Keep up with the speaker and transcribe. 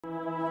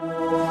Greetings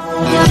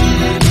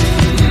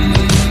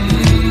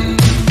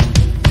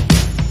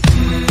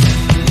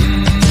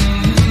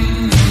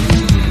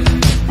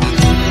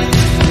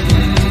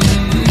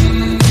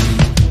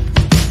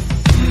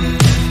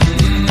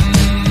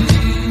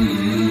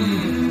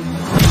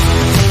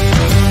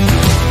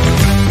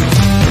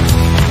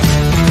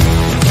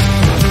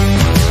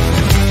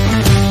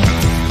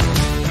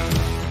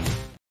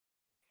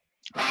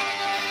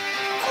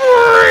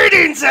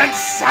and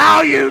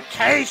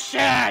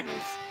salutations!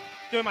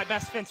 Doing my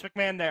best Vince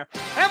McMahon there.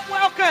 And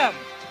welcome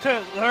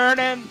to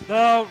Learning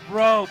the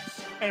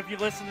Ropes. And if you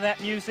listen to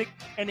that music,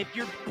 and if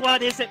your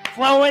blood isn't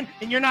flowing,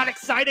 and you're not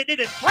excited, it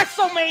is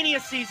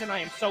WrestleMania season. I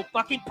am so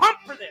fucking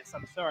pumped for this.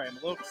 I'm sorry, I'm a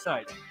little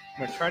excited. I'm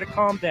going to try to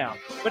calm down.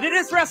 But it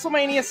is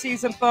WrestleMania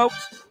season,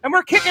 folks. And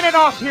we're kicking it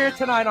off here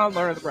tonight on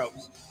Learning the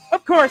Ropes.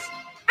 Of course,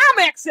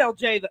 I'm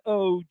XLJ, the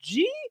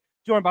OG.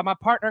 Joined by my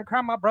partner in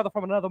crime, my brother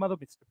from another mother,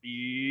 Mr.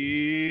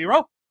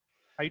 B-Roll.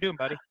 How you doing,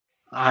 buddy?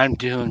 I'm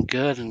doing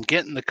good and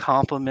getting the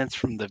compliments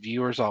from the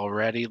viewers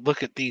already.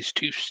 Look at these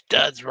two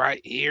studs right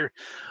here.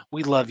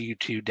 We love you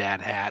too, Dad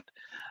Hat.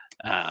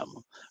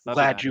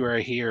 Glad you are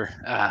here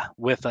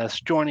with us,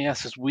 joining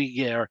us as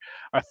we are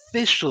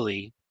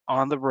officially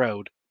on the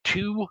road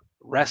to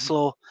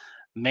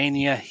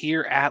WrestleMania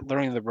here at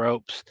Learning the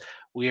Ropes.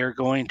 We are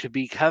going to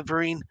be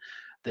covering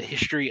the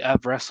history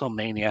of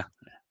WrestleMania.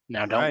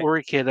 Now, don't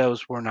worry,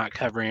 kiddos. We're not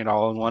covering it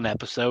all in one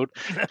episode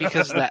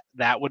because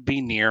that would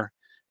be near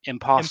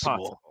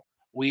impossible.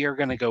 We are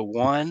going to go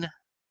 1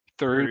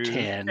 through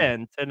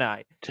 10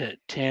 tonight. To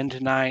 10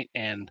 tonight,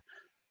 and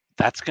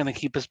that's going to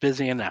keep us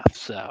busy enough.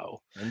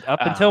 So, and up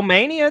until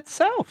Mania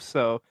itself.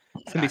 So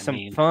it's going to be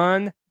some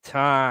fun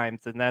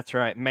times, and that's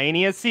right,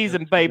 Mania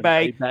season,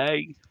 baby.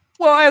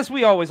 Well, as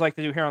we always like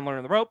to do here on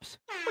Learning the Ropes,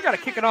 we got to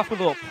kick it off with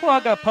a little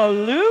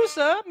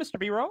plug-a-palooza. Mr.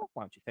 B-Roll,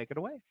 why don't you take it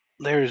away?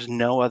 There's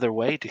no other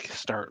way to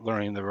start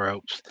learning the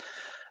ropes.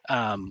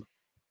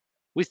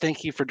 We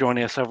thank you for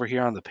joining us over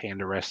here on the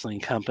Panda Wrestling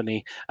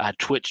Company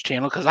Twitch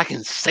channel, because I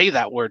can say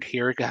that word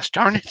here. Gosh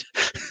darn it.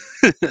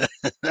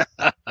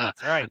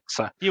 That's right.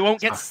 So, you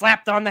won't get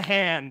slapped on the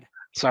hand.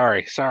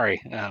 Sorry.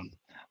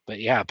 But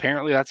yeah,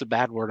 apparently that's a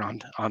bad word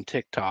on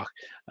TikTok.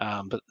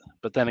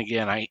 But then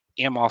again, I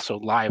am also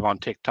live on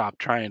TikTok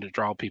trying to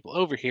draw people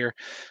over here,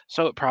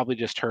 so it probably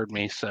just heard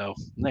me. So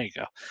there you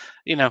go.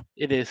 You know,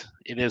 it is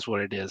what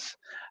it is.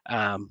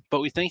 But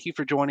we thank you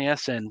for joining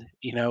us, and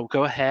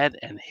go ahead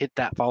and hit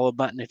that follow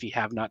button if you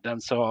have not done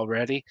so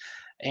already,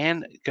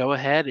 and go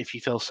ahead if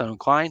you feel so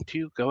inclined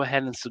to go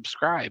ahead and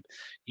subscribe.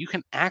 You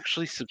can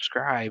actually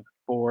subscribe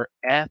for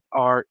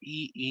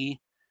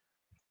FREE.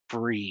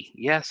 Free.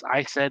 Yes,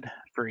 I said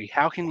free.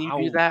 How can you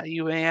do that,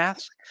 you may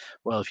ask?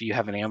 Well, if you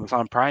have an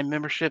Amazon Prime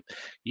membership,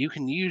 you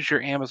can use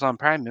your Amazon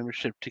Prime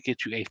membership to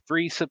get you a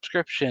free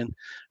subscription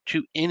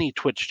to any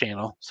Twitch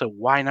channel. So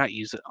why not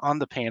use it on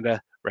the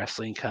Panda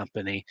Wrestling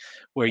Company,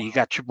 where you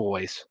got your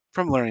boys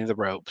from Learning the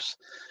Ropes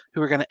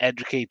who are going to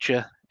educate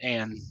you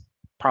and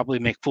probably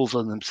make fools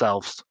of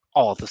themselves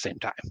all at the same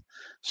time.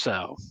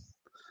 So,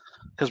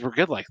 because we're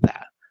good like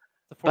that.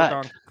 The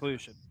foregone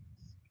conclusion.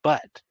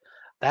 But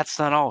that's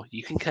not all.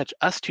 You can catch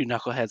us two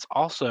knuckleheads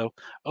also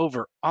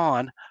over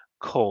on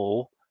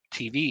Cole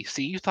TV.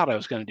 See, you thought I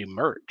was going to do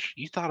merch.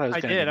 You thought I was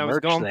going to do merch. I was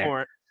going there.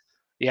 for it.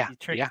 Yeah. You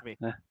tricked me.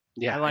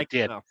 Yeah, I liked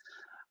it.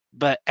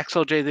 But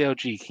XLJ the OG,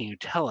 can you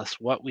tell us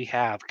what we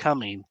have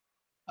coming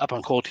up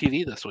on Cole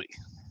TV this week?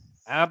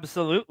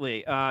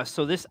 Absolutely.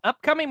 So this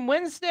upcoming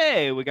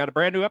Wednesday, we got a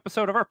brand new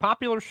episode of our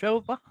popular show,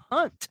 The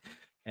Hunt.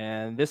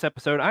 And this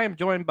episode, I am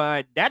joined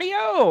by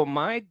Daddy-O,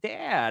 my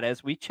dad,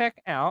 as we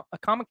check out a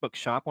comic book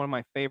shop, one of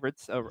my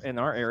favorites in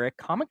our area,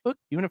 Comic Book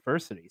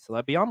University. So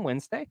that'll be on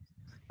Wednesday.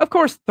 Of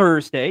course,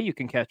 Thursday, you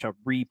can catch a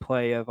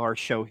replay of our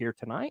show here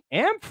tonight.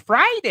 And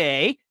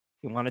Friday,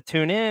 you want to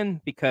tune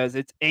in because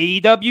it's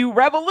AEW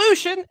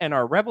Revolution, and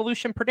our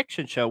Revolution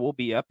prediction show will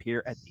be up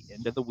here at the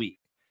end of the week.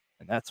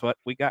 And that's what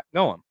we got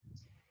going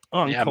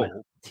on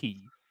Cole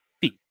TV.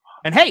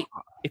 And hey,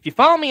 if you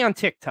follow me on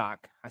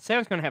TikTok, I said I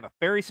was going to have a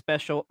very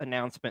special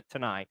announcement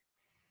tonight.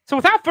 So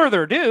without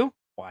further ado,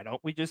 why don't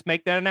we just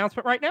make that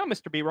announcement right now,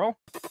 Mr. B-Roll?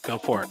 Go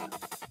for it.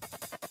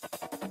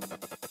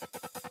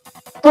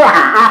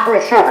 Friday,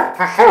 April 7th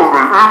to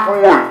Saturday,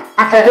 April 8th,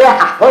 it's the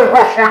largest pro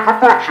wrestling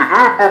production in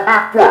the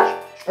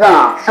Midwest.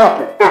 Slam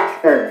Circle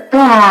Expo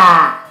 3,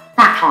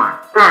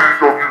 featuring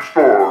AEW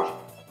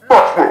stars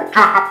Maxwell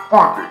Jacob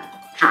Bryan,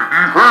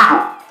 J.D.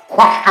 Hager,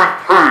 Christian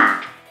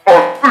Cage,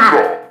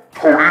 Athena,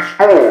 Tony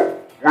Storm,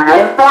 Willow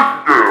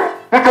Nightingale,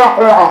 the Dark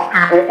Order's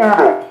Evil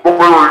Uno, the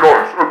very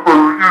nice and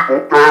very evil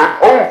Dan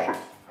Olsen,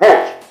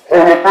 plus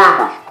Hall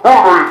of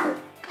Famers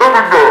Kurt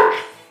Angle, Kevin Nash,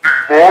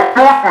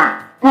 Yvonne Dudley,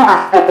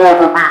 Buddhist the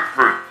Marvel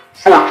Beefcake,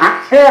 Sergeant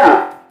Slaughter,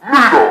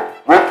 Nina,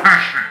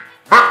 Rakishi,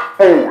 Nick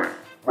Foley,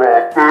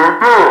 Rob Van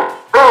Dam,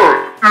 and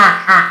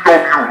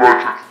ECW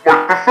legends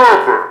like the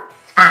Sandman,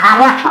 Stevie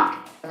Richards,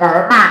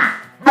 Little Meanie,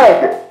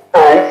 Nova,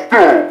 Al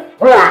Snow,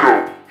 Rhino,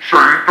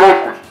 Shane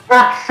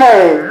Douglas, and so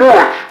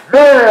much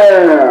more!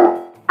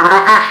 In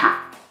addition,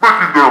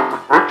 making their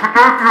present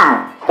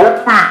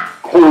debut,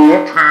 Cole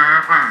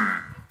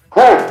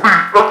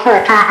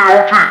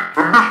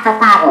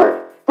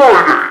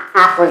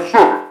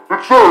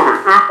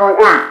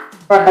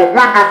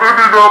Wyndham,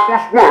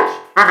 Indianapolis West,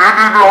 in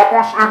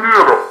Indianapolis,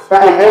 Indiana,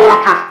 for the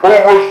largest pro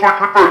wrestling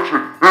convention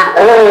in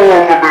all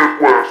of the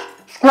Midwest.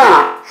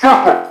 Squared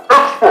Circle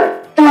Expo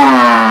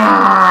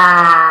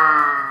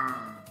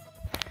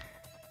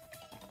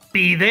 3!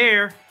 Be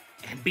there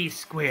and be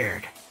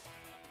squared.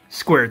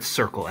 Squared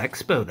Circle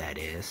Expo, that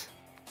is.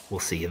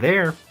 We'll see you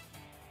there.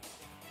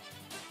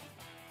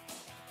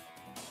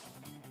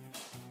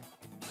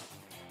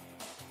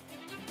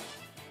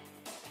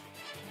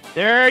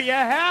 There you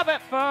have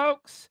it,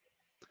 folks.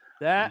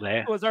 That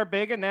was our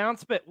big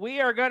announcement.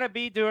 We are going to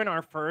be doing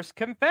our first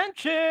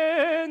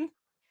convention.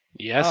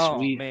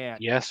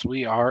 Yes,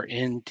 we are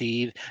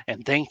indeed.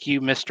 And thank you,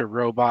 Mr.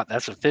 Robot.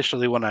 That's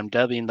officially what I'm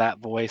dubbing that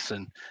voice.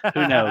 And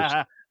who knows?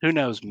 Who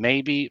knows?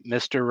 Maybe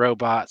Mr.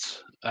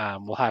 Robots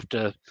will have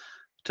to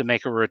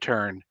make a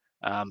return.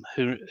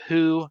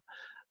 Who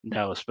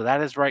knows? But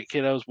that is right,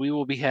 kiddos. We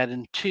will be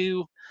heading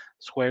to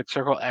Squared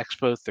Circle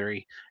Expo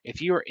 3.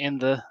 If you are in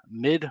the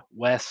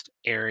Midwest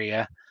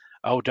area,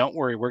 oh, don't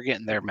worry, we're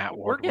getting there, Matt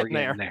Ward. We're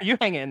getting there. You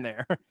hang in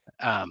there.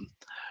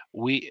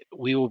 We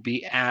will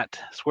be at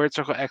Squared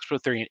Circle Expo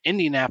 3 in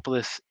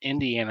Indianapolis,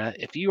 Indiana.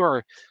 If you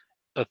are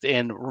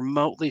within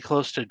remotely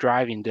close to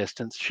driving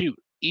distance, shoot,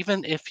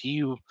 even if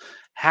you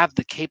have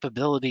the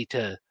capability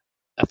to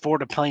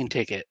afford a plane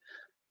ticket,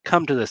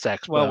 come to this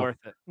expo. Well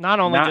worth it. Not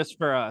only just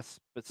for us,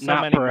 but so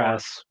many more. Not for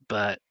us,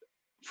 but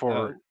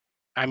for,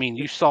 I mean,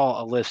 you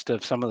saw a list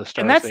of some of the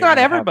stars. And that's not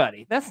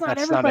everybody. That's not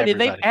everybody.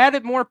 They've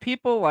added more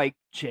people like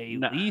Jay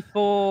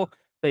Lethal.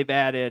 They've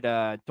added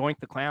Doink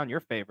the Clown,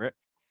 your favorite.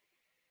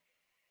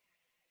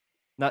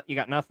 You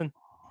got nothing?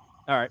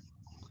 All right.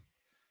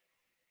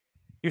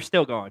 You're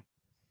still going.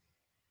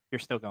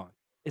 It's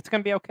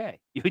going to be okay.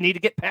 You need to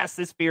get past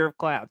this fear of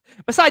clowns.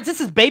 Besides, this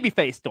is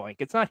babyface Doink.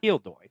 It's not heel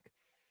Doink.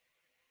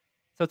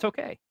 So it's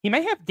okay. He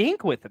may have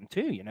Dink with him,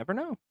 too. You never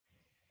know.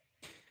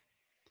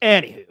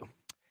 Anywho.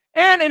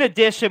 And in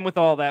addition with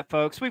all that,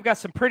 folks, we've got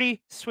some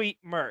pretty sweet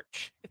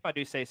merch, if I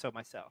do say so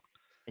myself.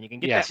 And you can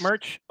get that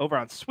merch over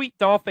on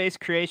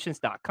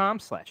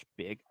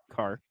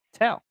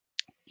sweetdollfacecreations.com/bigcartel.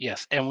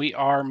 Yes, and we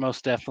are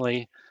most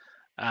definitely,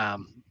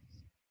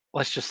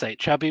 let's just say,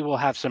 Chubby will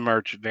have some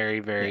merch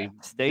very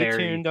stay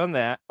tuned on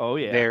that. Oh,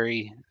 yeah.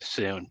 Very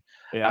soon.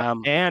 Yeah.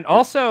 And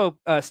also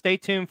stay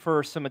tuned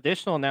for some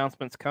additional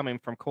announcements coming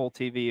from Cole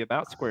TV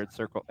about Squared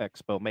Circle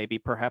Expo. Maybe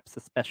perhaps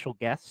a special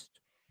guest.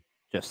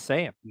 Just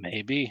saying.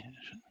 Maybe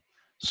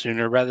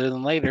sooner rather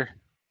than later.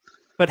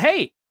 But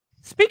hey,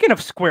 speaking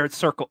of Squared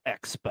Circle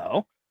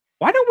Expo,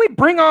 why don't we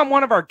bring on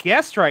one of our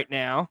guests right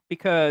now?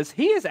 Because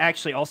he is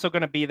actually also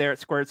going to be there at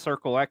Squared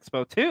Circle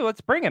Expo too.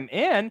 Let's bring him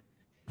in.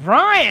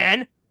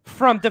 Bryan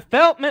from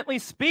Developmentally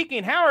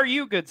Speaking. How are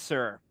you, good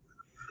sir?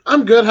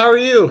 I'm good. How are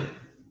you?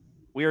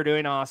 We are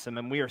doing awesome,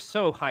 and we are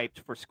so hyped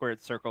for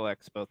Squared Circle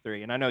Expo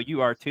 3. And I know you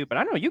are too, but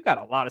I know you got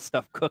a lot of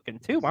stuff cooking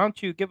too. Why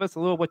don't you give us a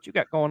little what you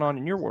got going on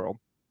in your world?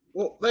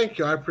 Well, thank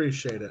you. I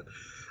appreciate it.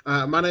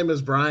 My name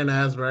is Bryan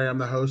Asbury. I'm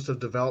the host of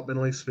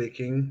Developmentally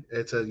Speaking.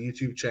 It's a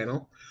YouTube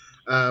channel.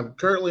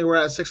 Currently, we're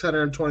at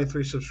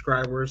 623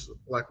 subscribers,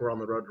 like we're on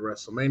the road to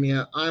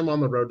WrestleMania. I'm on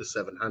the road to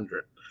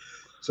 700.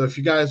 So if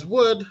you guys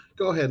would,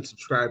 go ahead and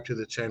subscribe to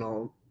the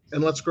channel,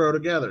 and let's grow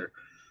together.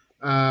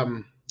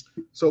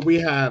 So we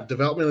have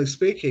Developmentally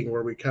Speaking,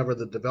 where we cover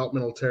the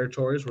developmental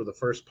territories. We're the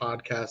first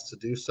podcast to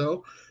do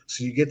so.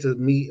 So you get to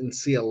meet and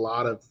see a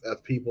lot of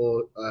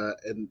people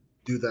and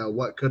do the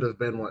what could have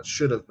been, what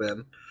should have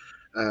been.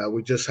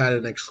 We just had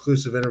an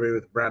exclusive interview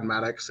with Brad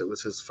Maddox. It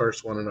was his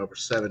first one in over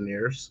 7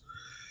 years.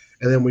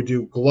 And then we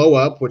do Glow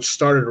Up, which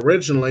started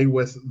originally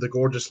with the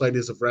Gorgeous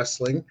Ladies of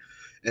Wrestling.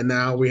 And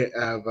now we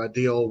have a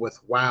deal with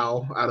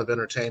WOW out of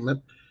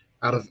entertainment,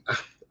 out of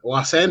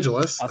Los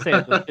Angeles.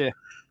 Yeah.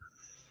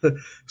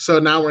 So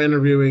now we're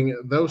interviewing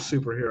those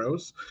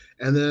superheroes.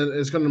 And then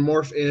it's going to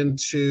morph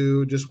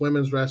into just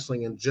women's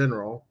wrestling in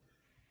general.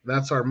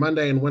 That's our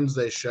Monday and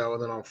Wednesday show.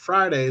 And then on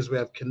Fridays, we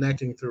have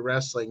Connecting Through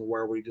Wrestling,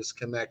 where we just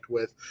connect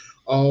with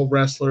all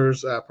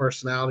wrestlers,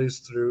 personalities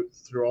through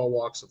all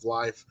walks of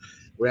life.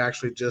 We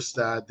actually just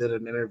did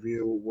an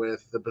interview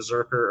with the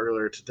Berserker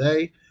earlier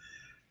today.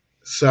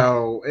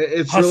 So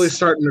it's really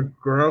starting to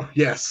grow.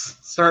 Yes,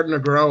 starting to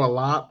grow a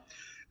lot.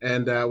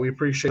 And we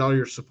appreciate all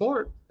your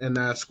support. And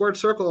Squared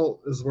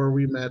Circle is where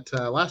we met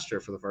last year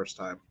for the first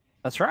time.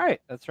 That's right.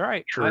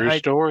 True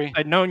story.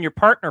 I'd known your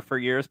partner for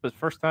years, but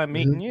first time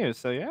meeting you.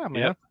 So yeah,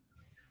 man.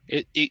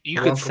 Yep. You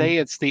could say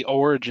it's the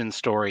origin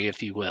story,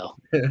 if you will.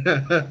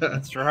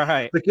 That's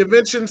right. The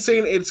convention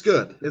scene, it's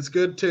good. It's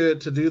good to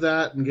do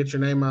that and get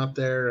your name out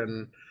there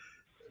and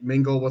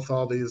mingle with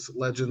all these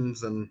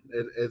legends. And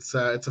it's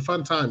a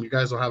fun time. You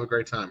guys will have a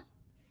great time.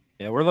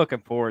 Yeah, we're looking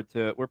forward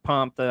to it. We're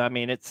pumped. I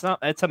mean, it's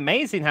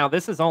amazing how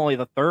this is only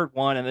the third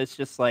one, and it's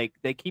just like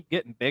they keep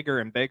getting bigger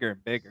and bigger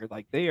and bigger.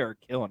 Like they are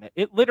killing it.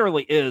 It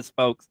literally is,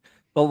 folks,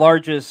 the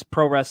largest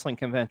pro wrestling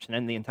convention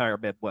in the entire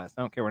Midwest.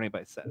 I don't care what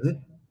anybody says. Mm-hmm.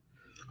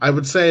 I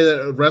would say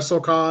that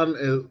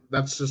WrestleCon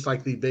that's just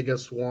like the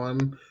biggest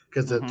one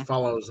because it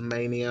follows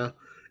Mania,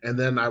 and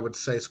then I would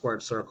say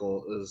Squared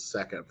Circle is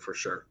second for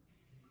sure.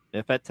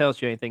 If that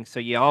tells you anything. So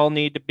you all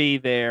need to be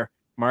there.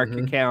 Mark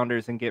your Mhm.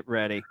 calendars and get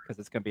ready because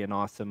it's going to be an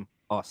awesome,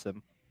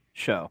 awesome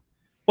show.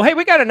 Well, hey,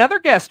 we got another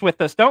guest with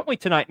us, don't we,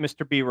 tonight,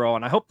 Mr. B-Roll?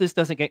 And I hope this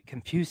doesn't get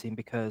confusing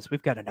because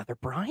we've got another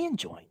Bryan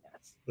joining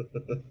us.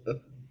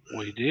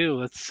 We do.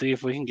 Let's see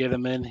if we can get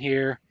him in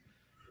here.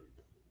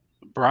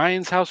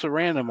 Brian's House of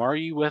Random, are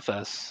you with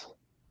us?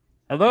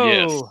 Hello.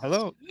 Yes.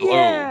 Hello. Hello.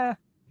 Yeah.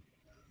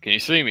 Can you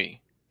see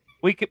me?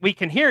 We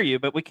can hear you,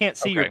 but we can't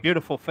see your Okay.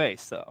 beautiful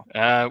face, though.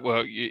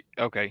 Well,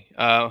 okay.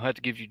 I'll have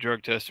to give you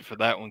drug tested for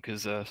that one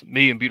because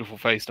me and beautiful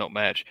face don't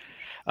match.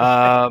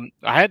 I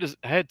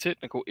had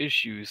technical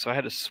issues, so I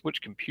had to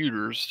switch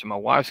computers to my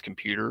wife's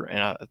computer, and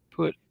I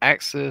put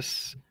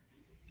access,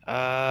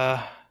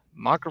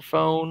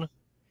 microphone,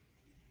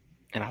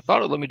 and I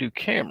thought it let me do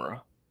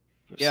camera.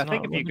 Yeah, I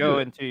think if you go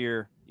into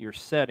your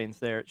settings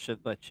there, it should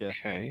let you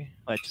Okay.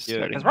 do it. Because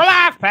Settings. we're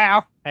live,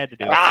 pal. Had to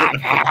do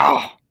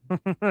it.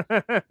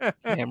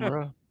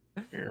 Camera.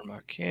 Here, my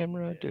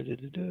camera.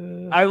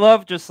 I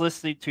love just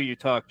listening to you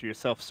talk to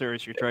yourself, sir,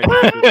 as you're trying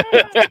to do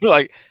this.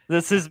 Like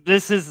This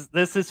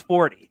is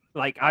 40.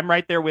 Like, I'm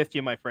right there with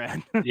you, my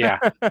friend. Yeah.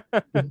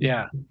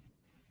 Yeah.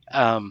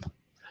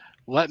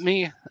 Let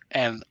me,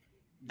 and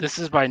this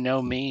is by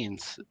no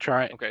means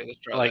try. okay, let's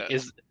try Like, that.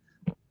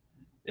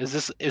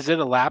 is it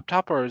a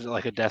laptop or is it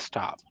like a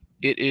desktop?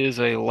 It is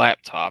a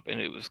laptop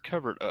and it was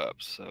covered up.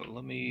 So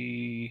let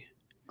me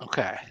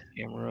Okay.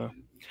 camera.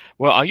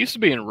 Well, I used to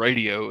be in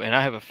radio and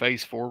I have a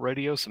face for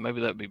radio, so maybe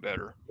that'd be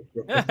better.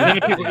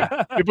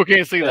 People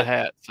can't see the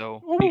hat,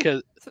 so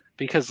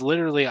Because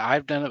literally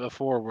I've done it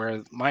before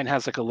where mine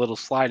has like a little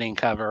sliding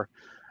cover,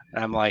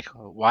 and I'm like,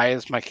 why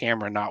is my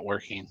camera not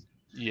working?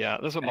 yeah,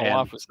 that's what my And-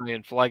 wife was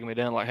saying, flagging me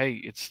down, like, hey,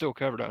 it's still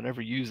covered. I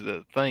never use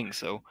the thing,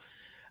 so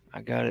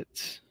I got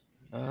it.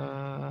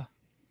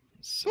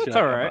 It's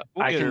all right.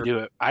 We'll I get can her- do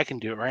it. I can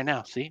do it right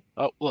now. See?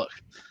 Oh, look.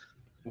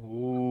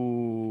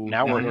 Ooh.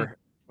 Now we're-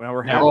 now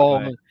we're now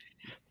halfway. we're-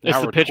 It's now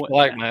the we're pitch twi-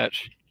 black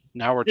match.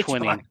 Now we're It's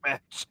twinning. black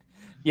match.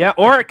 Yeah,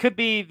 or it could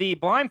be the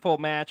blindfold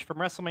match from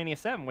WrestleMania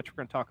 7, which we're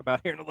going to talk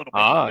about here in a little bit.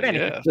 But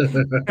anyway,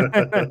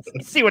 Yeah.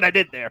 see what I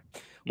did there.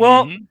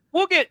 Well, Mhm.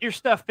 we'll get your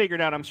stuff figured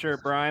out, I'm sure,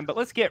 Brian. But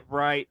let's get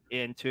right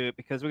into it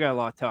because we got a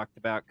lot talked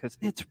about because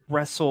it's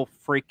Wrestle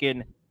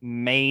freaking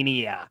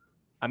Mania.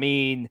 I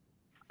mean,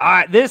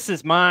 this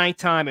is my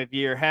time of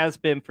year, has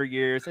been for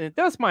years, and it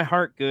does my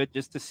heart good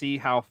just to see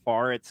how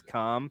far it's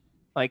come.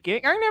 Like,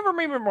 I never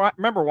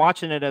remember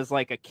watching it as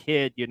like a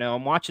kid. You know,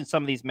 I'm watching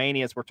some of these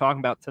manias we're talking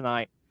about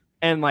tonight,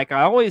 and like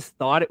I always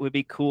thought it would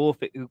be cool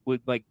if it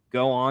would like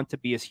go on to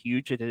be as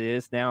huge as it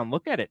is now. And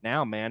look at it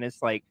now, man.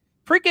 It's like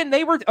freaking.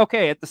 They were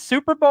okay at the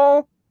Super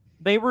Bowl.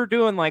 They were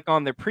doing like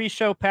on their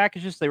pre-show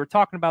packages. They were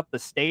talking about the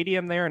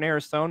stadium there in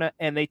Arizona,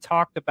 and they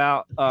talked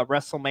about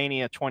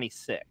WrestleMania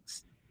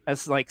 26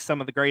 as like some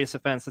of the greatest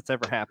events that's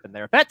ever happened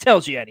there. If that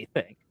tells you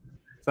anything.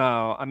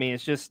 So I mean,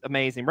 it's just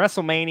amazing.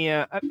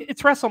 WrestleMania,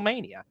 it's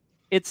WrestleMania.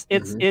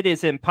 It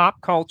is in pop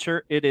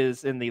culture. It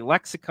is in the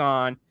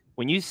lexicon.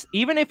 When you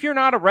even if you're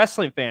not a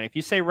wrestling fan, if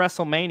you say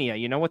WrestleMania,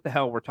 you know what the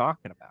hell we're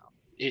talking about.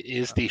 It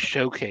is the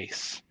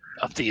showcase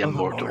of the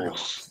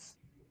immortals.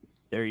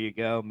 There you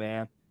go,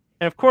 man.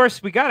 And of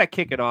course, we got to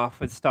kick it off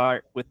and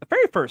start with the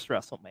very first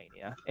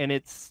WrestleMania. And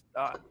it's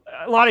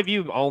a lot of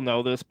you all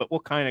know this, but we'll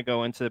kind of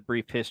go into the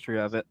brief history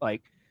of it.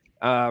 Like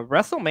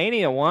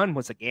WrestleMania 1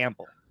 was a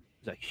gamble.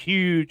 It was a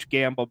huge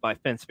gamble by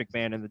Vince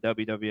McMahon and the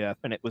WWF.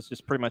 And it was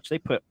just pretty much they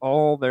put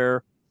all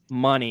their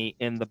money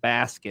in the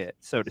basket,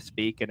 so to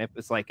speak. And it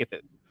was like if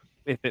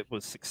it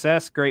was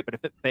success, great. But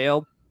if it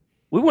failed,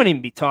 we wouldn't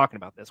even be talking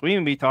about this. We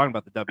wouldn't even be talking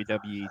about the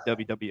WWE,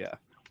 WWF.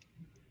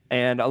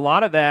 And a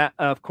lot of that,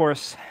 of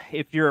course,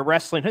 if you're a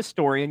wrestling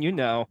historian, you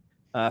know,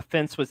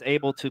 Vince was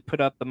able to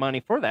put up the money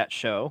for that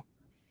show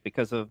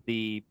because of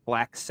the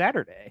Black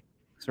Saturday.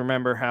 So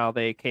remember how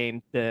they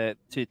came to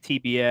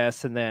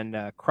TBS and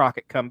then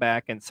Crockett come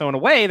back. And so in a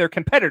way, their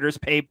competitors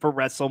paid for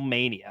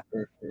WrestleMania,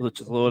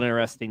 which is a little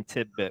interesting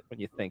tidbit when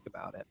you think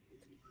about it.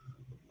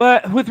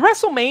 But with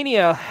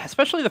WrestleMania,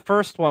 especially the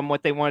first one,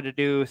 what they wanted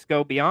to do is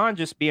go beyond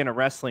just being a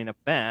wrestling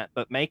event,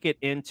 but make it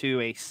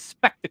into a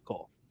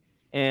spectacle.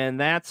 And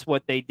that's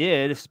what they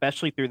did,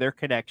 especially through their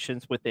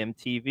connections with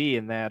MTV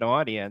and that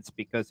audience.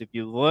 Because if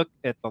you look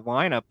at the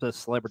lineup of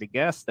celebrity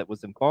guests that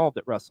was involved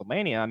at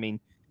WrestleMania, I mean,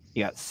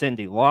 you got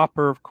Cyndi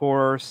Lauper, of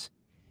course.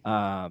 You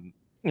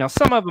know,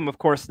 some of them, of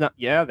course, not.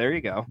 Yeah, there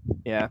you go.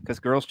 Yeah, because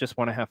girls just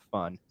want to have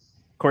fun.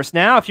 Of course,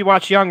 now if you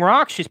watch Young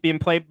Rock, she's being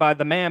played by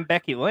the man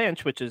Becky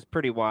Lynch, which is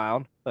pretty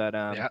wild. But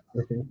Yeah.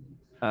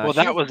 Well,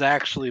 that was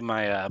actually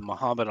my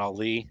Muhammad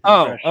Ali.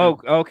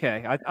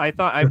 Okay. I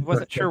thought I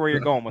wasn't sure where you're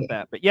going with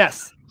that, but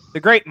yes, the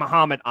great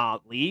Muhammad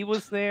Ali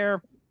was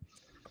there.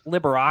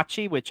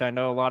 Liberace, which I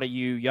know a lot of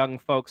you young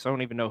folks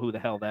don't even know who the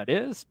hell that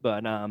is,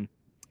 but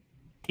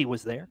he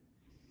was there.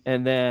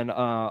 And then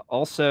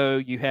also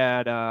you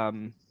had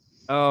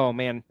oh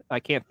man,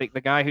 I can't think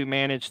the guy who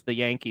managed the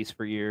Yankees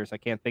for years. I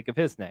can't think of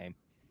his name.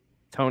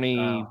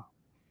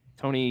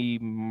 Tony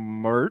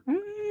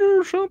Martin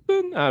or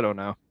something. I don't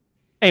know.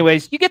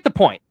 Anyways, you get the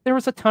point. There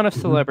was a ton of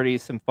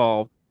celebrities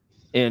involved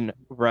in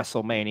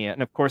WrestleMania.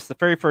 And of course, the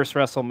very first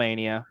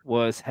WrestleMania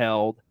was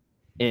held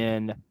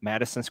in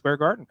Madison Square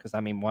Garden because, I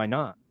mean, why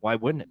not? Why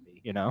wouldn't it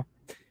be, you know?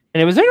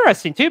 And it was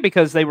interesting, too,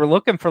 because they were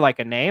looking for like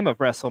a name of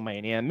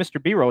WrestleMania. And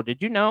Mr. B-Roll,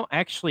 did you know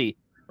actually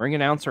ring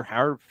announcer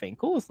Howard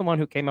Finkel is the one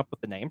who came up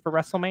with the name for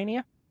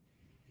WrestleMania?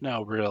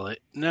 No, really.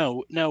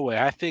 No way.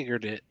 I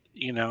figured it.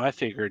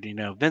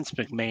 Vince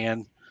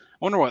McMahon. I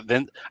wonder what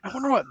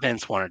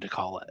Vince wanted to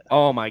call it.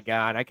 Oh my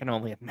God, I can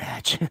only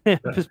imagine.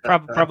 It was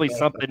probably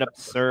something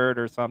absurd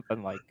or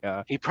something like.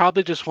 He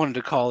probably just wanted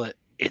to call it.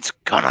 It's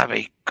gonna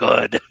be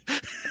good.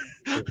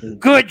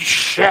 Good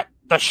shit.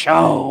 The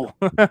show.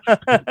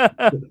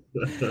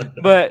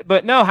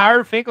 but no,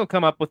 Howard Finkel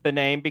come up with the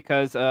name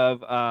because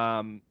of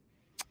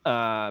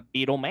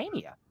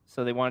Beatlemania.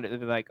 So they wanted to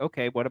be like,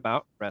 okay, what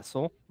about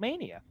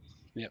WrestleMania?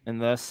 Yep.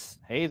 And thus,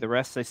 hey, the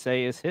rest they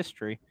say is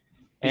history.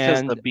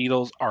 Because the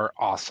Beatles are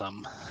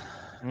awesome.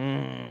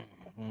 I'm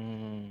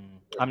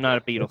not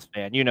a Beatles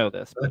fan. You know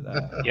this. But,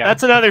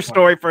 that's another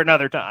story for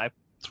another time.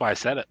 That's why I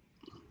said it.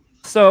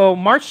 So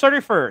March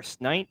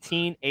 31st,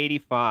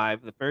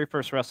 1985, the very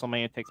first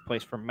WrestleMania takes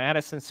place from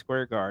Madison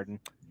Square Garden.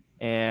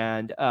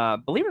 And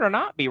believe it or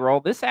not,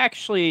 B-Roll, this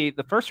actually,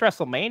 the first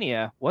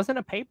WrestleMania wasn't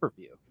a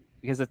pay-per-view.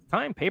 Because at the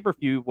time,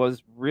 pay-per-view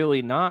was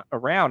really not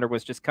around or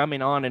was just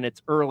coming on in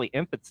its early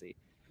infancy.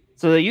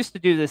 So they used to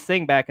do this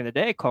thing back in the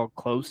day called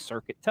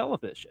closed-circuit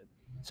television.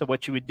 So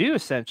what you would do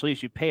essentially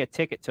is you pay a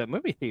ticket to a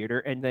movie theater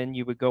and then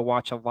you would go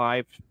watch a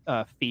live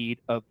feed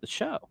of the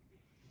show.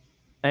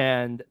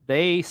 And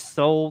they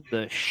sold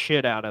the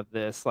shit out of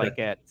this, like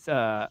at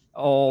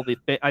all the.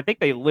 I think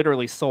they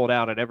literally sold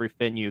out at every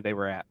venue they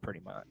were at,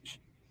 pretty much.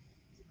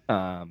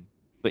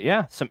 But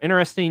yeah, some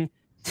interesting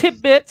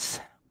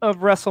tidbits of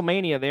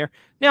WrestleMania there.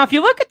 Now, if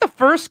you look at the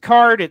first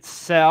card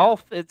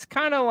itself, it's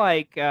kind of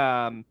like,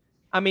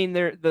 I mean,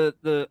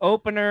 the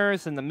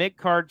openers and the mid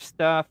card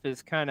stuff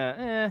is kind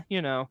of,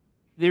 you know.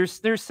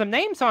 There's some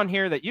names on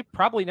here that you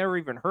probably never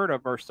even heard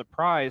of or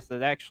surprised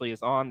that actually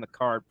is on the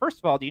card. First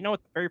of all, do you know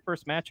what the very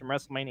first match in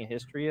WrestleMania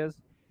history is?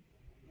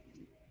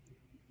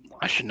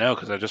 I should know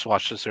because I just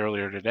watched this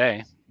earlier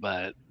today,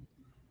 but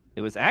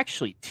it was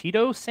actually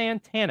Tito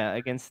Santana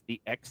against the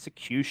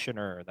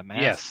Executioner, the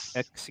Masked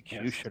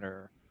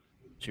Executioner.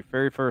 Yes. It's your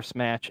very first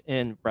match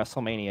in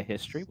WrestleMania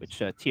history,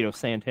 which Tito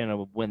Santana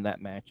would win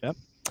that matchup.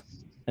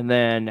 And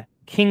then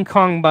King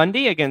Kong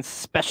Bundy against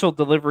Special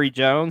Delivery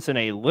Jones in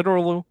a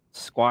literal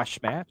squash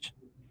match.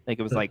 I think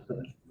it was like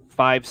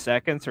 5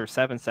 seconds or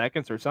 7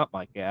 seconds or something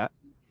like that.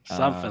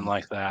 Something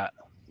like that.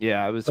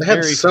 Yeah, it was. They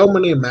had so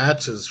many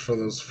matches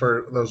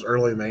for those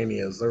early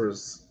manias. There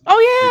was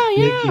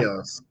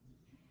ridiculous.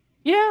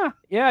 Yeah,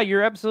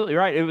 you're absolutely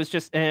right. It was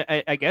just,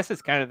 I guess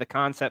it's kind of the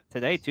concept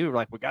today too.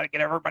 Like we got to get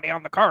everybody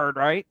on the card,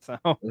 right? So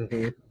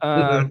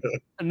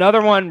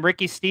another one,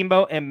 Ricky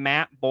Steamboat and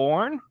Matt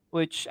Bourne.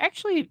 Which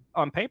actually,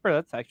 on paper,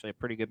 that's actually a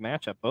pretty good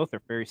matchup. Both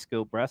are very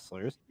skilled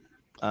wrestlers.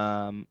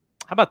 How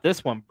about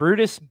this one?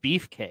 Brutus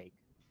Beefcake.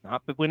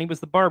 Not when he was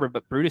the barber,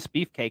 but Brutus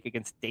Beefcake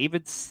against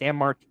David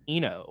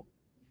Sammartino,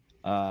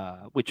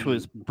 which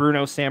was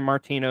Bruno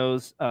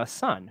Sammartino's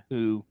son,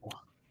 who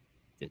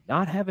did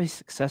not have a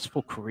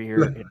successful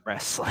career in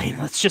wrestling.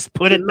 Let's just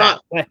put it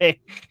that way.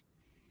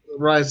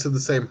 Rise to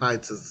the same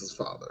heights as his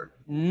father.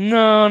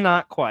 No,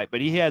 not quite. But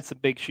he had some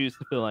big shoes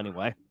to fill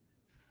anyway.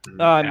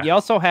 You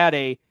also had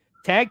a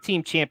tag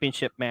team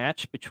championship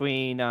match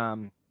between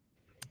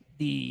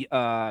the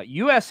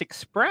U.S.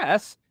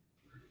 Express,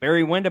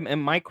 Barry Windham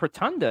and Mike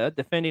Rotunda,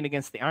 defending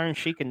against the Iron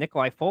Sheik and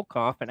Nikolai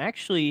Volkov. And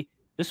actually,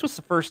 this was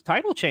the first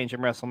title change in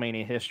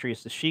WrestleMania history,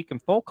 as the Sheik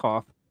and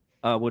Volkov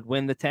would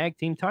win the tag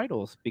team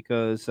titles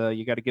because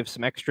you got to give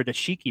some extra to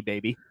Sheiky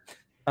Baby.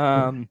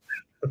 Sheiky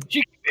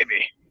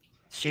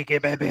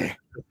Baby.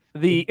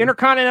 The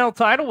Intercontinental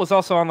title was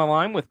also on the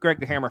line with Greg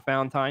the Hammer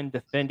Valentine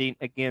defending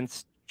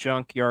against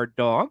Junkyard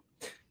Dog.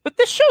 But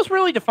this show's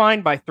really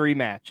defined by 3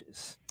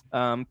 matches.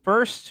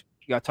 First,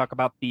 you got to talk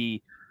about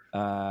the,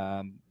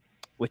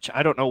 which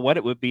I don't know what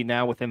it would be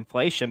now with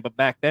inflation, but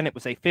back then it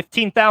was a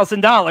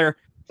 $15,000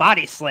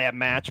 body slam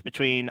match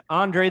between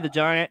Andre the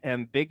Giant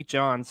and Big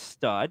John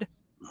Studd.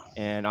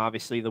 And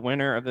obviously the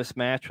winner of this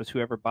match was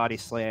whoever body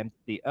slammed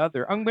the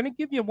other. I'm going to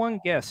give you one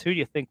guess. Who do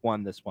you think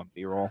won this one,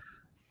 B-Roll?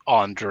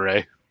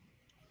 Andre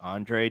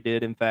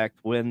did, in fact,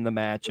 win the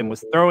match and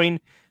was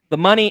throwing the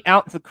money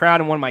out to the crowd.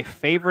 And one of my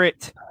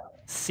favorite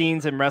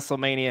scenes in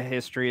WrestleMania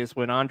history is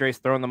when Andre's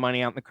throwing the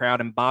money out in the crowd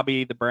and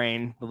Bobby the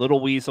Brain, the little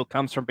weasel,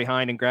 comes from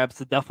behind and grabs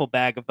the duffel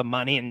bag of the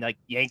money and like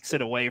yanks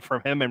it away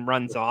from him and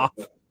runs off.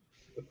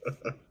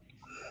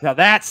 Now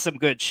that's some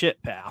good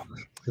shit, pal.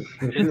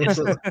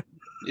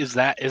 Is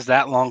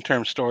that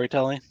long-term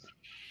storytelling?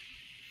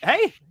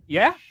 Hey,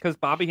 yeah, because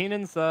Bobby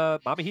Heenan's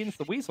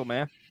the weasel,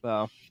 man.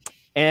 So,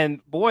 and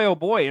boy, oh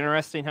boy,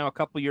 interesting how a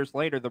couple years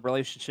later the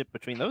relationship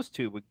between those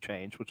two would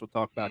change, which we'll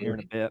talk about here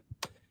in a bit.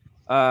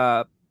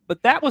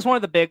 But that was one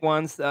of the big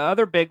ones. The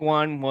other big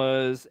one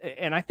was,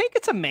 and I think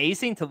it's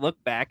amazing to look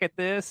back at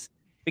this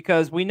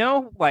because we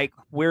know like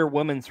where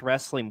women's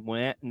wrestling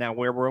went, now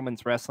where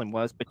women's wrestling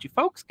was, but you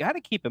folks got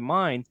to keep in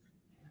mind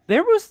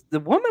the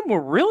women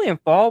were really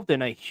involved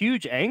in a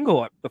huge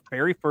angle at the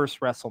very first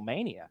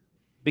WrestleMania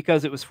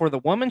because it was for the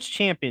women's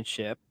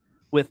championship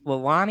with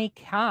Leilani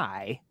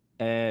Kai,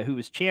 who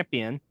was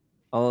champion,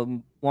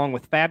 along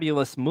with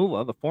Fabulous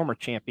Moolah, the former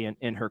champion,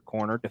 in her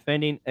corner,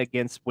 defending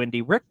against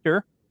Wendy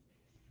Richter,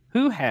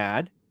 who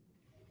had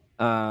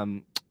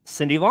Cyndi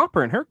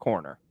Lauper in her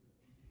corner.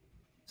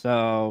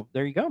 So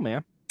there you go,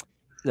 man.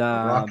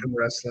 Rockin'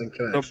 Wrestling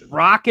Connection. The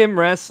Rockin'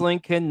 Wrestling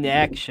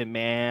Connection,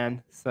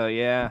 man. So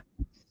yeah.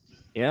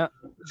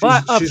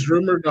 But she's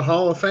rumored to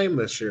Hall of Fame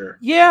this year.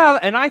 Yeah,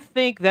 and I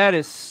think that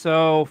is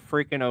so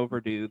freaking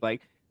overdue.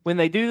 Like when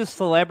they do the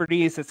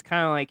celebrities, it's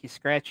kind of like you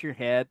scratch your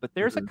head. But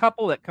there's a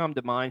couple that come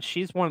to mind.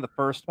 She's one of the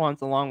first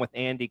ones, along with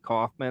Andy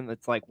Kaufman.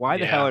 It's like, why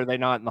the hell are they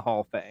not in the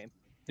Hall of Fame?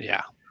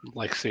 Yeah,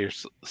 like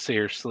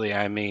seriously.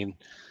 I mean,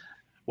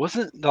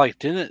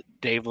 didn't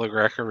Dave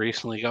LaGreca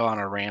recently go on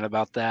a rant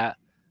about that?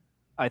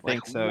 I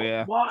think so.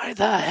 Yeah. Why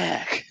the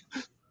heck?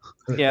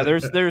 Yeah,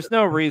 there's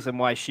no reason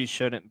why she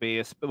shouldn't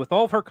be, but with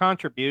all of her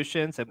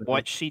contributions and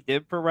what she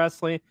did for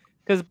wrestling.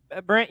 Because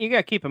Brent, you got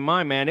to keep in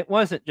mind, man, it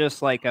wasn't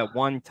just like a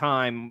one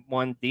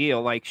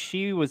deal. Like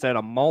she was at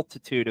a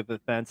multitude of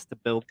events to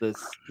build this,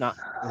 not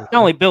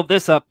only build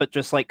this up, but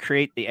just like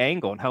create the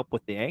angle and help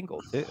with the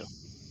angle too.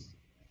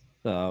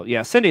 So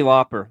yeah, Cyndi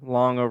Lauper,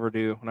 long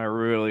overdue, and I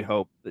really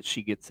hope that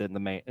she gets in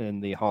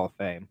the Hall of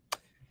Fame.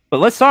 But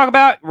let's talk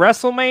about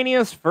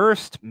WrestleMania's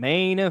first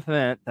main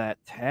event,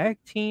 that tag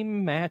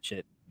team match,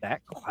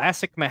 that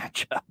classic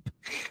matchup.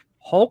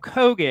 Hulk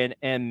Hogan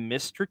and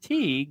Mr.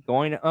 T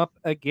going up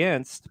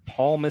against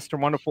Paul Mr.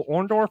 Wonderful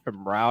Orndorff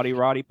and Rowdy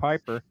Roddy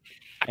Piper.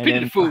 I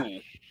paid the fool.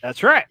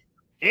 That's right.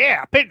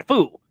 Yeah, I paid the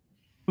fool.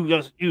 Who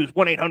does use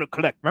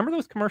 1-800-COLLECT. Remember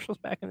those commercials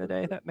back in the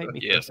day? That made me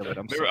think of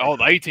it.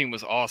 The A-Team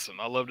was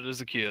awesome. I loved it as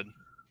a kid.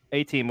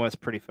 A-Team was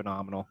pretty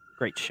phenomenal.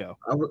 Great show.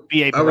 I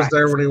was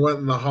there when he went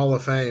in the Hall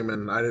of Fame,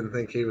 and I didn't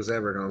think he was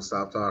ever going to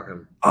stop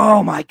talking.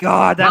 Oh my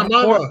God!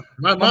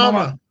 My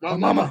mama.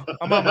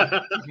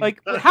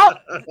 Like how?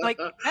 Like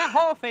that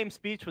Hall of Fame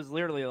speech was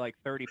literally like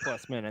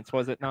 30+ minutes,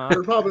 was it not? It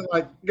was probably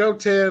like go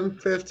 10,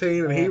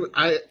 15, and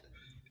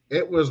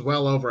it was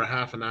well over a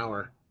half an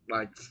hour,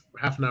 like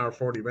half an hour,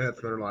 40 minutes.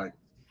 And they're like,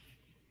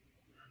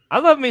 I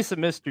love me some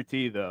Mr.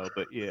 T though,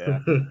 but yeah.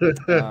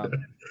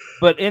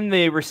 But in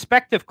the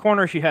respective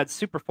corners, you had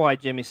Superfly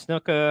Jimmy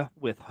Snuka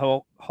with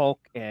Hulk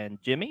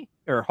and Jimmy,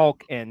 or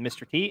Hulk and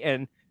Mr. T,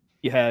 and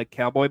you had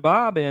Cowboy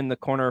Bob in the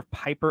corner of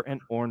Piper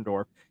and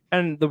Orndorff.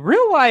 And the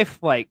real life,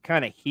 like,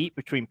 kind of heat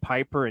between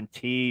Piper and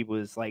T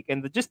was like,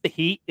 and just the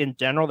heat in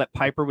general that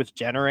Piper was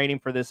generating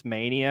for this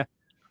Mania,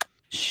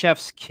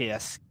 chef's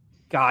kiss.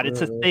 God,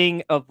 it's a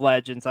thing of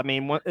legends. I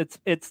mean,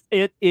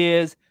 it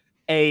is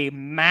a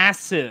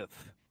massive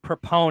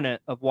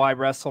proponent of why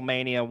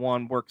WrestleMania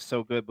 1 worked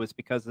so good was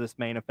because of this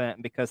main event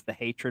and because the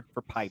hatred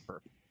for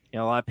Piper. You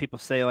know, a lot of people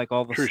say like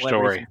all the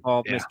celebrities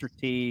involved, Mr.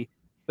 T,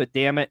 but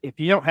damn it, if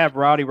you don't have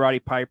Rowdy Roddy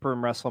Piper in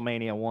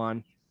WrestleMania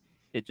 1,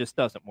 it just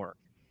doesn't work.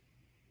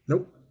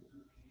 Nope.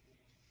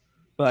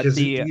 But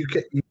you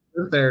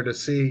went there to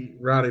see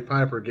Rowdy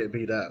Piper get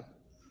beat up.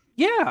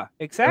 Yeah,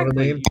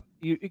 exactly. You know what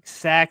I mean?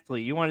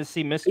 Exactly. You want to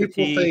see Mr.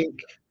 T.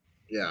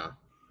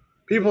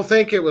 People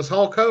think it was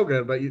Hulk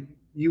Hogan, but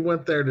you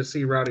went there to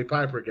see Rowdy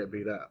Piper get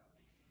beat up.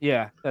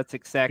 Yeah, that's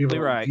exactly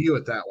right. View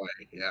it that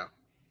way. Yeah.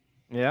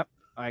 Yep.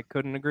 I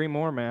couldn't agree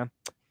more, man.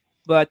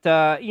 But,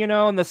 you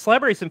know, and the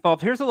celebrities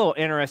involved, here's a little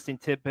interesting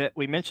tidbit.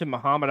 We mentioned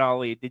Muhammad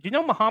Ali. Did you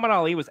know Muhammad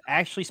Ali was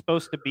actually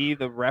supposed to be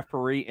the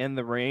referee in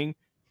the ring,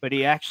 but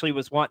he actually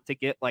was wanting to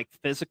get, like,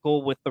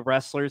 physical with the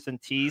wrestlers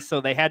and tease, so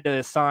they had to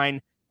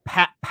assign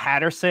Pat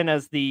Patterson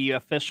as the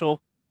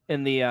official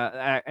in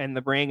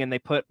the ring, and they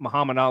put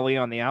Muhammad Ali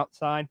on the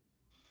outside.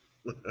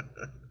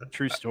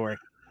 True story.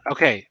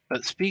 Okay,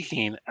 but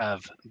speaking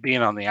of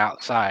being on the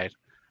outside,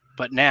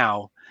 but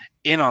now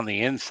in on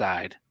the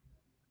inside,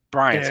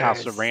 Brian's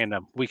House of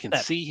Random. We can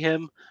see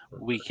him,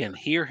 we can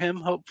hear him,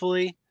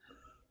 hopefully,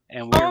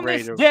 and we're on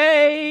ready this to.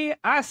 Day,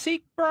 I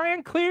see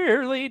Brian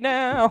clearly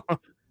now.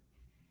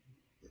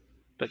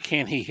 But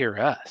can he hear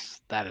us?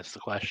 That is the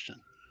question.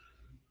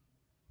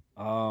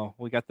 Oh,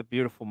 we got the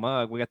beautiful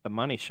mug. We got the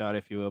money shot,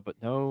 if you will, but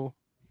no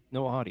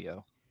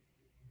audio.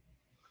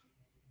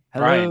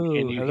 Hello, Brian,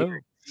 can you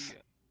hear?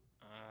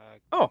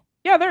 Oh,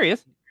 yeah, there he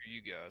is.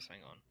 You guys,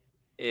 hang on.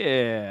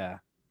 Yeah.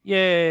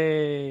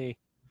 Yay.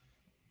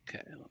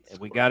 Okay.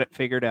 We got it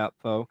figured out,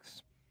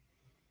 folks.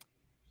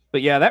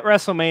 But yeah, that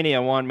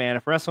WrestleMania 1, man,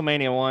 if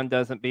WrestleMania 1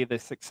 doesn't be the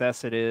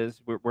success it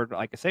is, we're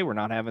like I say, we're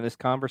not having this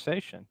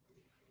conversation.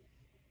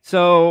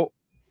 So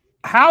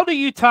how do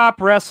you top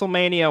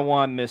WrestleMania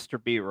 1,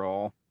 Mr.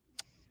 B-Roll?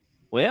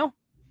 Well,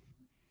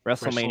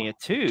 WrestleMania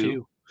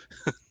 2.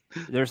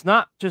 There's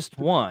not just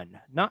one,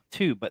 not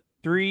two, but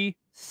 3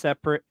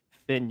 separate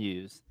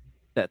venues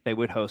that they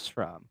would host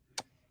from.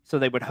 So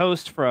they would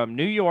host from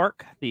New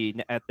York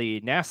at the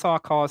Nassau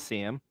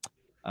Coliseum,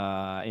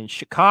 in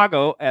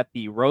Chicago at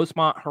the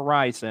Rosemont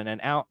Horizon, and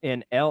out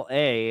in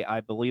L.A., I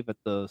believe at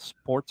the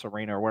Sports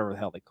Arena or whatever the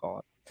hell they call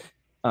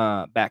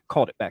it.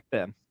 Called it back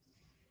then.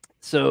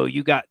 So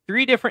you got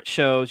 3 different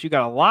shows. You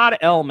got a lot of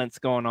elements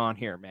going on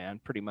here,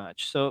 man, pretty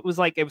much. So it was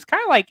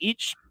kind of like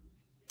each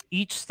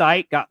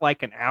site got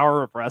like an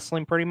hour of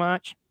wrestling pretty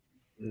much.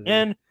 Mhm.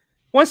 And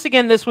once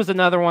again, this was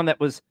another one that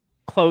was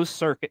closed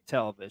circuit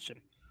television.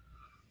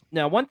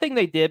 Now, one thing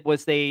they did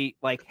was they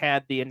like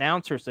had the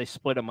announcers, they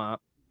split them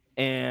up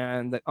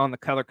and on the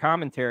color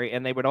commentary,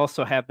 and they would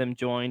also have them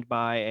joined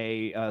by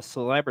a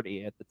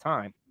celebrity at the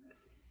time.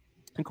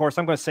 Of course,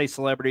 I'm going to say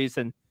celebrities,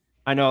 and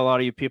I know a lot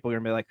of you people are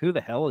going to be like, who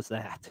the hell is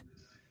that?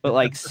 But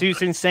like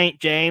Susan St.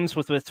 James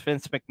was with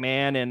Vince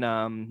McMahon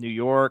in New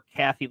York.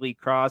 Kathy Lee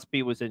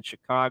Crosby was in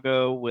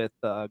Chicago with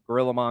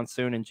Gorilla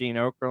Monsoon and Gene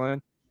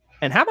Okerlund.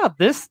 And how about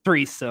this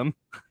threesome?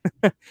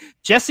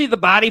 Jesse the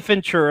Body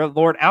Ventura,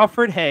 Lord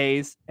Alfred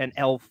Hayes, and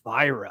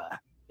Elvira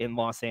in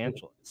Los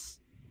Angeles.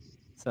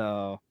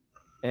 So,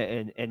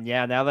 and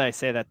yeah, now that I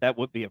say that, that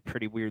would be a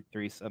pretty weird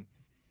threesome.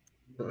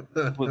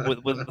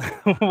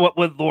 What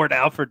would Lord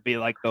Alfred be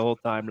like the whole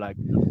time? Like,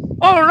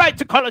 all right,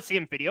 to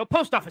Coliseum Video,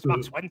 Post Office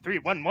Box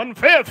 1311,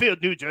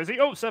 Fairfield, New Jersey.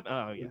 Oh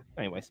yeah.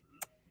 Anyways,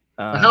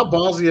 how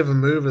ballsy of a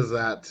move is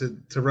that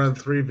to run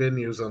 3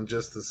 venues on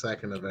just the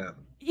second event?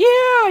 Yeah.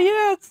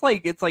 It's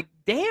like,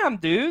 damn,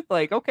 dude.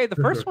 Like, okay, the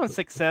first one's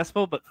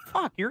successful, but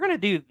fuck, you're gonna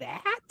do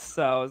that.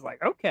 So I was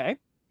like, okay.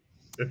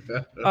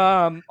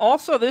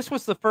 Also, this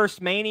was the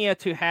first Mania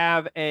to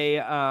have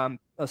a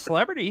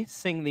celebrity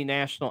sing the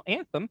national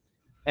anthem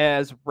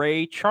as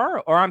Ray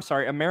Charles, or I'm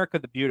sorry, America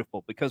the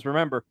Beautiful, because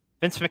remember,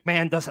 Vince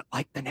McMahon doesn't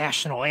like the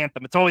national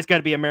anthem. It's always got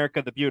to be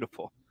America the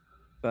Beautiful.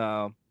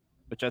 So,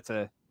 which that's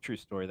a true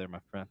story there, my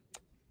friend.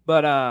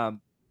 But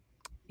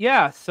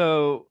yeah,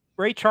 so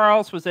Ray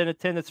Charles was in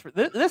attendance for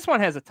this one.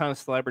 Has a ton of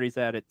celebrities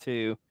at it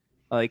too,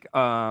 like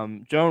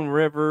Joan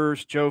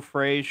Rivers, Joe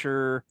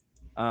Frazier.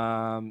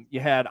 You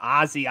had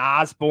Ozzy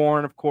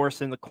Osbourne, of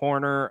course, in the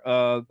corner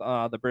of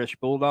the British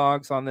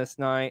Bulldogs on this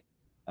night.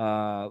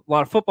 A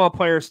lot of football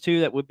players too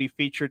that would be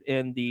featured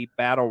in the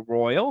Battle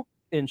Royal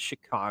in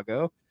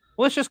Chicago.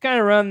 Well, let's just kind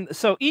of run.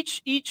 So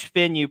each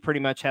venue pretty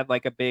much had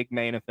like a big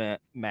main event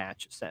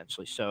match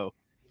essentially. So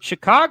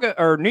Chicago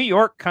or New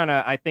York kind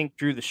of, I think,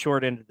 drew the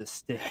short end of the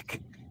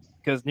stick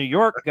because New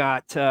York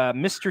got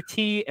Mr.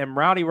 T and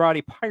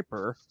Roddy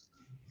Piper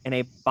in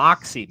a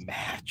boxing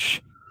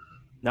match.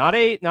 Not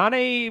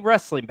a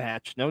wrestling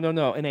match. No.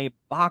 In a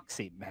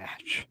boxing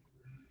match.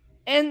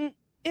 And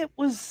it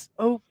was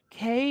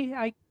okay,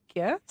 I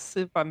guess,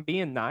 if I'm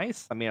being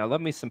nice. I mean, I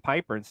love me some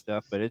Piper and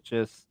stuff, but it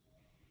just,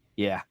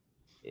 yeah,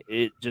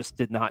 it just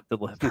did not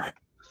deliver.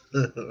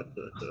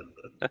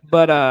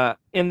 But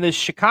in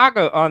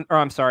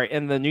the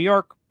in the New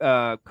York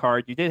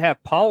card, you did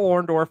have Paul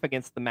Orndorff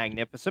against the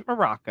Magnificent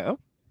Morocco.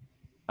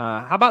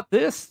 How about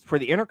this for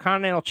the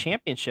Intercontinental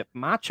Championship?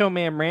 Macho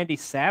Man Randy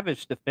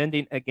Savage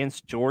defending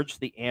against George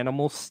the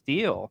Animal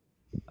Steele,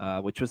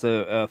 which was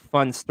a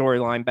fun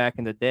storyline back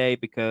in the day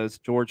because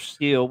George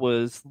Steele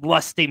was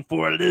lusting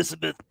for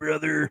Elizabeth,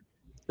 brother.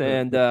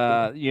 And,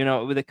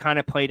 it kind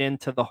of played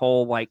into the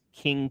whole like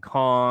King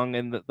Kong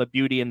and the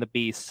Beauty and the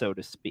Beast, so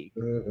to speak,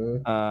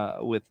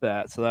 with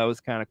that. So that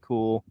was kind of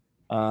cool.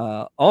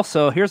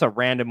 Also, here's a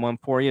random one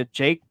for you.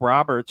 Jake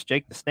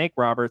the Snake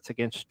Roberts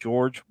against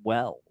George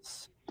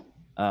Wells.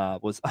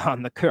 Was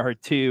on the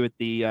card too at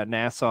the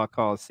Nassau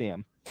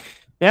Coliseum.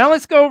 Now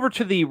let's go over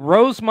to the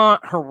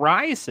Rosemont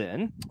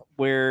Horizon,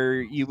 where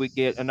you would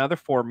get another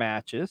 4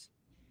 matches.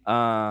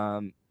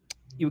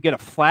 You would get a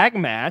flag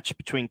match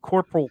between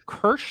Corporal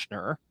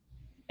Kirshner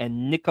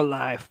and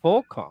Nikolai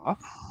Volkov.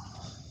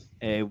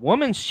 A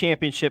women's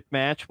championship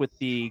match with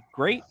the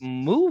Great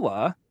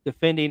Moolah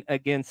defending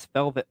against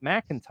Velvet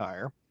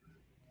McIntyre.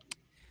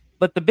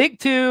 But the big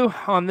 2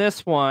 on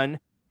this one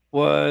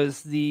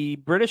was the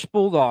British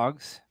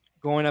Bulldogs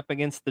going up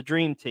against the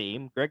Dream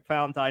Team, Greg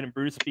Valentine and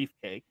Brutus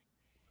Beefcake,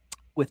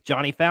 with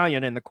Johnny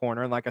Valiant in the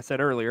corner. And like I said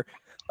earlier,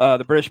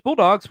 the British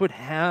Bulldogs would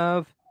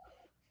have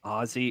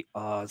Ozzy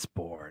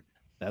Osbourne.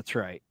 That's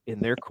right, in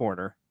their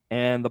corner.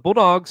 And the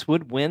Bulldogs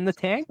would win the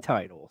tag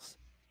titles.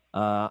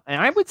 And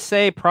I would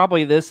say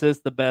probably this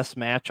is the best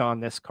match on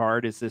this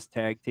card, is this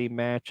tag team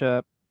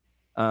matchup.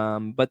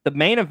 But the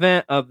main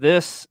event of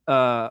this,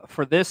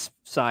 for this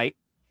site,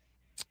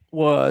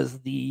 was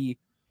the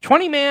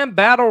 20-man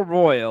Battle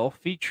Royal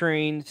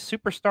featuring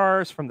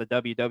superstars from the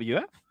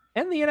WWF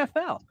and the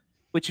NFL,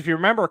 which, if you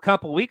remember a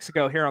couple weeks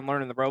ago here on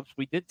Learning the Ropes,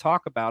 we did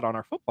talk about on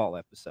our football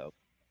episode.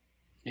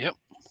 Yep,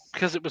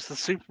 because it was the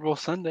Super Bowl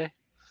Sunday.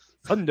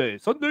 Sunday.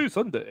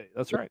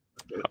 That's right.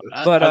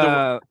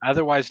 But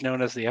otherwise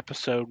known as the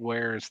episode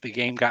where the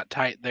game got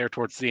tight there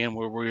towards the end,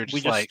 where we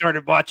just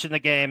started watching the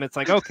game. It's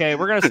like, okay,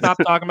 we're gonna stop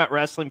talking about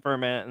wrestling for a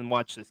minute and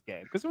watch this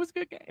game because it was a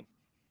good game.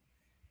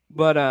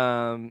 But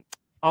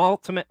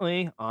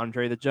ultimately,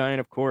 Andre the Giant,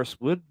 of course,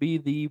 would be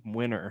the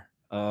winner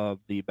of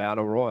the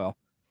Battle Royal.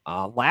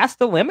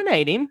 Last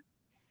eliminating,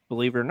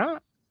 believe it or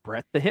not,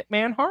 Bret the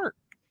Hitman Hart.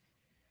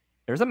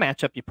 There's a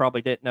matchup you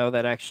probably didn't know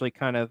that actually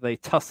they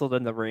tussled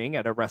in the ring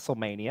at a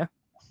WrestleMania.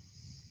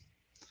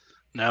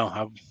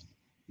 No,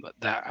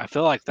 I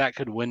feel like that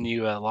could win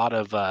you a lot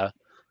of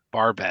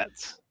bar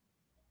bets.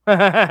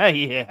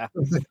 Yeah,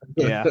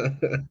 yeah,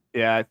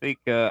 yeah.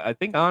 I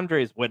think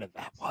Andre's winning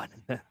that one.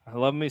 I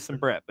love me some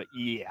Brett, but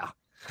yeah,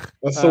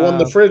 That's the one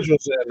the fridge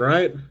was in,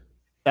 right?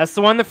 that's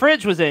the one the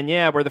fridge was in.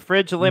 Yeah, where the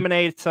fridge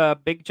eliminates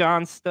Big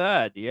John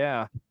Studd.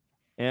 Yeah,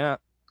 yeah.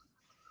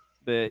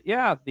 But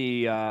yeah,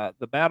 the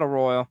battle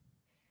royal.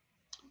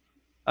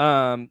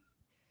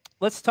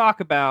 Let's talk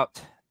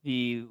about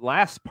the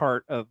last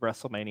part of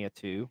WrestleMania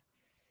 2,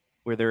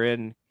 where they're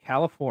in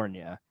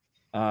California.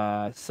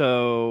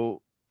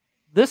 So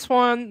this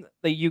one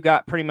that you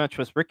got pretty much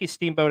was Ricky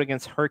Steamboat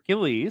against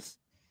Hercules.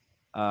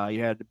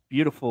 You had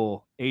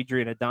beautiful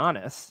Adrian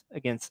Adonis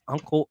against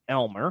Uncle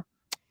Elmer.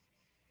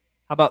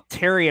 How about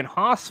Terry and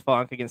Haas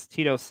Funk against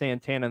Tito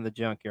Santana and the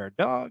Junkyard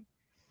Dog?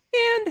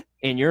 And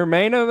in your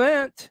main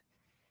event,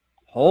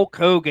 Hulk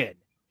Hogan,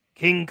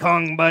 King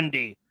Kong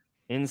Bundy,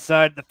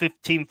 inside the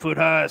 15-foot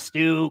high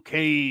steel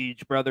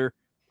cage, brother,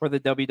 for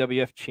the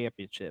WWF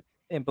Championship.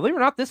 And believe it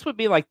or not, this would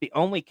be like the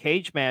only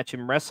cage match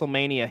in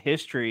WrestleMania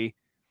history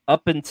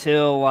up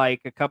until like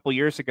a couple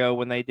years ago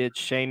when they did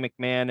Shane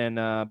McMahon and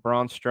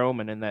Braun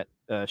Strowman in that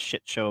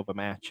shit show of a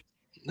match.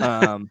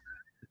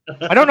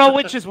 I don't know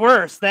which is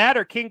worse, that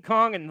or King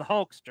Kong and the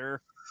Hulkster.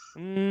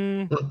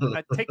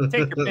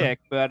 Take your pick,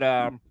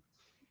 but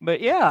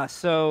yeah,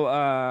 so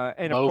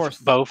and both, of course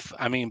both.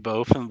 I mean,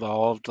 both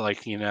involved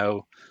like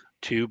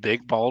two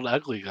big, bald,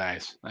 ugly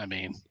guys. I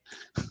mean,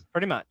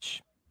 pretty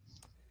much.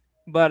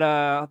 But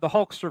the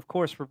Hulkster, of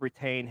course, would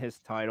retain his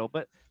title.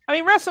 But I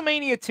mean,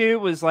 WrestleMania 2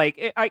 was like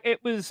it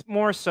was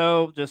more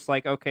so just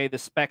like okay, the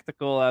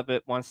spectacle of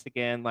it once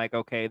again. Like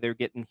okay, they're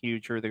getting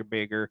huger, they're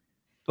bigger.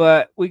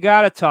 But we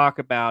got to talk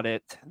about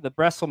it. The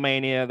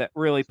WrestleMania that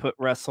really put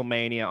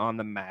WrestleMania on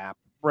the map.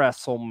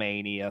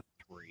 WrestleMania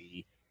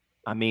 3.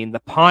 I mean,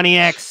 the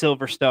Pontiac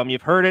Silverstone.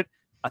 You've heard it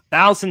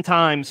 1,000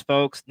 times,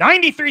 folks.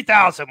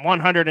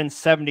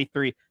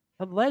 93,173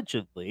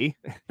 allegedly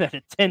that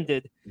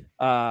attended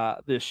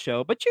this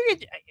show. But you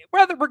could,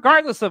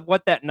 regardless of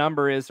what that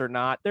number is or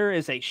not, there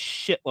is a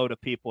shitload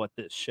of people at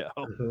this show.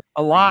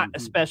 A lot,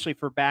 especially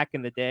for back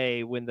in the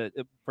day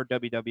for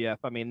WWF.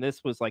 I mean,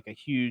 this was like a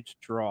huge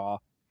draw,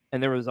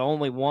 and there was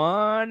only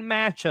one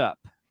matchup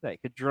that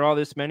could draw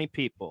this many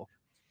people.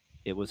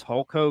 It was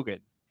Hulk Hogan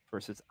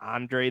versus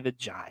Andre the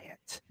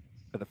Giant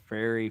for the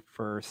very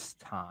first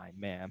time,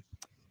 man.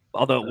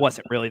 Although it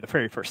wasn't really the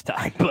very first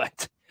time,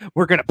 but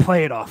we're gonna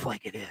play it off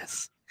like it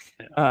is.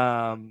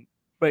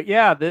 But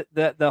yeah,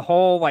 the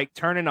whole like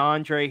turning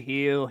Andre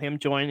heel, him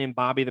joining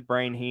Bobby the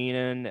Brain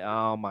Heenan.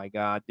 Oh my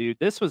god, dude,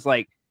 this was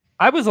like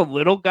I was a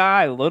little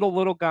guy,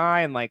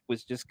 and like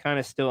was just kind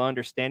of still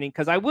understanding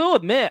because I will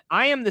admit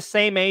I am the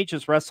same age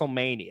as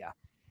WrestleMania,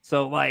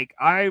 so like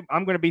I'm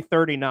gonna be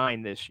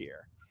 39 this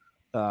year.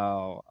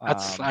 So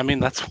that's one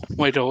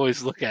way to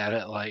always look at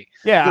it. Like,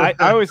 yeah,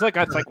 I always look.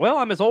 It's like, well,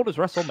 I'm as old as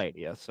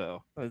WrestleMania.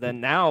 So then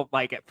now,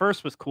 like at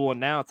first was cool, and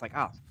now it's like,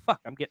 oh fuck,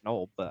 I'm getting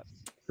old. But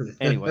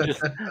anyway,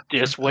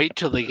 just wait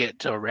till they get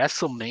to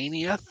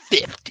WrestleMania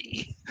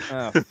 50.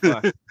 Oh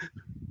fuck.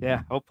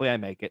 Yeah, hopefully I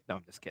make it. No,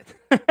 I'm just kidding.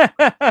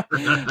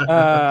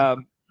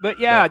 But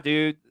yeah,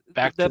 dude.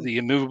 Back to the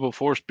immovable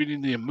force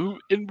beating the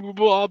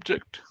immovable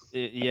object.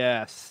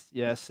 Yes,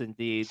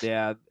 indeed.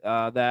 Yeah,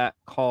 that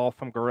call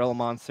from Gorilla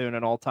Monsoon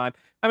and all time.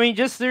 I mean,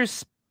 just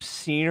there's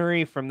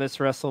scenery from this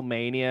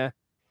WrestleMania.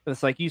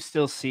 It's like you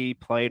still see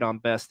played on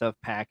best of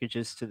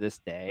packages to this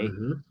day.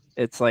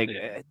 It's like,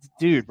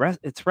 dude,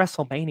 it's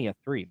WrestleMania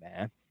 3,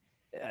 man.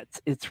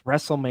 It's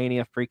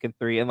WrestleMania freaking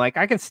 3, and like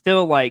I can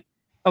still like,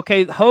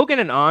 okay, Hogan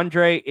and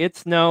Andre.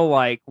 It's no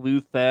like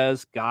Lou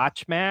Thez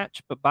Gotch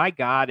match, but by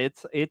God,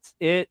 it's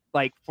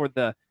like for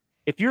the.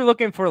 If you're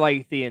looking for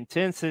like the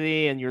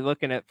intensity and you're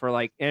looking at for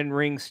like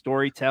in-ring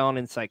storytelling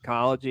and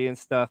psychology and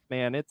stuff,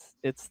 man, it's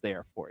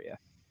there for you.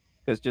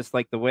 Because just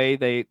like the way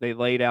they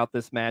laid out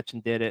this match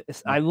and did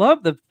it, I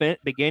love the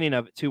beginning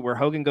of it too, where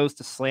Hogan goes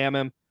to slam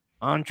him,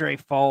 Andre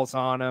falls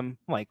on him,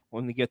 like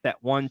when you get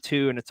that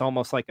 1-2 and it's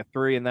almost like a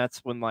 3, and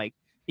that's when like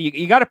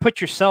you got to put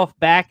yourself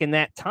back in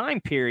that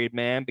time period,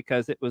 man,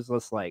 because it was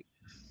just like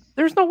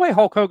there's no way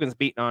Hulk Hogan's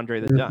beating Andre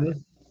the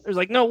Giant. There's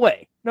like no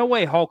way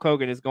Hulk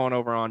Hogan is going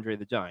over Andre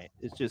the Giant.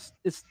 There's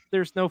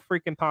no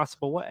freaking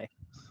possible way.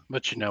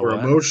 But you know we're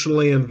what?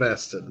 Emotionally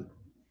invested.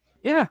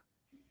 Yeah.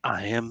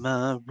 I am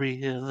a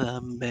real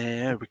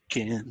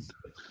American.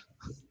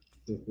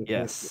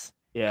 Yes.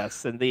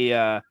 And he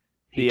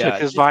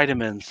took his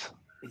vitamins.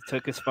 He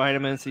took his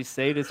vitamins. He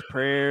said his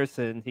prayers,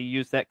 and he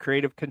used that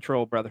creative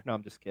control, brother. No,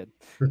 I'm just kidding.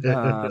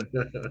 The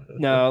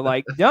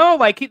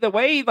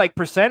way he like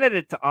presented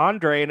it to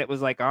Andre, and it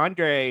was like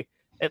Andre.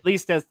 At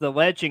least as the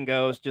legend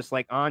goes, just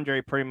like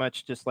Andre pretty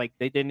much just like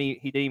he didn't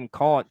even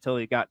call it until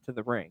he got to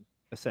the ring,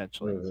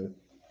 essentially.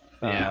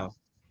 Yeah.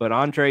 But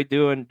Andre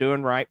doing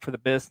right for the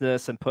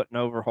business and putting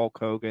over Hulk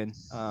Hogan.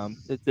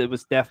 It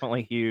was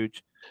definitely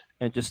huge.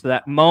 And just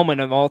that moment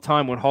of all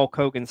time when Hulk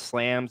Hogan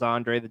slams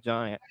Andre the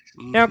Giant.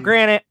 Now,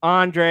 granted,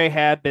 Andre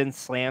had been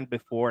slammed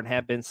before and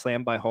had been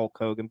slammed by Hulk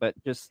Hogan, but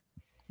just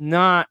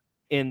not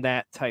in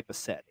that type of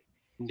setting.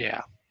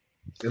 Yeah.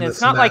 It's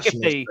not like if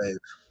they...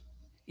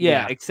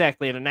 Yeah,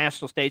 exactly, at a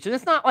national stage. And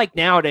it's not like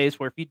nowadays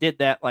where if you did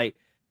that, like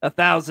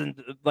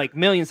 1,000, like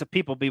millions of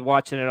people be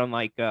watching it on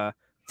like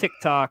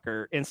TikTok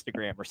or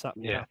Instagram or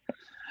something. Yeah. You know?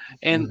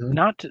 And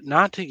Mhm.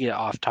 not to get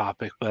off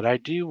topic, but I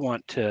do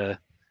want to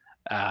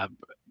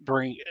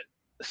bring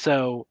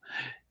so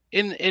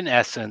in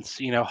essence,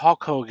 you know,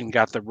 Hulk Hogan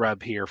got the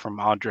rub here from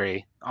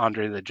Andre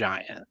the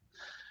Giant.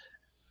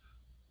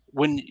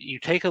 When you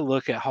take a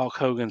look at Hulk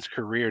Hogan's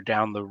career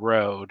down the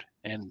road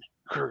and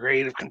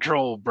creative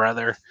control,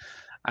 brother,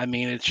 I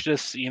mean, it's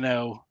just, you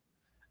know,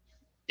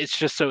 it's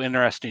just so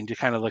interesting to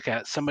kind of look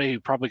at somebody who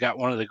probably got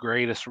one of the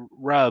greatest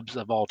rubs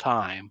of all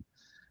time.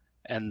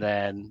 And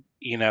then,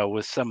 you know,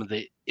 with some of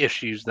the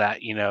issues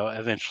that, you know,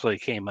 eventually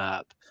came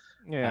up.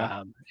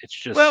 Yeah.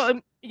 It's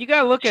Well, you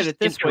got to look at just it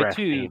this way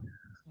too. interesting.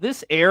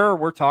 This era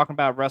we're talking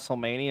about,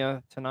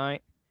 WrestleMania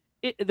tonight,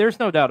 there's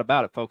no doubt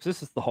about it, folks.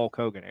 This is the Hulk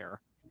Hogan era.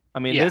 I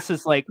mean, Yeah. this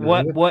is like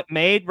what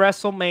made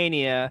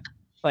WrestleMania.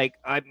 Like,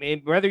 I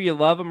mean, whether you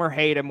love him or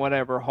hate him,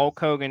 whatever, Hulk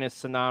Hogan is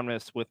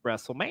synonymous with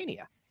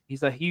WrestleMania.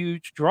 He's a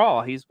huge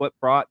draw. He's what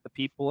brought the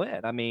people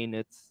in. I mean,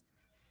 it's.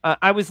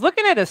 I was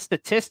looking at a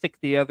statistic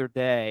the other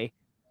day,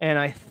 and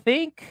I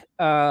think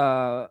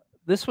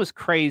this was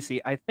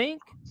crazy. I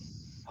think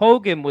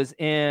Hogan was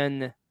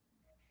in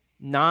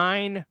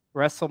 9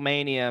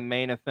 WrestleMania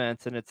main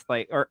events, and it's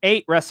like, or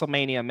 8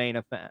 WrestleMania main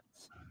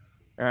events.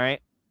 All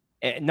right.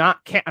 And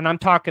I'm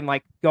talking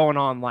like going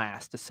on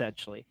last,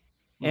 essentially.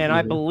 And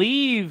I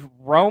believe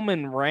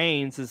Roman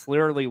Reigns is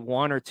literally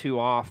 1 or 2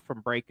 off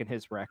from breaking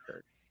his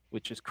record,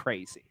 which is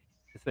crazy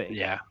to think.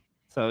 Yeah.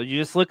 So you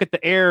just look at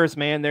the eras,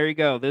 man. There you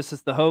go. This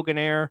is the Hogan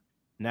era.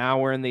 Now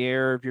we're in the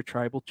era of your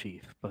tribal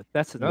chief, but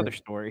that's another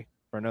story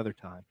for another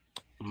time.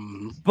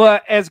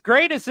 But as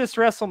great as this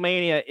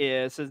WrestleMania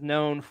is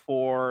known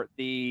for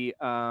the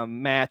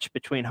match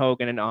between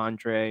Hogan and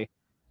Andre,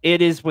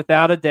 it is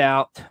without a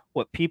doubt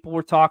what people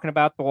were talking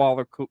about the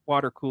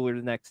water cooler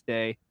the next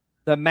day.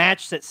 The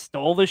match that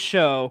stole the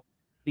show,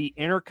 the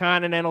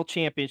Intercontinental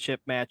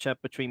Championship matchup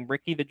between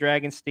Ricky the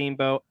Dragon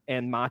Steamboat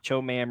and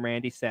Macho Man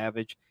Randy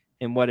Savage,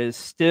 in what is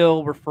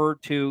still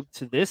referred to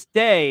this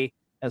day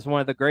as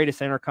one of the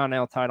greatest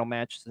Intercontinental title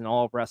matches in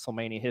all of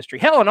WrestleMania history.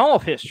 Hell, in all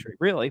of history,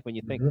 really, when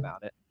you think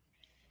about it.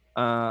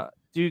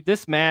 Dude,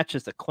 this match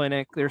is a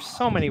clinic. There's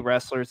so many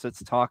wrestlers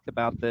that's talked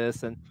about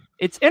this, and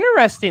it's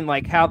interesting,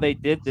 like how they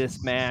did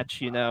this match,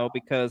 you know,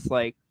 because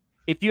like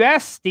if you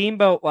ask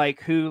Steamboat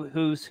like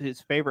who's his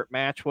favorite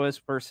match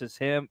was versus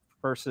him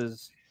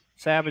versus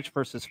Savage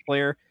versus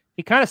Flair,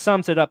 he kind of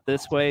sums it up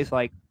this way: is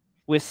like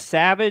with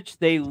Savage,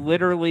 they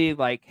literally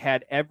like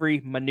had every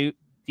minute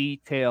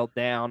detail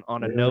down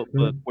on a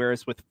notebook,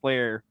 whereas with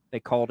Flair, they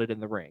called it in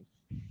the ring.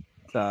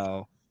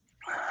 So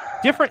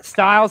different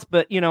styles,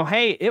 but you know,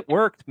 hey, it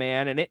worked,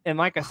 man. And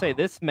like I say,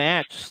 this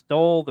match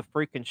stole the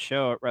freaking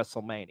show at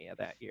WrestleMania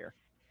that year.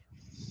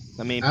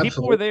 I mean,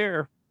 people were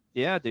there.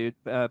 Yeah, dude.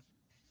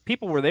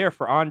 People were there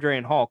for Andre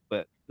and Hulk,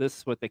 but this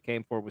is what they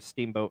came for with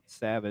Steamboat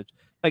Savage.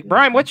 Like,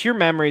 Brian, what's your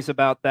memories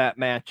about that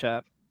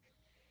matchup?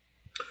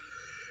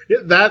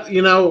 That,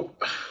 you know,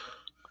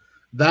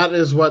 that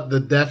is what the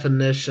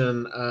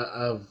definition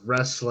of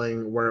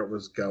wrestling, where it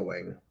was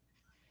going.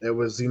 It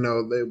was, you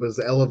know, it was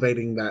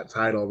elevating that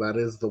title. That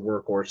is the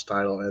workhorse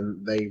title,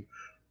 and they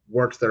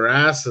worked their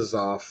asses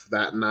off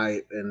that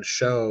night and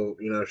showed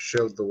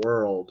the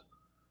world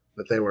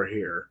that they were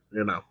here.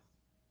 You know.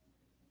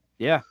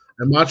 Yeah.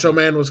 And Macho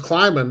Man was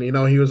climbing. You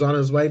know, he was on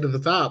his way to the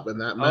top, and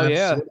that match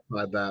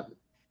solidified that.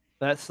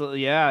 That's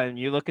and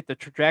you look at the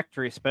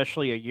trajectory,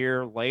 especially a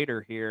year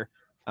later here,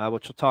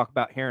 which we'll talk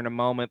about here in a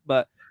moment.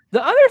 But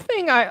the other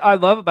thing I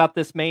love about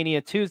this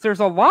Mania too is there's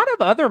a lot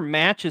of other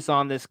matches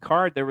on this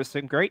card. There was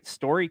some great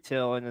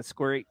storytelling and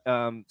great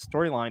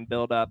storyline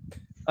build up.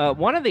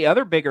 One of the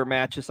other bigger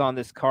matches on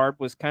this card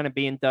was kind of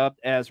being dubbed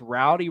as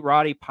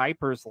Roddy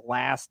Piper's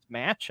last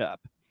matchup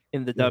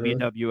in the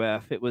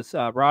WWF. It was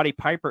Roddy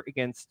Piper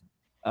against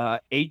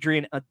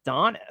Adrian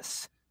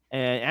Adonis.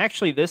 And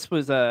actually, this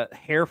was a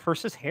hair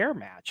versus hair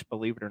match,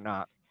 believe it or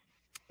not.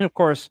 And of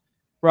course,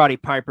 Roddy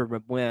Piper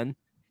would win.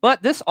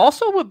 But this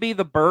also would be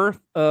the birth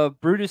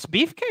of Brutus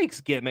Beefcake's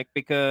gimmick,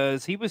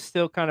 because he was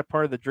still kind of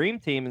part of the Dream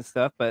Team and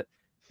stuff. But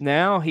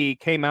now he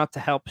came out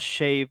to help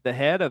shave the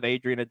head of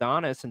Adrian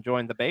Adonis and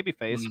join the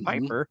babyface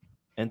Piper.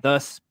 And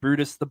thus,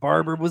 Brutus the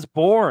Barber was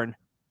born.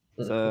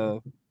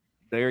 So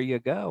there you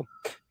go.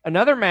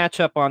 Another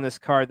matchup on this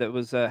card that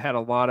was had a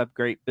lot of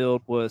great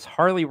build was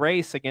Harley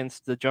Race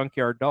against the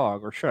Junkyard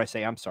Dog, or should I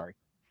say, I'm sorry,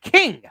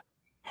 King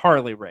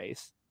Harley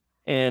Race,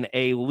 and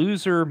a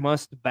loser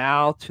must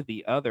bow to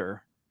the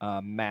other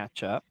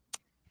matchup.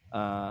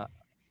 Like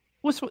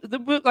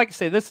I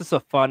say, this is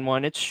a fun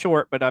one. It's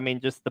short, but I mean,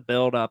 just the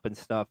build up and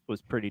stuff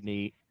was pretty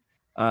neat.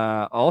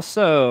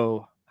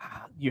 Also,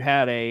 you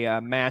had a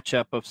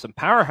matchup of some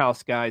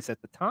powerhouse guys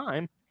at the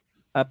time.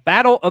 A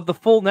battle of the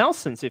full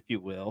Nelsons, if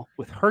you will,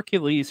 with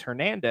Hercules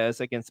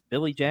Hernandez against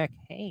Billy Jack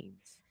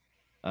Haynes.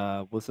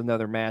 Was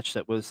another match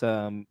that was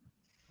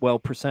well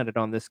presented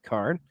on this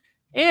card.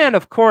 And,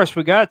 of course,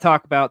 we got to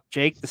talk about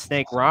Jake the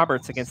Snake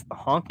Roberts against the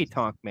Honky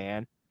Tonk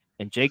Man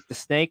and Jake the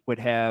Snake would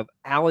have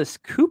Alice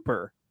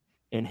Cooper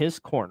in his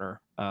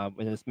corner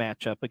in his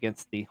matchup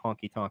against the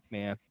Honky Tonk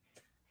Man.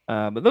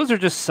 But those are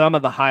just some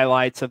of the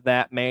highlights of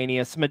that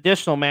Mania. Some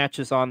additional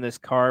matches on this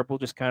card. We'll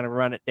just kind of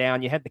run it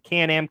down. You had the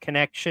Can-Am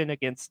Connection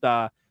against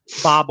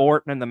Bob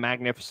Orton and the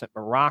Magnificent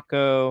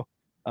Morocco.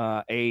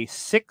 A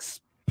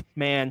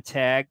 6-man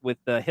tag with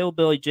the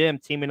Hillbilly Jim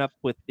teaming up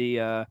with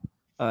the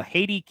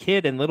Haiti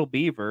Kid and Little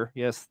Beaver.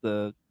 Yes,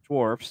 the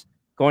dwarfs.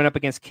 Going up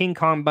against King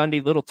Kong Bundy,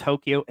 Little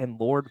Tokyo, and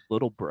Lord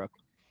Littlebrook.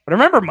 What I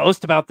remember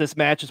most about this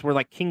match is where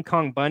like King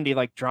Kong Bundy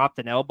like dropped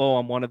an elbow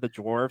on one of the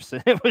dwarfs,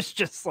 and it was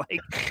just like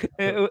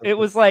it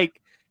was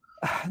like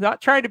not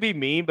trying to be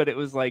mean, but it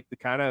was like the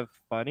kind of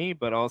funny,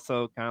 but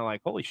also kind of like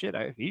holy shit,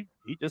 he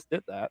just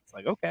did that. It's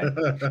like okay,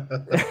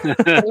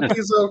 I hope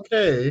he's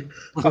okay.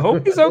 I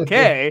hope he's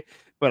okay,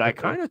 but I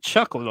kind of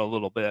chuckled a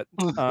little bit.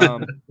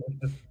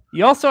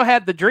 You also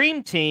had the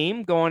Dream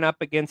Team going up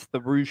against the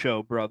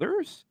Rougeau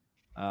brothers.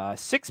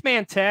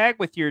 6-man tag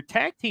with your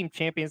tag team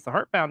champions, the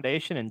Hart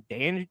Foundation, and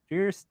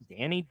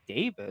Danny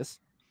Davis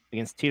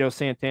against Tito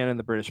Santana and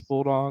the British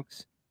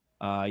Bulldogs.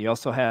 You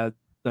also had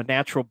the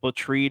Natural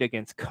Butch Reed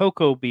against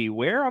Coco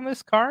Beware on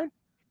this card,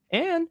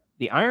 and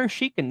the Iron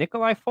Sheik and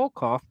Nikolai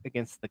Volkov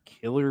against the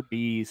Killer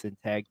Bees in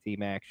tag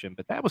team action.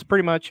 But that was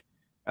pretty much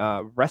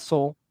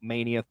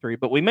WrestleMania 3.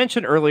 But we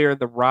mentioned earlier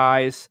the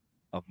rise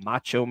of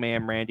Macho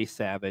Man Randy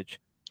Savage,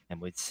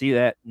 and we'd see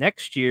that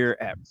next year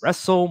at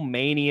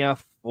WrestleMania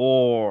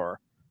 4,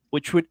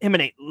 which would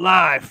emanate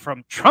live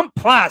from Trump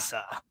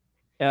Plaza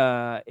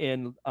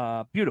in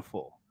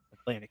beautiful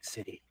Atlantic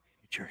City,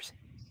 New Jersey.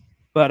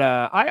 But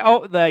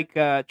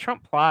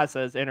Trump Plaza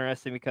is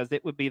interesting because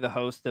it would be the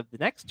host of the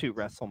next 2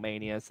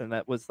 WrestleManias, and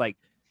that was like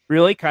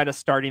really kind of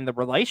starting the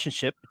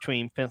relationship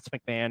between Vince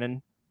McMahon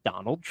and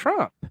Donald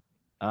Trump,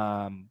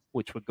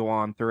 which would go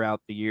on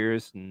throughout the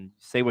years. And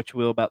say what you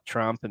will about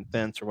Trump and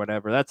Vince or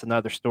whatever, that's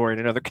another story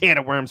and another can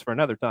of worms for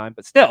another time.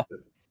 But still,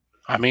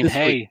 I mean,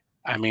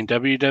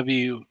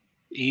 WWE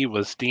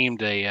was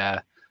deemed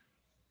a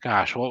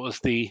what was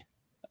the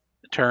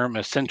term?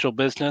 Essential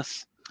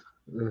business.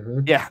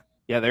 Mm-hmm. Yeah,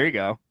 there you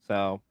go.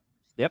 So,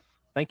 yep.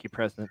 Thank you,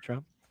 President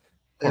Trump.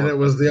 And it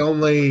was the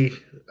only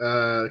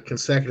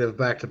consecutive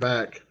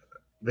back-to-back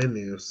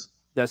venues.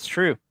 That's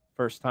true.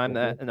 First time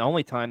that, and the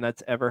only time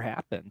that's ever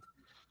happened.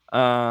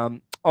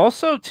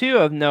 Also, too,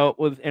 of note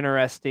was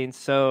interesting.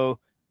 So,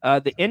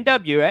 the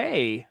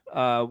NWA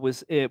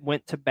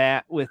went to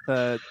bat with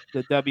the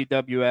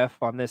WWF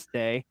on this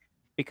day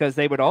because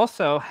they would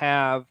also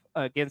have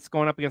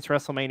going up against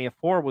WrestleMania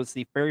 4 was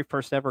the very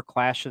first ever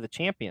Clash of the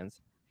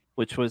Champions,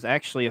 which was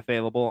actually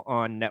available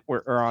on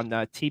network or on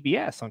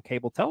TBS on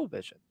cable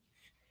television.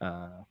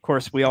 Of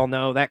course, we all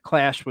know that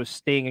clash was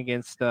Sting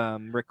against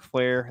Ric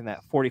Flair in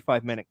that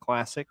 45-minute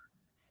classic.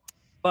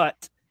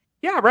 But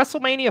yeah,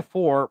 WrestleMania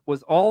 4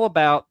 was all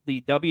about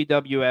the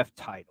WWF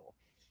title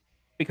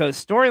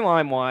because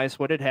storyline-wise,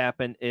 what had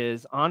happened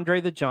is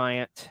Andre the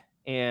Giant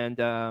and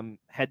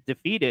had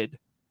defeated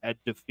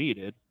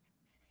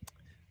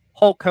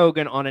Hulk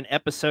Hogan on an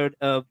episode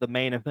of the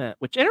Main Event,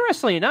 which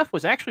interestingly enough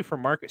was actually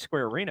from Market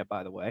Square Arena,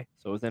 by the way.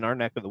 So it was in our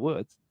neck of the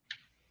woods.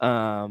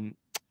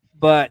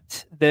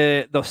 But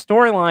the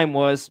storyline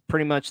was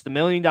pretty much the $1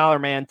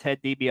 Million Man,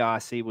 Ted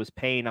DiBiase, was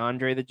paying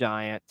Andre the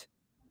Giant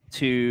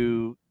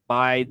to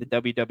buy the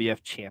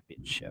WWF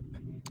Championship.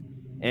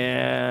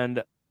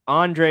 And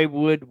Andre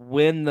would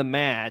win the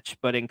match,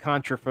 but in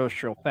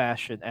controversial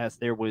fashion, as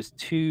there was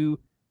 2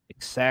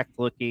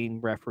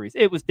 exact-looking referees.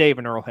 It was Dave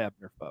and Earl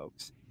Hebner,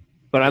 folks.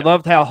 But I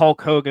loved how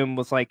Hulk Hogan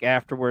was like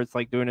afterwards,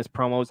 like doing his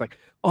promo, was like,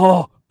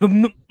 "Oh,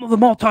 the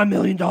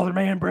multi-million-dollar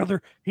man,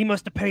 brother, he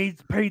must have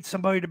paid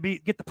somebody to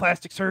get the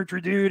plastic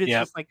surgery, dude." It's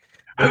just like,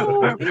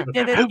 oh,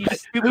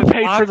 who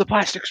paid for the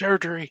plastic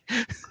surgery?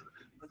 It's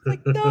like,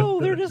 no,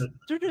 they're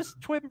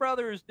just twin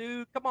brothers,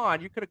 dude. Come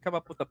on, you could have come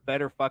up with a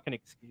better fucking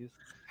excuse.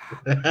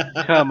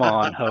 Come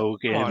on,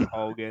 Hogan. Come on,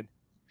 Hogan.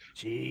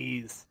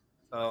 Jeez.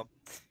 So,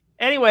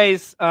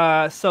 anyways,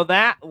 so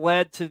that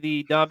led to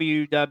the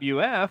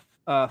WWF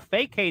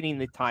vacating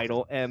the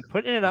title and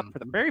putting it up for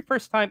the very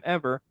first time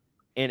ever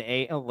in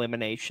a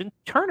elimination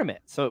tournament.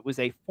 So it was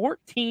a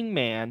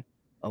 14-man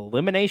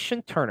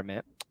elimination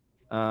tournament.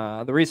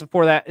 The reason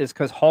for that is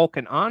because Hulk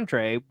and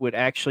Andre would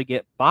actually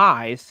get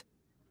buys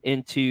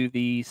into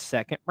the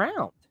second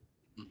round.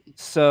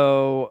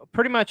 So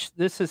pretty much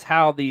this is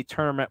how the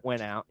tournament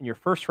went out. In your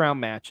first round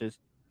matches,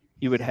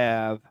 you would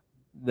have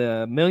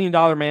the $1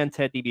 Million Man,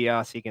 Ted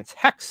DiBiase, against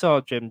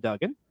Hacksaw Jim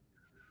Duggan.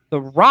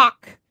 The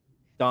Rock,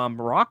 Don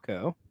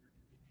Morocco,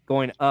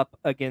 going up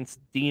against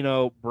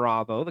Dino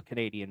Bravo, the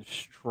Canadian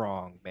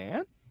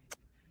strongman.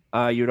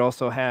 You'd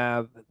also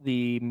have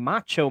the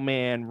Macho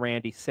Man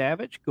Randy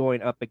Savage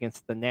going up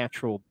against the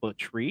Natural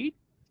Butch Reed.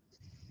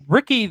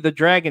 Ricky the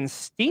Dragon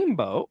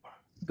Steamboat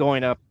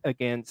going up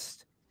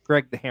against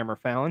Greg the Hammer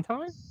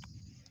Valentine.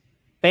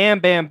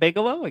 Bam Bam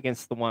Bigelow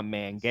against the One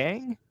Man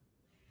Gang.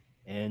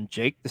 And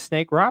Jake the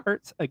Snake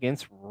Roberts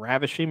against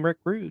Ravishing Rick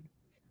Rude.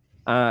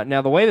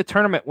 Now, the way the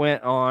tournament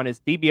went on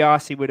is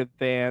DiBiase would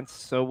advance,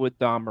 so would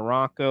Don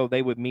Morocco.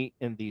 They would meet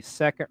in the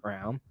second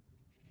round,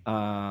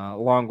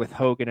 along with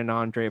Hogan and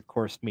Andre, of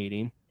course,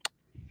 meeting.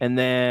 And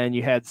then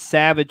you had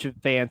Savage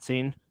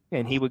advancing,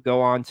 and he would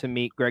go on to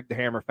meet Greg the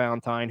Hammer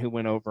Valentine, who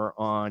went over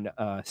on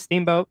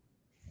Steamboat.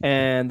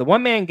 And the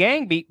one-man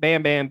gang beat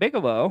Bam Bam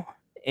Bigelow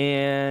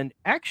and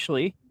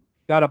actually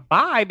got a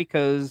bye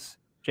because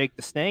Jake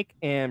the Snake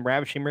and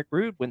Ravishing Rick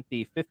Rude went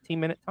the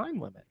 15-minute time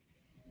limit.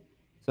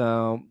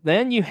 So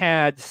then you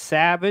had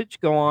Savage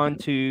go on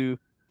to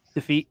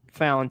defeat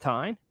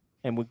Valentine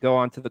and would go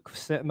on to the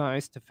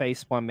semis to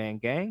face one-man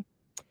gang.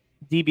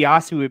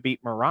 DiBiase would beat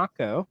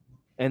Morocco,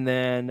 and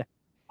then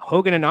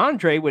Hogan and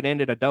Andre would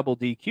end in a double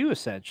DQ,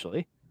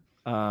 essentially,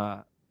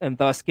 and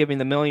thus giving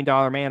the $1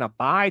 Million Man a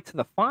bye to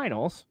the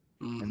finals.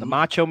 And the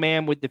Macho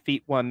Man would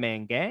defeat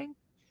one-man gang,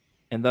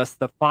 and thus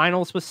the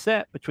finals was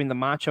set between the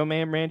Macho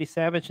Man, Randy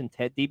Savage, and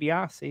Ted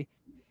DiBiase.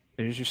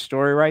 There's your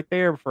story right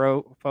there,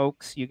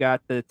 folks. You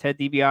got the Ted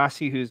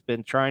DiBiase who's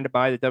been trying to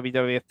buy the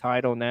WWF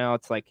title. Now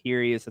it's like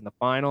here he is in the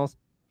finals.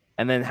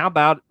 And then how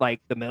about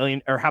like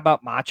how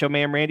about Macho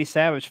Man Randy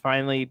Savage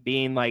finally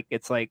being like,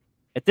 it's like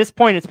at this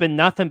point it's been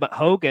nothing but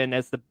Hogan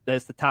as the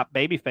top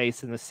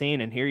babyface in the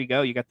scene. And here you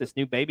go, you got this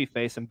new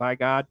babyface, and by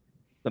God,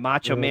 the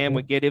Macho Man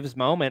would get his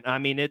moment. I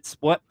mean, it's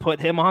what put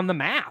him on the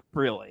map,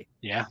 really.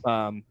 Yeah.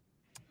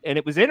 And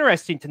it was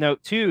interesting to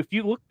note too, if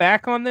you look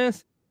back on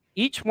this,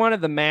 each one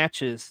of the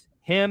matches,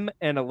 him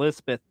and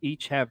Elizabeth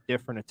each have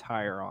different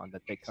attire on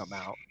that they come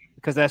out,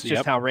 because that's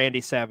just how Randy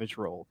Savage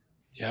rolled.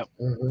 Yep.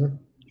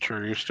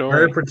 True story.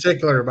 Very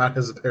particular about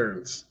his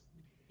appearance.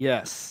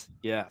 Yes.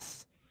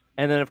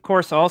 And then, of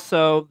course,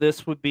 also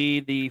this would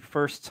be the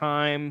first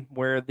time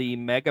where the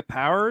Mega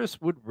Powers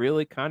would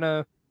really kind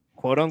of,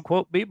 quote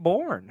unquote, be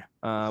born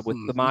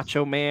with the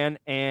Macho Man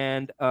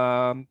and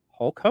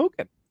Hulk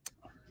Hogan.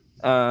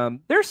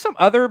 There's some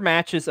other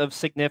matches of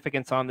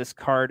significance on this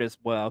card as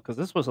well, because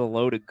this was a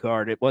loaded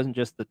card. It wasn't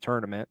just the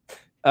tournament.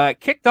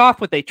 Kicked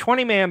off with a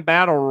 20-man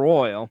battle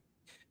royal.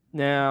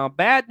 Now,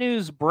 Bad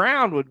News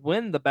Brown would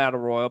win the battle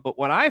royal, but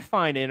what I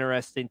find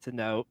interesting to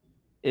note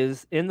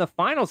is in the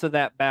finals of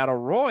that battle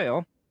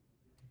royal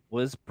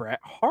was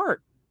Bret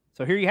Hart.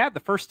 So here you have the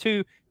first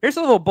two. Here's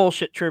a little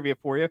bullshit trivia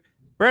for you.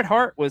 Bret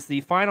Hart was the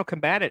final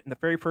combatant in the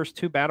very first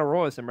two battle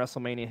royals in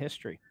WrestleMania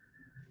history.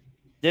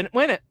 Didn't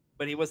win it,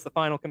 but he was the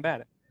final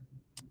combatant.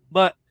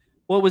 But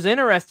what was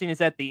interesting is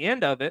at the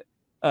end of it,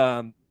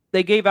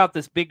 they gave out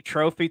this big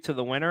trophy to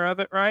the winner of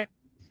it, right?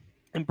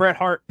 And Bret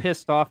Hart,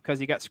 pissed off because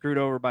he got screwed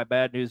over by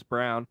Bad News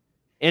Brown,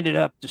 ended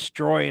up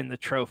destroying the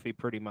trophy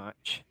pretty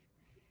much.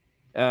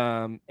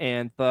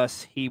 And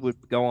thus he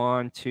would go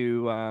on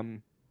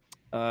to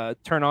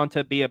turn on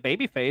to be a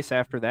babyface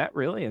after that,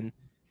 really. And,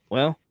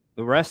 well,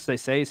 the rest, they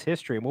say, is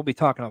history. And we'll be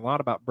talking a lot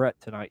about Bret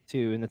tonight,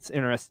 too. And it's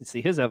interesting to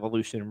see his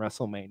evolution in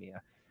WrestleMania.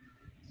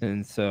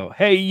 And so,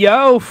 hey,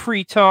 yo,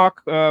 Free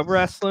Talk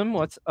Wrestling,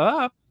 what's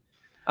up?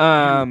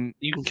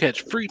 You can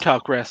catch Free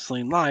Talk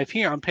Wrestling live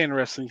here on Panda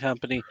Wrestling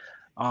Company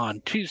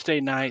on Tuesday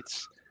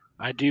nights,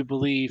 I do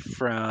believe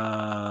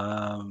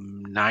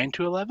from 9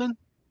 to 11.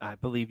 I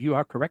believe you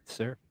are correct,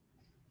 sir.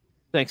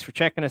 Thanks for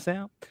checking us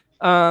out.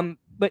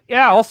 But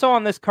yeah, also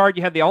on this card,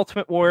 you have the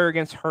Ultimate Warrior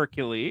against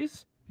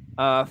Hercules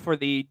for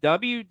the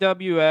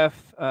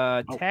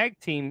WWF tag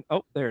team.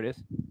 Oh, there it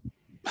is.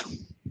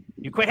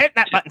 You quit hitting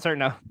that button, sir.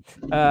 No.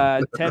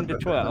 10 to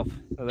 12.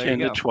 So there 10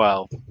 you go. to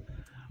 12.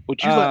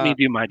 Would you let me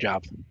do my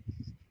job?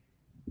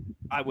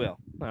 I will.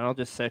 I'll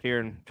just sit here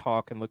and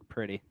talk and look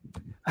pretty.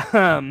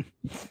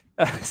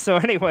 So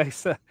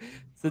anyways, the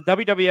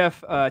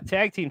WWF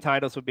tag team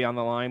titles would be on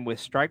the line with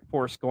Strike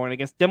Force going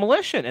against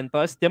Demolition, and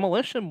thus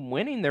Demolition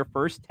winning their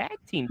first tag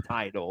team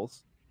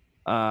titles.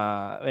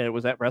 And it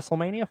was at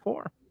WrestleMania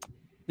 4.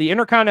 The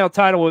Intercontinental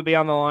title would be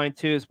on the line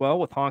too as well,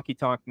 with Honky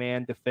Tonk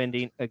Man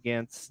defending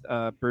against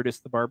Brutus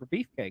the Barber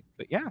Beefcake.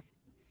 But yeah.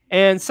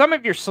 And some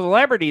of your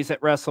celebrities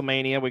at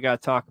WrestleMania we got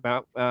to talk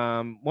about.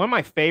 One of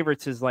my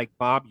favorites is like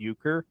Bob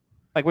Uecker.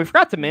 Like, we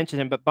forgot to mention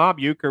him, but Bob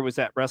Uecker was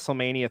at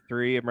WrestleMania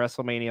 3 and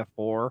WrestleMania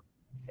 4.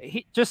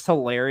 He just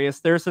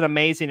hilarious. There's an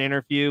amazing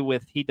interview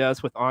he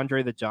does with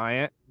Andre the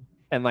Giant.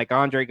 And like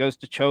Andre goes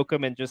to choke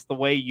him, and just the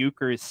way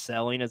Uecker is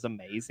selling is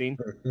amazing,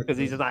 because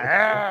he's just like,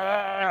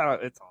 ah!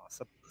 It's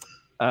awesome.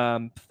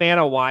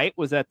 Vanna White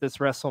was at this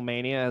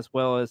WrestleMania, as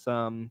well as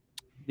the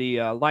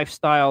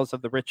lifestyles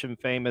of the rich and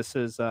famous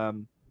is I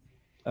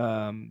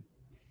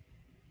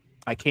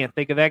can't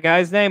think of that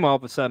guy's name all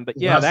of a sudden, but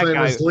yeah, that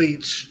guy was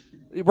Leach.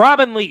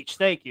 Robin Leach.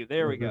 Thank you.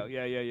 There we go.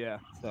 Yeah.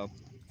 So,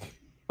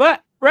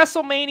 but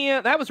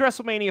WrestleMania, that was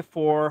WrestleMania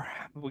 4.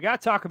 We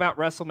got to talk about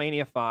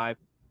WrestleMania 5,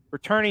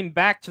 returning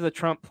back to the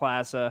Trump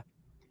Plaza,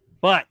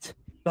 but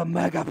the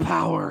Mega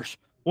Powers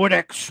would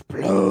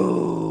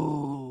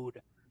explode.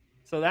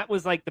 So that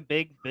was like the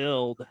big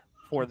build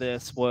for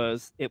this.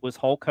 It was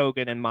Hulk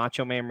Hogan and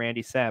Macho Man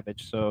Randy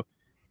Savage. So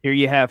here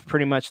you have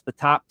pretty much the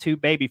top two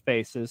baby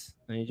faces,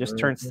 and you just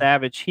turned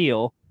Savage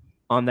heel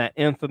on that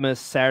infamous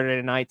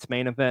Saturday Night's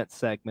Main Event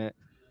segment.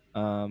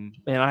 And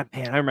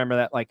I remember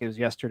that like it was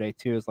yesterday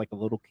too, as like a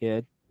little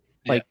kid.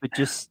 Yeah. Like, but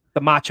just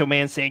the Macho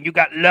Man saying, "You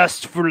got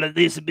lust for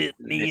Elizabeth,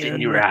 It's man.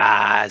 in your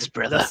eyes,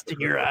 brother. Lust in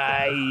your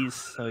eyes."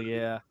 So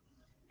yeah.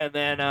 And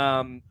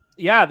then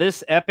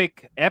this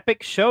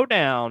epic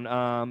showdown.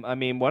 I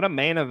mean, what a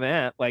main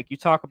event. Like, you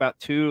talk about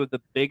two of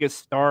the biggest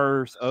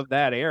stars of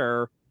that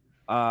era.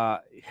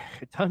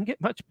 It doesn't get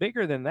much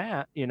bigger than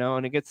that, you know,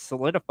 and it gets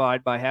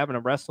solidified by having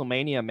a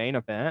WrestleMania main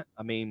event.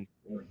 I mean,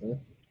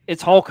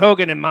 it's Hulk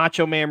Hogan and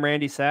Macho Man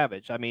Randy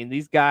Savage. I mean,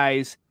 these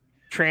guys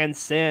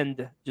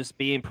transcend just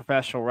being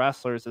professional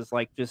wrestlers as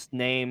like just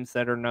names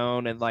that are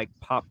known in like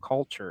pop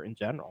culture in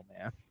general,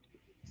 man.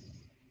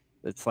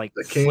 It's like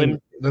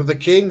they're the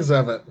kings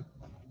of it.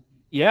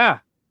 Yeah,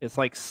 it's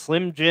like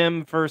Slim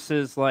Jim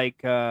versus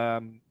like I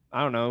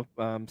don't know,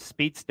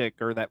 Speed Stick,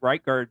 or that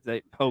right guard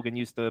that Hogan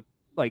used to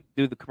like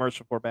do the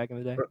commercial for back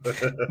in the day.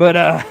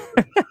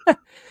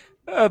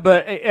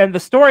 But and the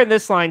story in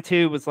this line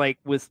too was like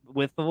with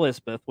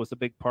Elizabeth was a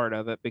big part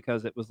of it,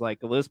 because it was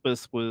like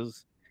Elizabeth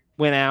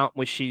went out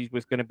when she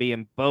was going to be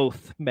in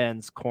both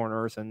men's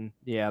corners, and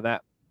yeah,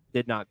 that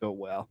did not go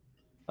well.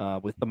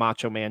 With the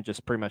Macho Man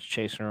just pretty much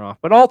chasing her off.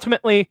 But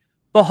ultimately,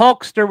 the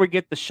Hulkster would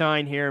get the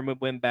shine here and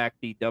would win back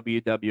the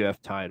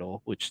WWF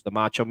title, which the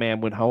Macho Man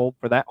would hold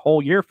for that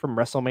whole year from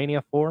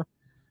WrestleMania 4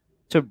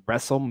 to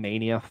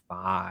WrestleMania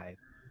 5.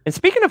 And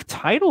speaking of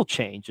title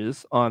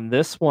changes on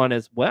this one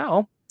as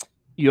well,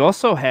 you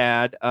also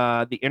had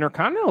the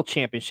Intercontinental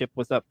Championship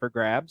was up for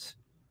grabs.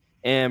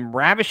 And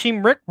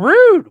Ravishing Rick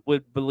Rude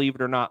would, believe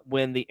it or not,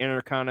 win the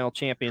Intercontinental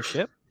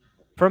Championship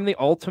from the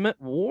Ultimate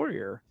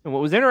Warrior. And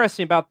what was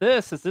interesting about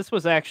this is this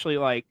was actually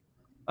like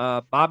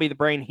Bobby the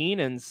Brain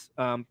Heenan's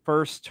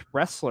first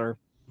wrestler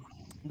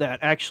that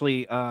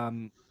actually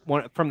won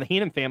from the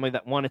Heenan family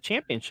that won a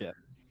championship.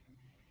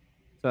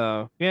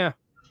 So yeah,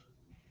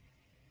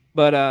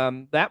 but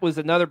that was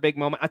another big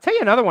moment. I'll tell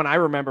you another one I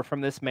remember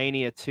from this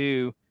Mania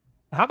too.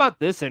 How about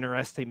this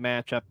interesting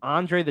matchup?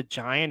 Andre the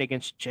Giant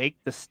against Jake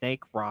the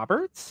Snake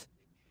Roberts,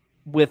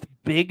 with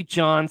Big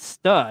John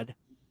Studd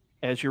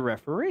as your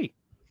referee.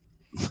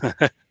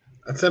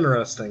 That's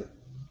interesting.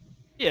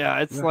 Yeah,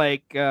 it's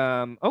like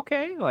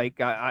okay, like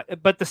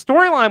but the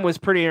storyline was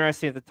pretty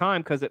interesting at the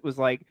time, because it was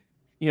like,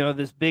 you know,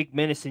 this big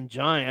menacing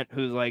giant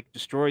who like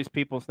destroys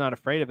people, is not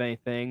afraid of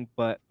anything,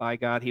 but by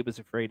God, he was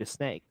afraid of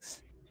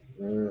snakes.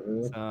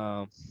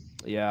 So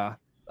yeah,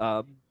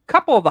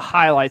 couple of the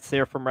highlights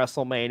there from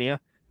WrestleMania.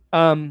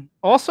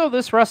 Also,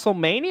 this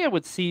WrestleMania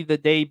would see the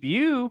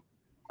debut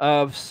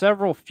of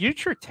several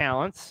future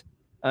talents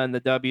in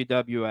the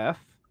WWF.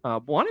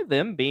 One of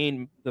them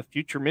being the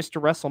future Mr.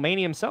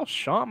 WrestleMania himself,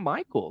 Shawn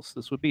Michaels.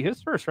 This would be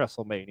his first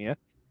WrestleMania,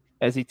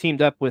 as he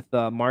teamed up with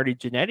Marty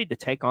Jannetty to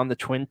take on the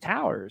Twin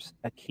Towers,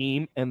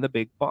 Akeem and the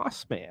Big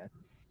Boss Man.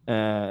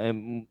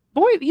 And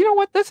boy, you know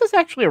what? This is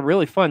actually a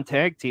really fun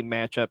tag team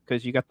matchup,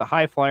 because you got the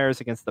High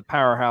Flyers against the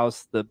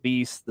Powerhouse, the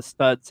Beasts, the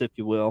Studs, if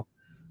you will.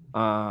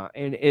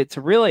 And it's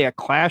really a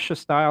clash of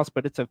styles,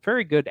 but it's a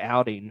very good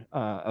outing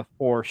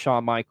for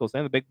Shawn Michaels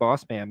and the Big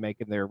Boss Man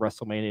making their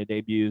WrestleMania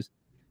debuts.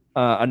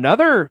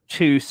 Another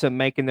twosome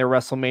making their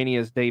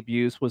WrestleMania's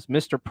debuts was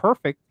Mr.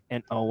 Perfect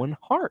and Owen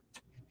Hart,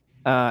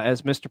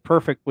 as Mr.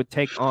 Perfect would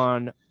take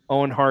on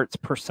Owen Hart's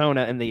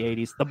persona in the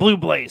 80s, the Blue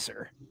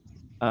Blazer.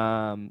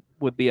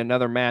 Would be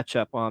another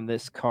matchup on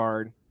this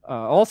card.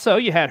 Also,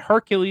 you had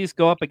Hercules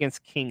go up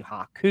against King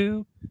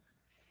Haku,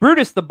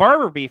 Brutus the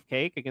Barber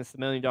Beefcake against the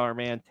 $1 Million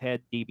Man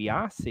Ted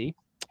DiBiase.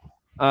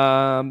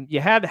 You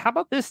had, how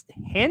about this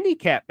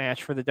handicap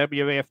match for the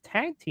WWF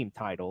Tag Team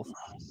titles?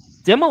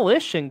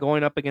 Demolition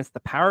going up against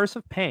the Powers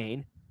of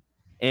Pain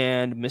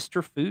and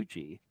Mr.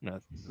 Fuji. You know,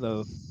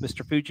 the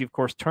Mr. Fuji, of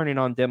course, turning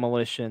on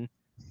Demolition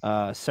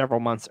several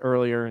months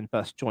earlier, and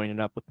thus joining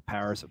up with the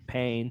Powers of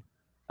Pain.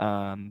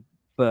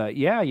 But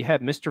yeah, you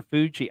had Mr.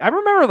 Fuji. I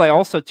remember they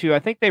also too, I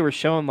think they were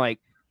showing like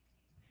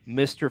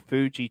Mr.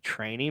 Fuji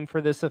training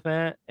for this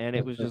event, and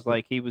it was just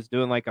like he was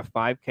doing like a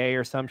 5K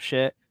or some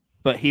shit,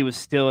 but he was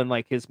still in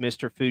like his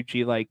Mr.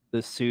 Fuji, like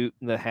the suit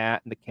and the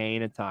hat and the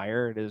cane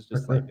attire. It is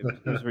just like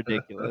it was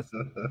ridiculous.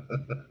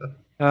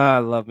 I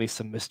love me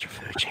some Mr.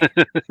 Fuji.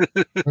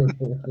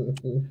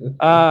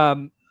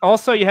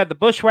 Also, you had the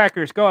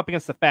Bushwhackers go up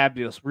against the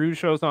Fabulous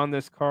Rougeos on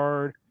this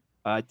card.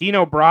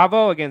 Dino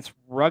Bravo against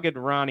Rugged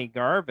Ronnie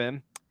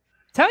Garvin.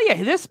 Tell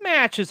you, this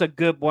match is a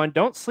good one.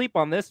 Don't sleep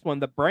on this one.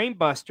 The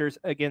Brainbusters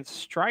against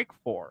Strike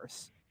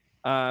Force.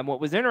 What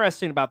was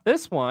interesting about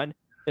this one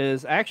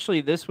is actually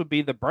this would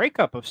be the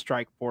breakup of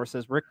Strike Force,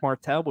 as Rick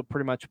Martel would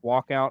pretty much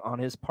walk out on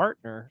his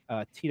partner,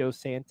 Tito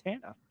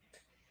Santana.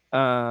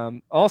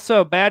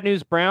 Also, Bad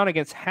News Brown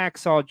against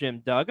Hacksaw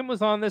Jim Duggan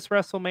was on this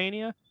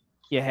WrestleMania.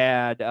 You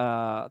had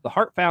the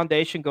Hart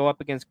Foundation go up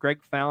against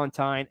Greg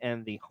Valentine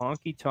and the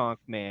Honky Tonk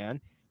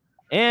Man.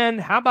 And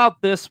how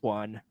about this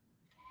one?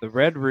 The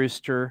Red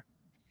Rooster,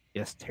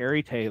 yes,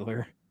 Terry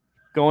Taylor,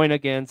 going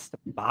against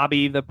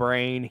Bobby the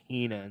Brain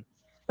Heenan.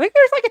 I think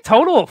there's like a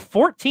total of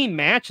 14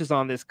 matches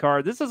on this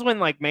card. This is when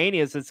like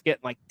Mania's is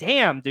getting like,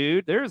 damn,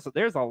 dude, there's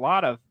a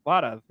lot of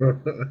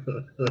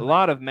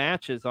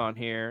matches on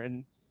here.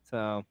 And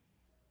So,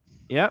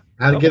 yep.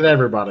 How to get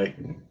everybody.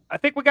 I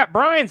think we got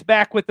Brian's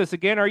back with us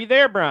again. Are you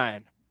there,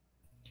 Brian?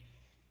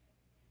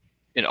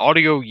 In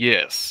audio,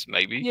 yes,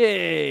 maybe.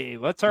 Yay!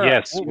 That's all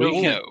Yes,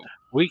 right.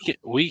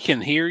 we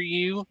can hear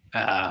you,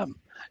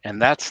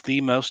 and that's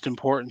the most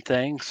important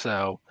thing.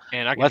 So,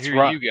 and I can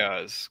hear you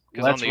guys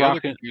because on the other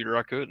computer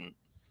I couldn't.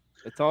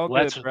 It's all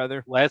good,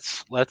 brother.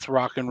 Let's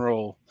rock and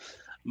roll,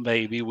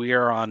 baby. We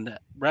are on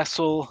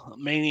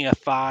WrestleMania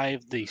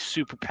 5. The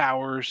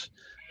superpowers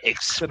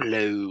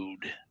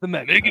explode. The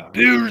mega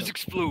powers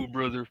explode,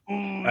 brother.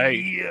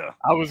 Yeah.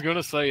 I was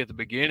gonna say at the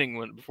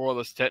beginning before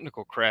this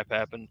technical crap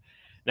happened.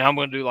 Now I'm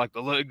gonna do like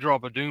the leg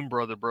drop of doom,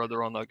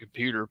 brother on the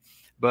computer.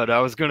 But I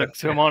was gonna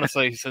come on and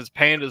say, since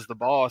Panda's the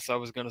boss, I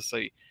was gonna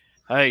say,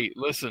 hey,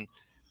 listen,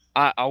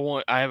 I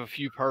have a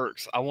few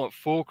perks. I want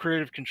full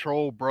creative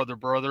control,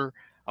 brother.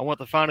 I want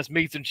the finest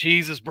meats and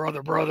cheeses,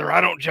 brother. I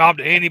don't job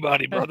to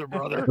anybody, brother.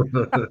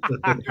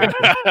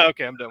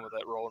 Okay, I'm done with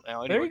that role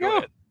now. Anyway, there you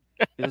go.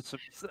 It's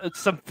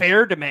some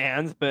fair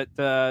demands, but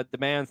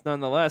demands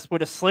nonetheless.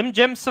 Would a Slim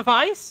Jim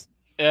suffice?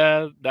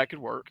 That could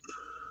work.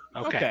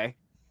 Okay.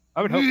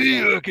 I would hope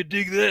I could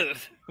dig that.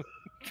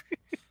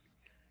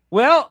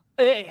 Well,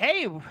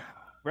 hey,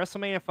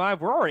 WrestleMania 5,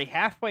 we're already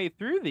halfway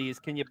through these.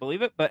 Can you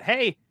believe it? But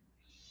hey,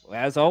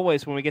 as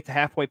always, when we get to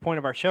halfway point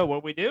of our show, what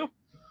do we do?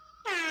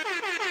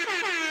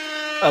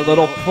 A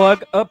little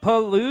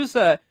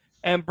plug-a-palooza.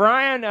 And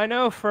Brian, I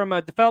know from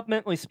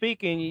Developmentally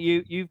Speaking,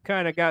 you've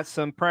kind of got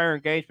some prior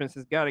engagements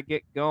that's got to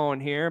get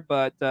going here.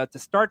 But to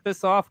start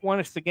this off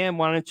once again,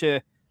 why don't you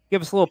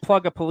give us a little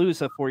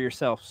plug-a-palooza for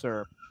yourself,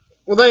 sir?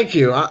 Well, thank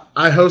you.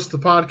 I host the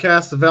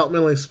podcast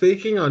Developmentally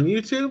Speaking on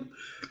YouTube.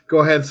 Go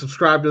ahead and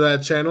subscribe to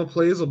that channel,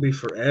 please. We'll be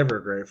forever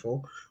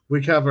grateful.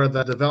 We cover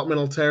the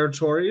developmental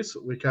territories.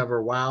 We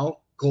cover WoW,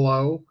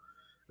 Glow,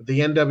 the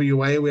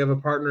NWA. We have a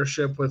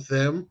partnership with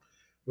them.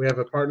 We have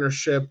a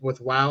partnership with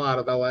WoW out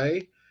of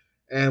LA.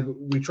 And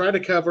we try to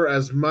cover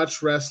as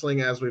much wrestling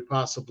as we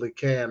possibly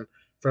can,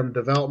 from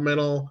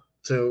developmental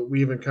to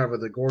we even cover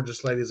the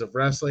gorgeous ladies of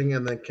wrestling.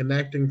 And then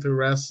connecting through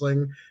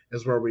wrestling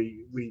is where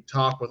we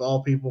talk with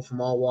all people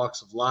from all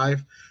walks of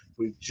life.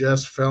 We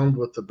just filmed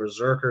with the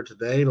Berserker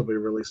today. It'll be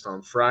released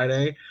on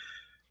Friday.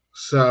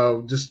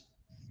 So just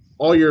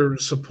all your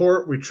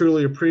support, we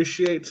truly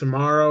appreciate.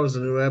 Tomorrow is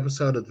a new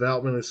episode of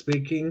Developmentally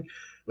Speaking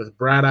with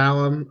Brad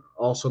Allen,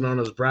 also known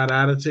as Brad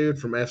Attitude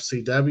from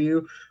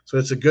FCW. So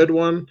it's a good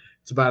one.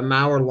 It's about an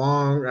hour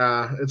long.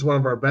 It's one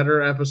of our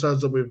better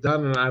episodes that we've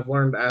done, and I've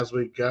learned as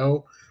we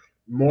go,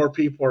 more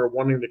people are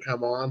wanting to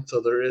come on.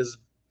 So there is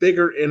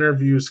bigger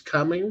interviews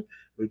coming.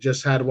 We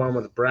just had one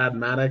with Brad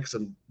Maddox,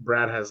 and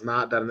Brad has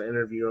not done an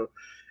interview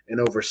in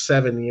over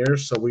 7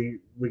 years. So we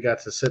got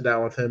to sit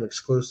down with him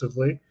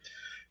exclusively.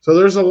 So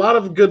there's a lot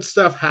of good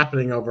stuff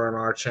happening over on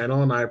our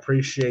channel, and I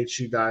appreciate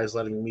you guys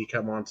letting me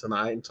come on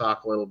tonight and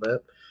talk a little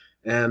bit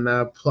and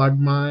plug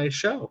my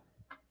show.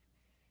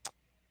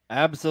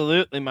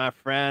 Absolutely, my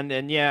friend.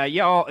 And yeah,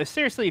 y'all,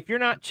 seriously, if you're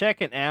not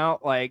checking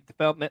out like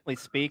Developmentally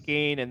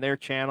Speaking and their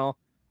channel,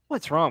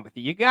 what's wrong with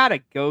you? You got to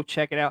go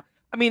check it out.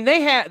 I mean,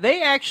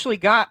 they actually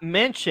got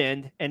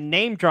mentioned and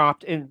name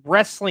dropped in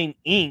Wrestling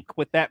Inc.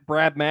 with that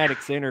Brad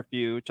Maddox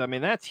interview, which I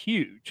mean, that's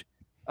huge.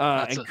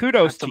 And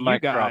kudos to you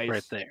guys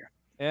right there.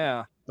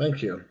 Yeah.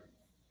 Thank you.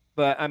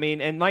 But I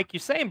mean, and like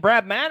you're saying,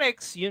 Brad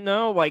Maddox,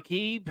 like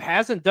he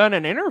hasn't done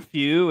an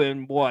interview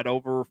in what,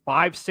 over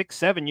 5, 6,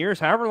 7 years,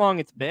 however long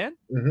it's been.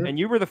 Mm-hmm. And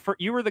you were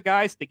the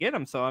guys to get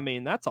him. So I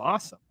mean, that's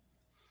awesome.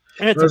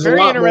 And it's a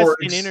very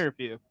interesting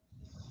interview.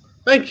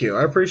 Thank you.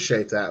 I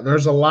appreciate that. And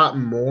there's a lot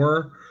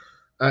more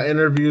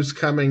interviews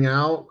coming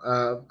out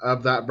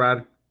of that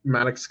Brad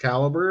Maddox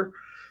caliber.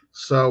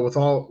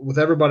 So with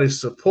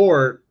everybody's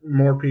support,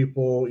 more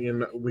people,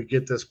 we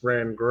get this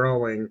brand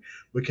growing.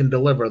 We can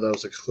deliver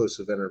those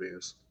exclusive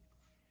interviews.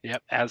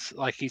 Yep, as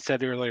like he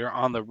said earlier,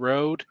 on the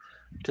road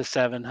to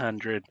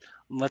 700.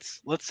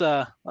 Let's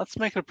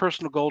make it a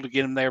personal goal to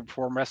get him there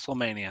before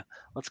WrestleMania.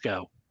 Let's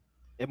go.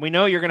 And we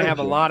know you're going to have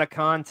a lot of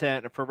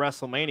content for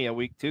WrestleMania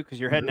week 2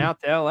 because you're heading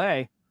out to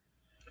LA.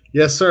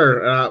 Yes,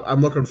 sir. I'm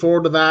looking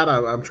forward to that.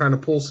 I'm trying to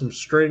pull some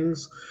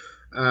strings.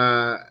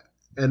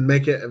 And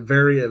make it a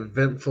very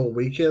eventful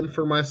weekend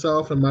for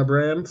myself and my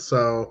brand.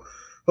 So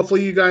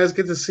hopefully you guys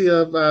get to see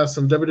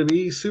some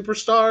WWE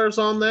superstars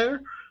on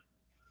there,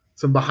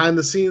 some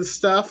behind-the-scenes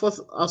stuff.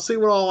 I'll see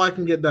what all I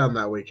can get done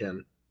that weekend.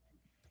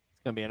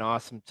 It's going to be an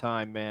awesome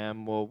time,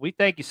 man. Well, we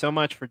thank you so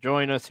much for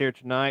joining us here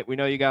tonight. We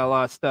know you got a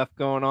lot of stuff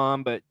going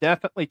on, but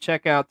definitely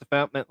check out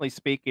Developmentally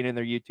Speaking in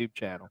their YouTube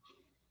channel.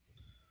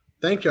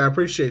 Thank you. I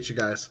appreciate you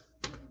guys.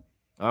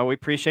 Oh, we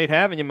appreciate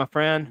having you, my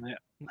friend. Yeah.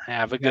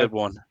 Have a good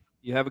one.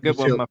 You have a good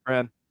one, my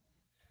friend.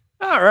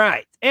 All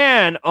right.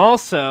 And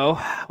also,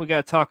 we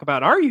got to talk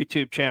about our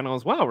YouTube channel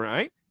as well,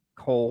 right?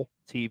 Cole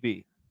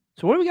TV.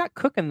 So what do we got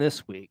cooking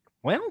this week?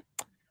 Well,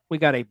 we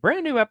got a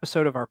brand new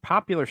episode of our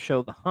popular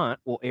show, The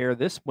Hunt, will air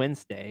this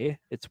Wednesday.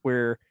 It's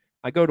where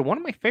I go to one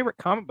of my favorite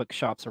comic book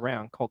shops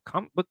around called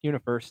Comic Book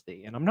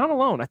University. And I'm not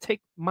alone. I take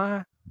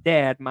my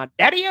dad, my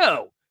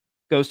daddy-o,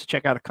 goes to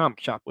check out a comic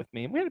shop with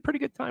me, and we had a pretty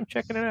good time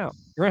checking it out.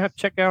 You're gonna have to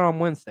check it out on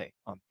Wednesday.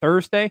 On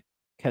Thursday,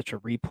 catch a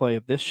replay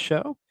of this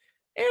show,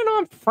 and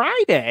on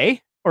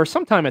Friday or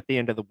sometime at the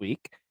end of the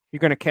week, you're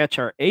gonna catch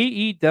our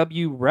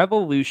AEW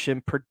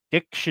Revolution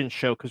prediction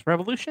show because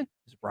Revolution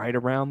is right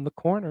around the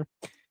corner.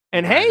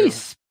 And Right hey, on.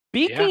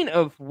 speaking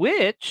of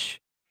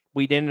which,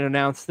 we didn't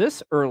announce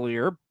this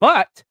earlier,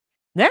 but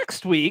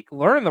next week,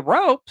 Learn the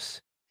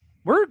Ropes,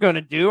 we're going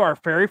to do our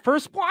very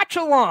first watch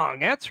along.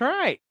 That's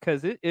right,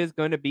 because it is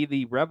going to be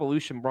the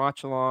Revolution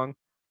watch along.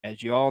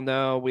 As you all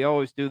know, we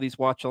always do these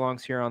watch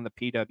alongs here on the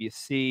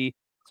PWC.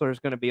 So there's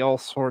going to be all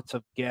sorts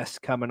of guests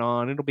coming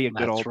on. It'll be a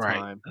good old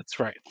time. That's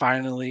right.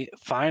 Finally,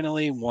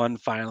 one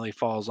finally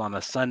falls on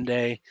a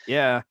Sunday.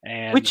 Yeah.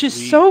 And which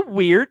is so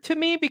weird to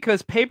me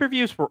because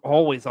pay-per-views were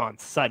always on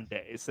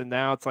Sundays. And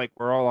now it's like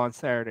we're all on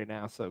Saturday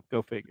now. So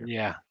go figure.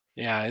 Yeah.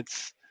 Yeah.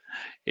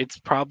 It's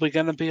probably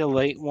going to be a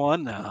late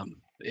one.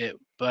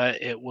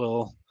 But it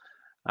will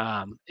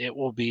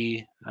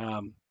be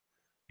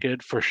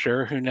good for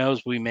sure. Who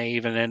knows? We may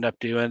even end up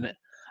doing it.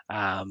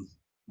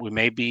 We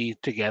may be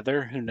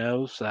together. Who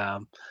knows?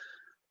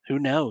 Who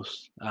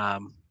knows?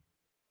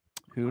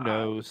 Who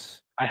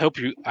knows? I hope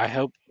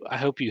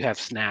you have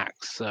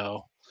snacks.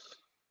 So,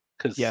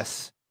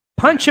 yes,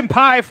 punch and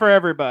pie for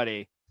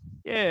everybody.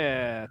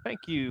 Yeah, thank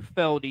you,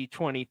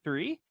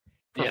 Feldy23,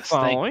 for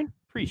following.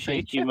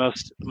 Appreciate you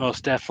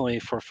most definitely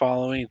for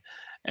following.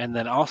 And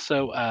then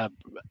also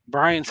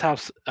Brian's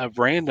House of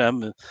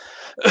Random.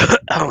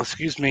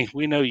 Excuse me.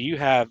 We know you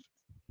have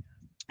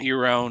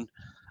your own,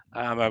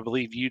 I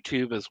believe,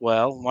 YouTube as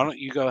well. Why don't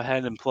you go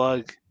ahead and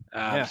plug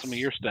some of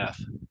your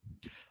stuff?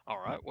 All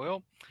right.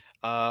 Well,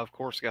 of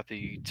course, got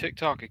the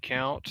TikTok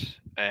account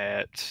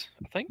at,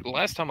 I think the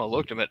last time I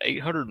looked, I'm at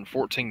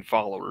 814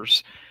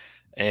 followers.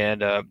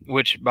 And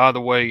which, by the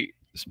way,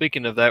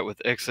 speaking of that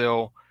with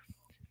XL,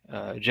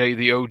 Jay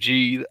the OG,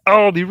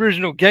 the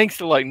original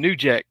gangster like New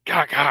Jack,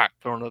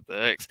 throwing up the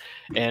X,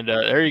 and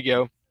there you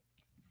go.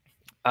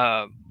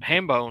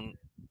 Hambone,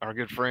 our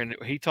good friend,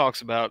 he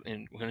talks about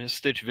in his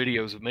Stitch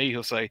videos of me,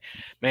 he'll say,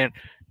 "Man,"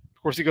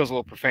 of course he goes a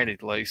little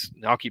profanity laced,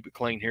 and I'll keep it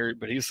clean here,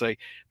 but he'll say,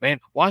 "Man,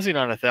 why is he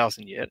not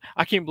 1,000 yet?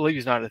 I can't believe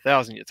he's not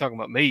 1,000 yet." Talking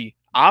about me,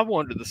 I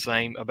wondered the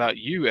same about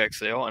you,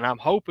 XL, and I'm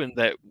hoping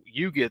that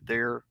you get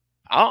there.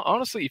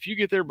 Honestly, if you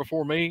get there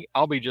before me,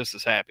 I'll be just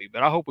as happy.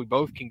 But I hope we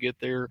both can get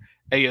there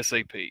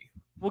ASAP.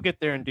 We'll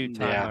get there in due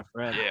time, my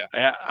friend.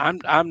 Yeah,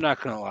 I'm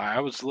not gonna lie.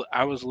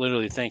 I was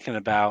literally thinking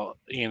about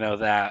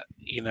that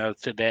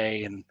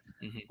today, and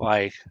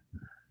like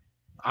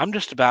I'm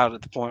just about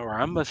at the point where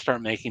I'm gonna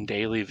start making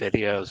daily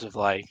videos of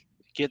like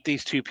get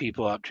these two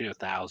people up to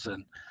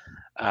 1,000.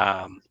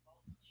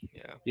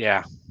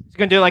 Yeah. He's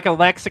gonna do like a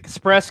Lex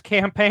Express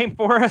campaign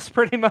for us,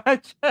 pretty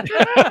much. Get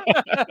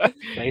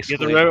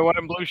the red, white,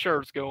 and blue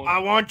shirts going. I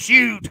want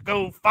you to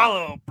go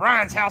follow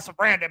Brian's House of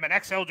Random and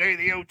XLJ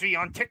the OG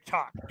on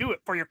TikTok. Do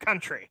it for your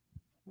country.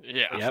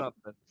 Yeah.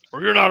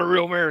 Or you're not a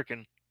real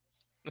American.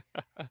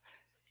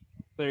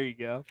 There you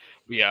go.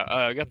 Yeah,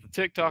 I got the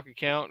TikTok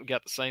account.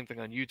 Got the same thing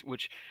on YouTube,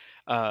 which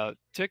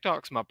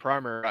TikTok's my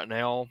primary right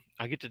now.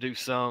 I get to do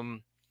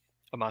some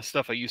of my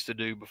stuff I used to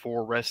do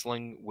before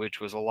wrestling, which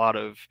was a lot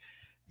of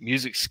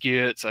music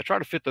skits. I try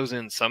to fit those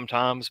in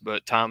sometimes,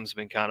 but time's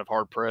been kind of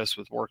hard pressed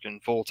with working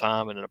full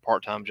time and in a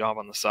part-time job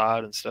on the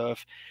side and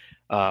stuff.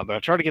 But I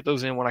try to get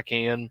those in when I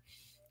can.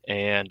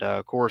 And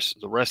of course,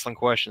 the wrestling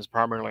questions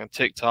primarily on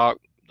TikTok.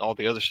 All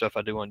the other stuff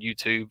I do on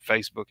YouTube,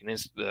 Facebook, and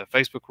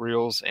Facebook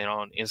Reels, and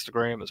on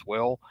Instagram as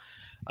well.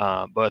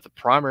 But the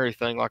primary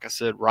thing, like I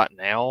said, right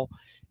now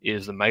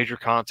is the major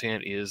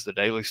content is the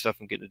daily stuff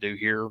I'm getting to do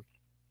here,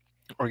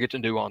 or get to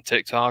do on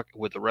TikTok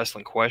with the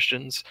wrestling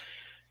questions.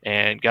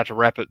 And got to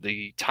wrap up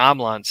the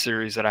timeline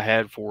series that I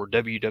had for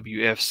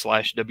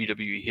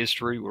WWF/WWE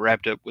history. We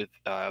wrapped up with,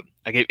 I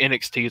gave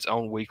NXT its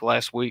own week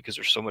last week because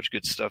there's so much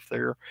good stuff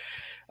there.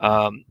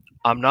 I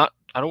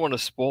don't want to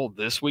spoil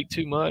this week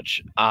too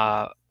much.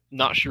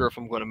 Not sure if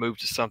I'm going to move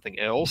to something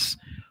else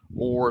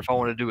or if I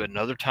want to do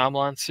another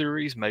timeline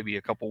series, maybe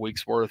a couple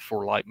weeks worth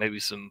for like maybe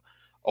some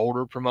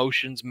older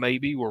promotions,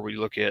 maybe where we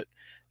look at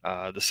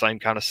the same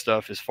kind of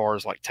stuff as far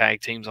as like tag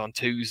teams on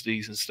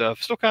Tuesdays and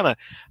stuff. Still kind of,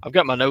 I've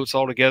got my notes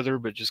all together,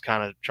 but just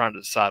kind of trying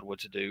to decide what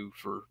to do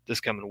for this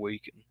coming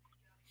week. And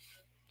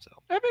so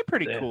that'd be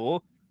pretty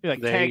cool.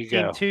 Like tag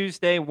team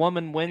Tuesday,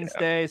 woman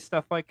Wednesday,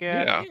 stuff like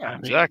that. Yeah,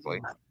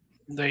 exactly.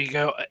 There you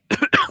go.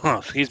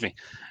 Excuse me.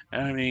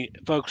 I mean,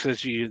 folks,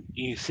 as you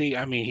see,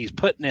 I mean, he's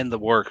putting in the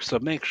work. So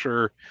make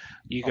sure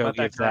you go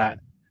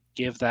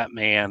give that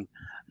man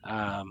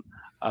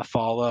a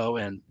follow.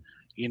 And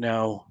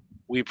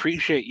we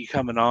appreciate you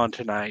coming on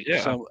tonight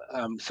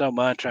so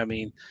much. I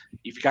mean,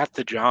 you've got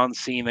the John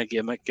Cena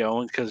gimmick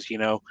going because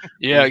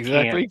yeah,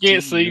 exactly. You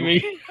can't see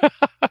me.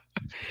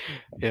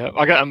 Yeah,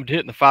 I'm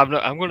hitting the five.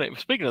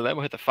 Speaking of that, I'm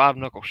gonna hit the 5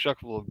 knuckle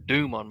shuffle of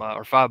doom on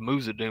or 5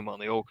 moves of doom on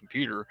the old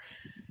computer.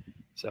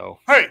 So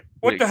Hey,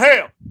 what the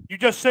hell? You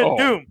just said Oh.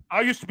 Doom.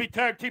 I used to be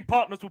tag team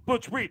partners with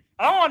Butch Reed.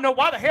 I don't want to know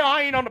why the hell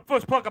I ain't on the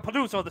first plug of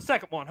producer or the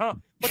second one, huh?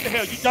 What the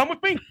hell? You done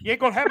with me? You ain't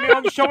gonna have me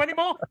on your show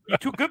anymore? You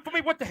too good for me?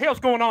 What the hell's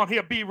going on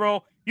here,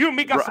 B-roll? You and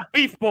me got some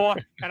beef, boy.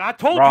 And I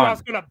told you I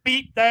was gonna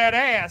beat that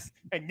ass.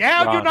 And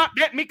now you're not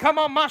letting me come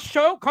on my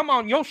show? Come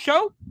on your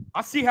show?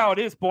 I see how it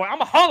is, boy. I'm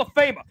a Hall of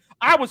Famer.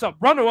 I was a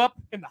runner-up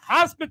in the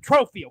Heisman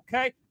Trophy,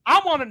 okay?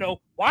 I want to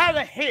know why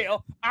the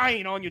hell I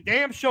ain't on your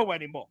damn show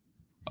anymore.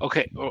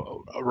 Okay,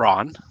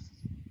 Ron,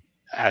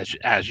 as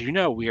you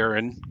know, we are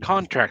in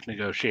contract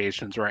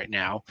negotiations right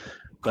now.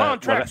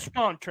 But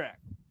Contract.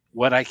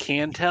 What I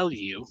can tell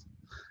you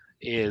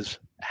is,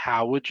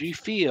 how would you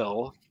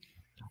feel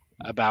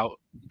about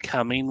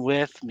coming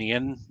with me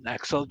and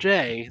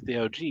XLJ, the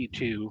OG,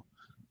 to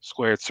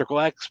Squared Circle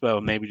Expo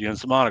and maybe doing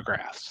some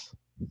autographs?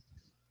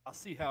 I'll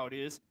see how it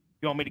is.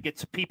 You want me to get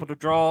some people to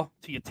draw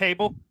to your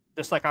table,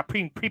 just like I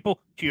bring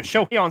people to your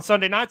show here on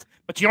Sunday nights,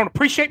 but you don't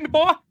appreciate me,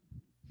 boy?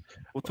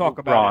 We'll talk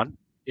about Ron,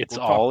 it. It's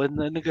all in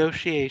the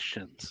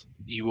negotiations.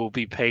 You will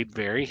be paid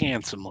very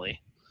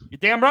handsomely. You're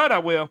damn right I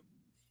will.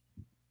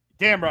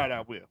 Damn right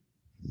I will.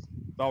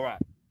 All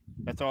right.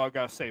 That's all I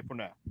got to say for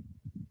now.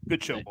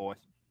 Good show, boys.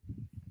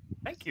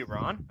 Thank you,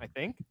 Ron, I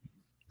think.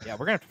 Yeah,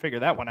 we're going to have to figure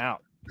that one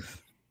out.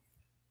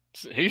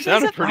 He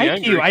sounded pretty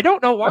angry. I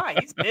don't know why.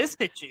 He's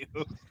pissed at you.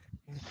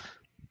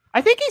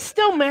 I think he's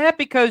still mad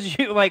because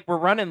you were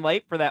running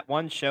late for that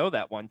one show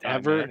that one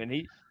time.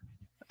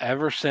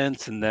 Ever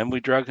since, and then we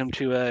drug him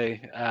to a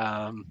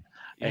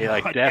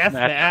death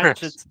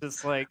match. It's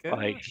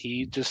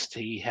just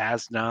he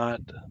has not.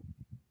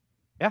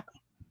 Yeah.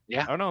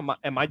 I don't know.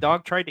 And my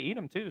dog tried to eat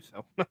him too.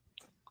 So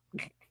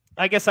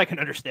I guess I can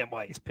understand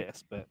why he's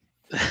pissed. But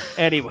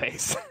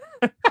anyways.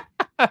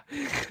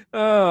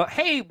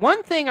 Hey,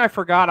 one thing I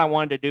forgot I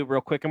wanted to do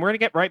real quick, and we're going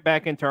to get right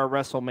back into our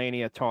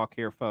WrestleMania talk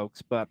here,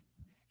 folks. But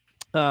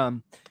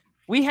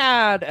we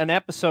had an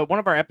episode, one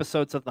of our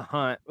episodes of The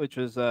Hunt, which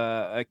was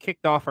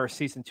kicked off our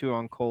season 2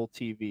 on Cole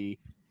TV.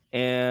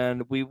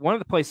 And one of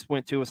the places we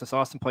went to was this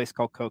awesome place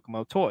called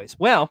Kokomo Toys.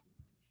 Well,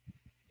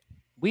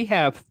 we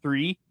have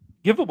 3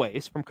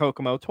 giveaways from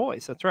Kokomo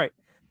Toys. That's right.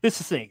 This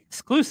is an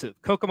exclusive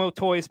Kokomo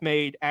Toys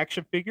made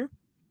action figure.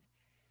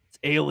 It's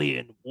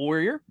Alien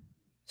Warrior,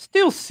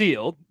 still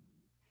sealed.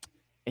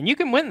 And you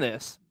can win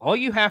this. All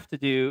you have to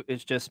do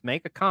is just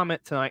make a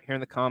comment tonight here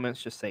in the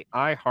comments. Just say,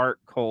 I heart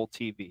Cole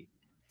TV.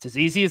 It's as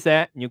easy as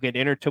that, and you'll get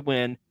entered to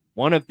win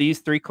one of these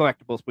 3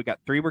 collectibles. We got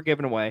 3 we're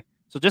giving away.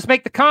 So just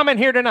make the comment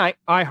here tonight,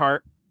 I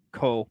heart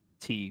Cole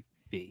TV.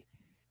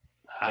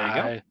 There you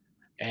go.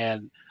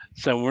 And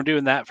so we're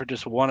doing that for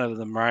just one of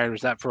them, right? Or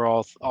is that for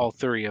all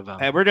 3 of them?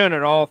 Hey, we're doing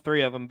it all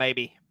 3 of them,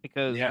 baby,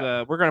 because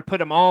we're going to put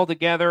them all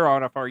together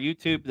on our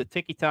YouTube, the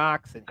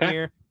TikToks, and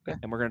here,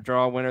 and we're going to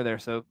draw a winner there.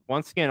 So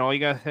once again, all you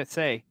got to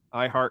say,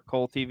 I heart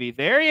Cole TV.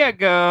 There you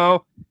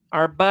go.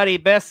 Our buddy,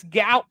 Best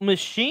Gout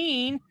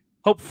Machine.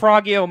 Hope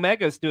Froggy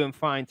Omega's doing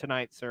fine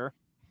tonight, sir.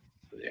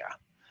 Yeah.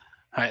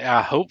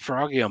 I hope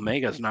Froggy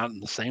Omega's not in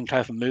the same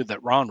type of mood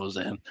that Ron was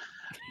in.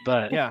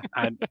 But yeah,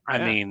 I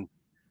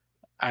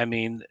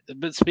mean,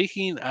 but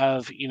speaking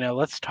of,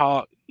 let's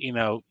talk,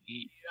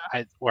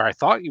 where I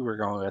thought you were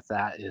going with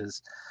that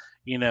is,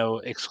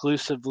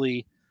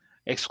 exclusively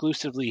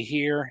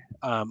here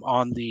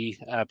on the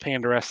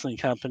Panda Wrestling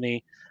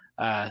Company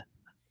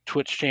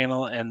Twitch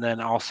channel, and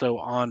then also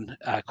on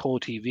Cole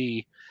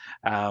TV.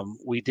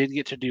 We did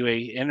get to do a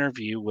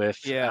interview with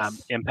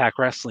Impact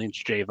Wrestling's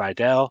Jay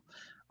Vidal.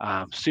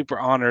 Super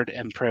honored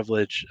and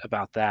privileged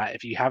about that.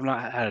 If you have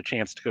not had a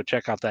chance to go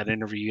check out that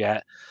interview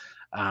yet,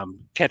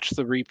 catch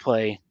the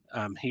replay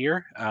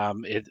here.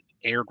 It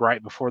aired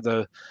right before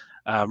the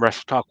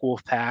Wrestle Talk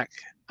Wolfpack.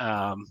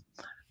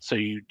 So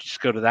you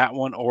just go to that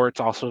one, or it's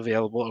also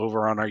available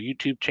over on our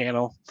YouTube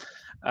channel,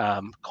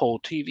 Cole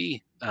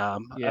TV,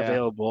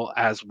 available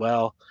as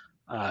well.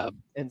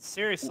 And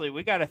seriously,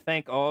 we got to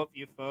thank all of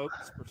you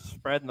folks for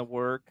spreading the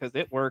word, because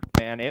it worked,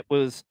 man. It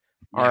was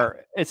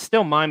it's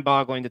still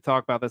mind-boggling to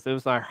talk about this. It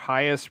was our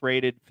highest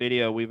rated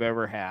video we've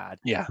ever had.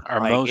 Yeah,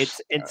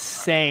 it's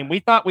insane. We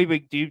thought we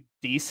would do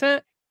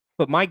decent,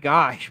 but my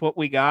gosh, what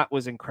we got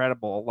was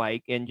incredible.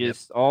 And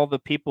just all the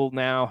people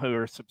now who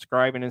are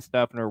subscribing and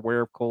stuff and are aware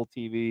of Cole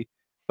TV.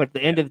 But at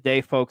the end of the day,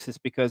 folks, it's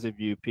because of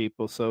you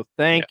people. So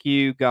thank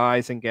you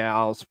guys and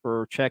gals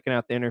for checking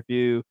out the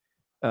interview,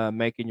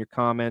 making your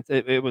comments.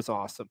 It was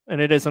awesome, and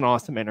it is an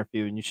awesome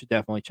interview, and you should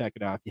definitely check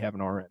it out if you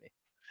haven't already.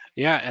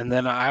 Yeah, and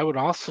then I would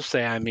also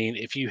say,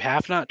 if you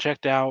have not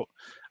checked out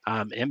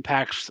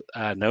Impact's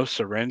No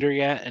Surrender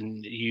yet,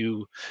 and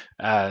you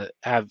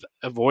have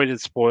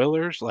avoided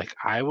spoilers,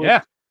 I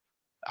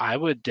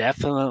would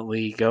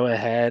definitely go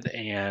ahead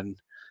and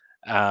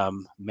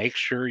make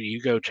sure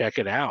you go check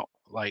it out,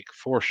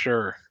 for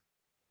sure.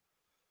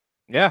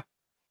 Yeah,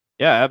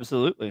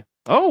 absolutely.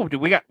 Oh, do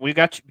we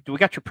got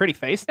your pretty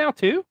face now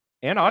too,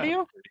 and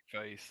audio? Pretty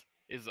face.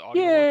 Is the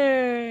audio?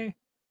 Yay!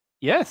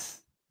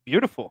 Yes,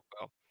 beautiful.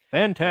 Well,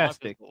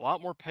 Fantastic. A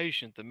lot more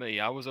patient than me.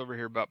 I was over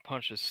here about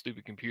punching this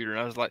stupid computer, and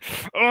I was like,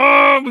 "Oh,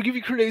 I'm gonna give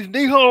you credits,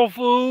 knee hole,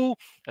 fool."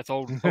 That's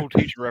old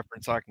teacher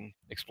reference I can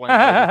explain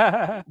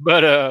later.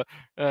 But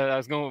I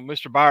was going with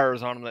Mr.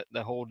 Byers on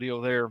that whole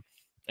deal there,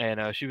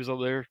 and she was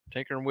over there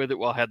tinkering with it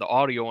while I had the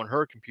audio on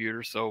her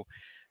computer. So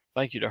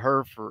thank you to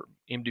her for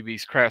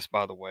MDB's Crafts,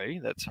 by the way.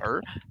 That's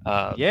her.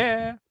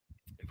 Yeah.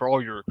 For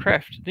all your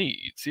craft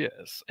needs,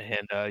 yes.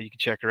 And you can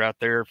check her out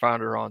there.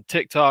 Find her on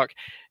TikTok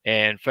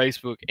and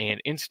Facebook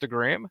and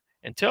Instagram.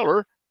 And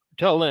tell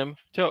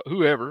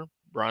whoever,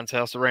 Brian's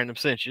House of Random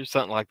sent you,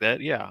 something like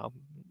that. Yeah, I'll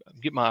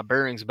get my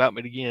bearings about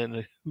me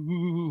again.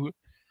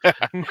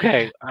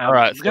 Okay. All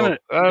right. I'm gonna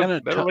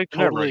better late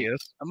than never, I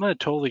guess. I'm gonna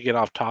totally get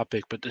off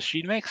topic, but does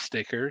she make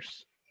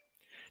stickers?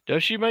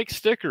 Does she make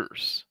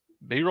stickers?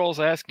 B-roll's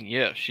asking.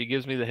 Yes, she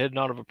gives me the head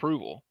nod of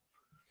approval.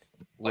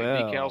 Like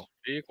decals for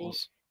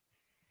vehicles.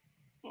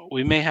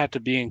 We may have to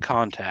be in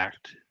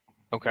contact.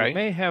 Okay. We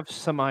may have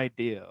some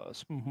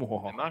ideas.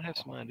 I might have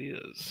some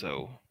ideas.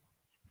 So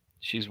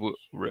she's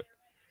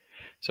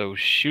so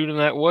shooting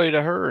that way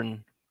to her,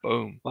 and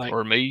boom,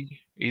 or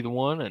me, either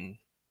one, and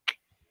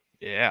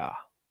yeah,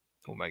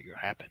 we'll make it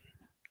happen.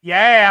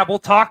 Yeah, we'll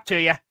talk to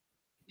you.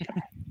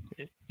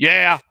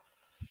 Yeah.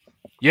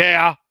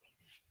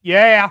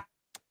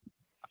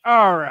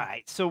 All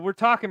right, so we're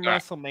talking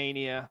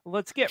WrestleMania.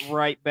 Let's get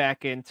right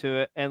back into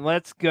it, and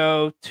let's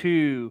go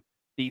to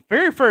the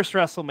very first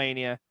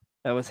WrestleMania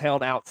that was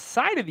held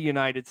outside of the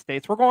United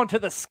States. We're going to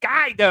the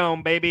Sky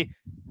Dome, baby.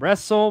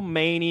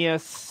 WrestleMania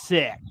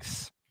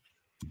 6.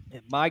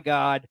 And my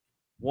God,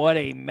 what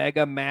a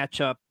mega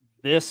matchup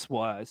this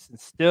was, and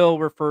still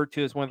referred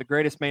to as one of the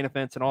greatest main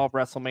events in all of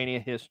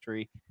WrestleMania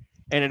history.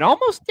 And it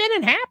almost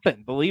didn't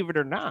happen, believe it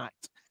or not.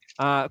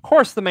 Of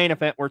course, the main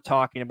event we're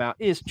talking about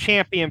is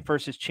champion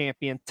versus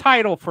champion,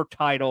 title for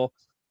title,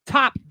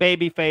 top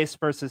babyface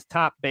versus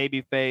top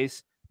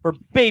babyface for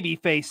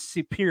babyface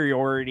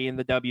superiority in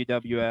the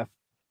WWF.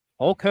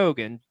 Hulk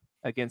Hogan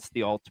against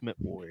the Ultimate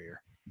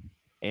Warrior.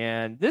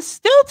 And this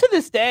still to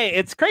this day,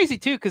 it's crazy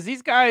too, because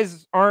these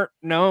guys aren't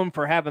known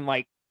for having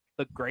like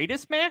the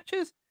greatest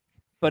matches,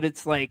 but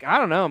it's like, I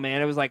don't know,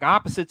 man. It was like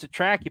opposites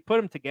attract. You put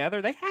them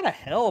together. They had a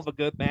hell of a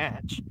good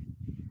match,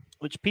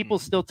 which people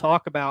still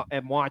talk about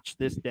and watch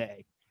this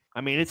day.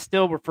 I mean, it's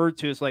still referred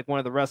to as like one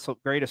of the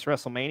greatest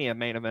WrestleMania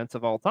main events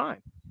of all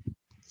time.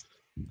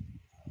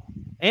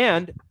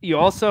 And you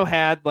also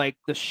had like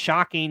the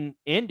shocking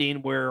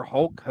ending where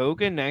Hulk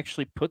Hogan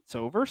actually puts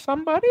over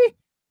somebody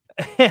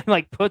and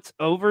like puts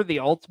over the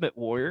Ultimate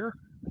Warrior.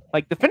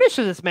 Like the finish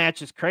of this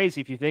match is crazy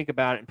if you think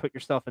about it and put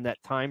yourself in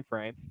that time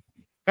frame.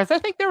 Because I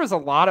think there was a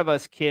lot of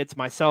us kids,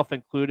 myself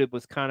included,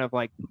 was kind of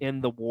like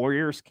in the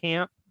Warriors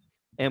camp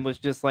and was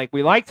just like,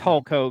 we liked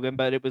Hulk Hogan,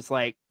 but it was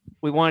like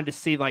we wanted to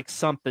see like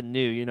something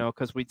new, you know,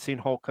 because we'd seen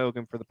Hulk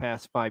Hogan for the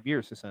past 5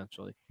 years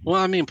essentially.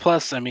 Well, I mean,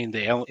 plus, I mean,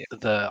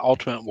 the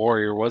Ultimate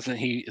Warrior, wasn't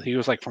he? He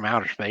was like from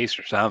outer space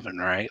or something,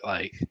 right?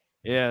 Like,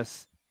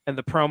 yes. And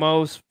the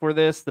promos for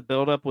this, the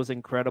buildup was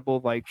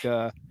incredible. Like,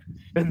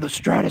 in the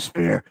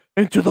stratosphere,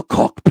 into the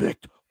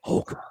cockpit,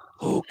 Hulk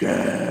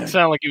Hogan. It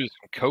sounded like he was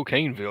from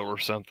Cocaineville or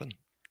something.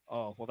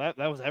 Oh, well, that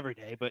was every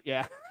day, but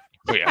yeah.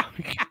 Oh, yeah.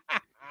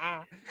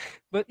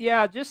 But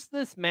yeah, just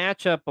this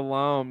matchup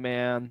alone,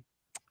 man,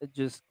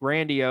 just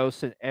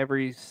grandiose in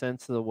every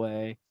sense of the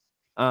way.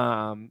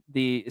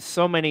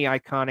 So many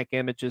iconic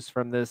images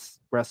from this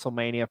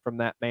WrestleMania, from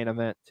that main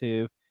event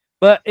too.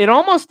 But it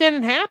almost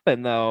didn't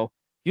happen though.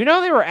 You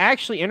know, they were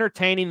actually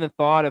entertaining the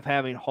thought of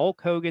having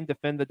Hulk Hogan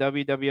defend the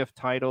WWF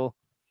title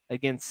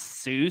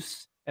against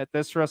Zeus at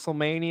this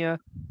WrestleMania.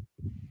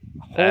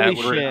 Holy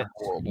shit.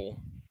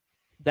 Horrible.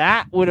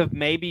 That would have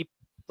maybe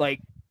like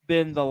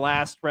been the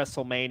last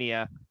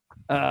WrestleMania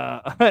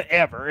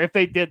ever if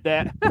they did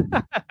that.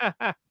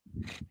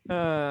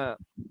 And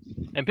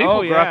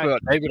people gripe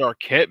about David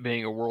Arquette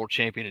being a world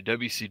champion at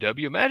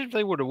WCW. Imagine if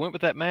they would have went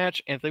with that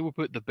match and if they would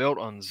put the belt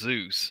on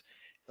Zeus.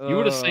 You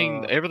would have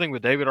seen everything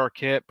with David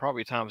Arquette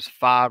probably times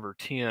 5 or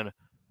 10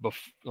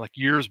 like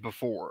years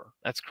before.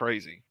 That's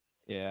crazy.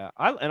 Yeah.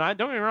 I don't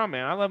get me wrong,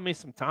 man. I love me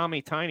some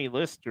Tommy Tiny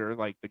Lister,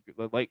 like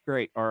the late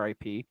great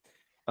RIP.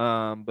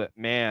 But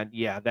man,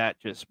 yeah, that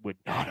just would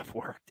not have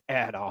worked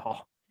at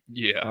all.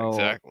 Yeah,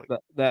 exactly.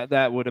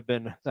 That would have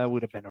been a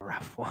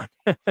rough one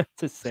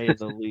to say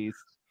the least.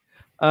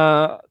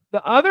 The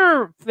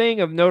other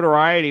thing of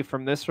notoriety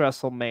from this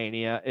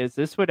WrestleMania is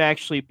this would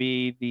actually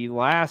be the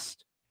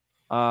last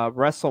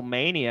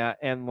WrestleMania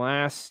and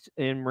last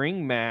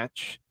in-ring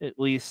match, at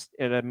least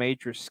at a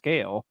major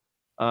scale,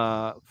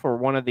 for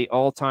one of the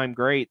all-time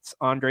greats,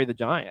 Andre the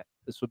Giant.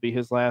 This would be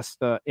his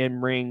last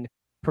in-ring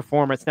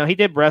performance. Now, he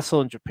did wrestle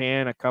in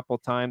Japan a couple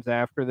times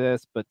after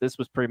this, but this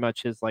was pretty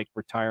much his like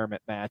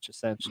retirement match,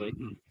 essentially,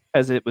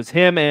 as it was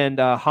him and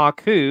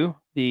Haku,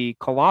 the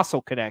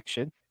Colossal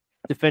Connection,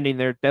 defending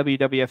their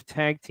WWF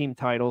Tag Team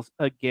titles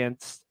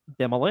against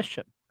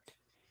Demolition.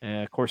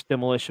 And of course,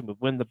 Demolition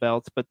would win the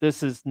belts, but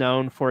this is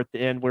known for at the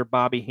end where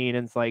Bobby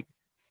Heenan's like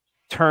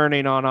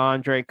turning on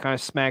Andre, kind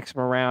of smacks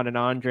him around, and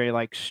Andre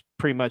like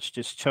pretty much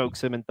just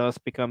chokes him, and thus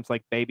becomes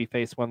like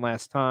babyface one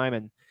last time,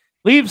 and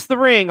leaves the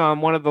ring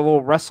on one of the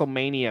little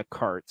WrestleMania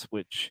carts,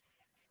 which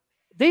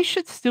they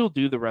should still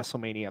do the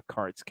WrestleMania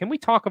carts. Can we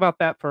talk about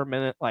that for a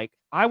minute? Like,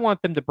 I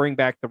want them to bring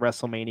back the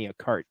WrestleMania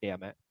cart.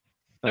 Damn it,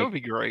 That would be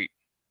great.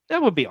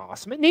 that would be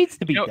awesome. It needs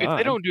to be done. If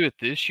they don't do it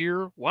this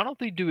year, why don't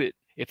they do it?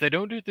 If they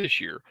don't do it this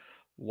year,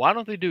 why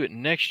don't they do it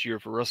next year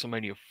for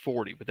WrestleMania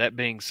 40? With that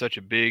being such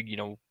a big,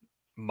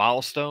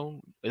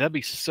 milestone, that'd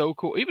be so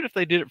cool. Even if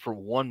they did it for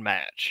one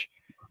match,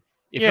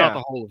 if not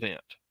the whole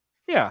event.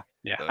 Yeah.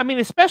 Yeah. I mean,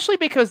 especially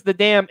because the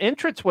damn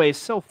entranceway is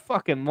so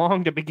fucking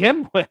long to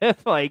begin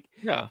with. Like,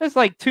 it's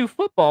like 2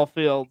 football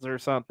fields or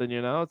something,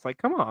 It's like,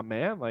 come on,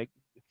 man. Like,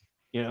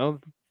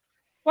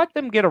 let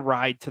them get a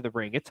ride to the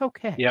ring. It's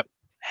okay. Yep.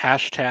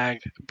 Hashtag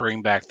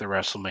bring back the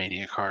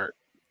WrestleMania cart.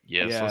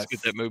 Yes, let's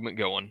get that movement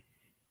going.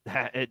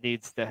 It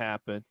needs to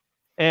happen.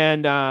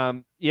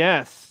 And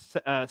yes,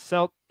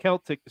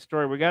 Celtic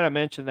Destroyer. We got to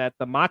mention that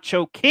the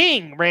Macho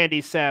King,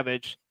 Randy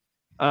Savage.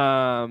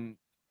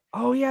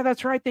 Oh yeah,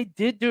 that's right. They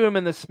did do him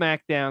in the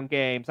SmackDown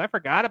games. I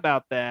forgot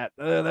about that.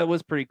 That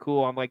was pretty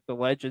cool on like the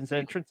Legends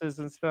entrances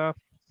and stuff.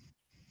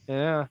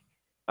 Yeah.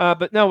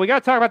 But no, we got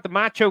to talk about the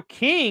Macho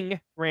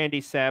King,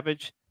 Randy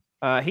Savage.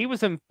 He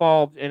was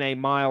involved in a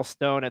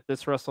milestone at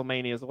this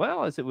WrestleMania as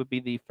well, as it would be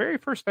the very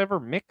first ever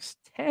mixed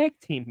tag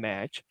team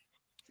match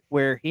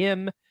where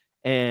him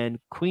and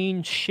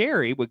Queen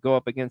Sherry would go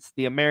up against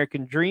the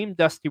American Dream,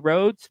 Dusty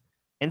Rhodes,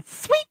 and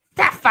Sweet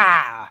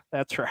Sapphire.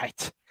 That's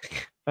right.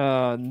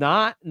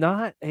 Not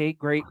a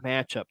great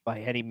matchup by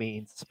any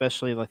means,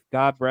 especially with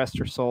God rest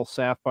her soul,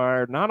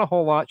 Sapphire. Not a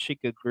whole lot she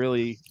could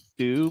really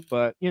do,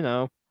 but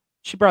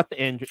she brought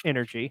the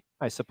energy,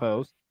 I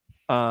suppose.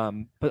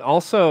 But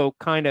also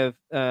kind of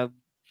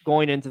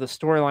going into the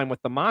storyline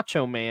with the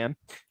Macho Man,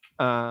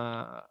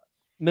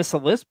 Miss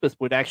Elizabeth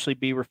would actually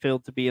be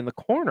revealed to be in the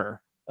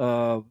corner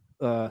of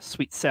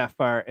Sweet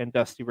Sapphire and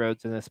Dusty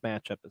Rhodes in this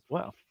matchup as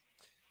well.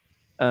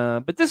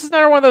 But this is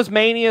not one of those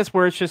manias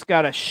where it's just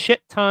got a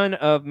shit ton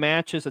of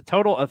matches, a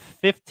total of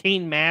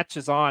 15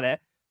 matches on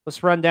it.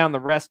 Let's run down the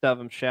rest of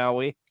them, shall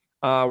we?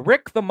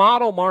 Rick the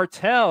Model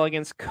Martel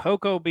against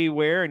Coco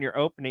Beware in your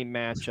opening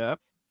matchup.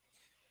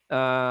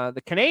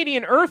 The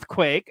Canadian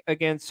Earthquake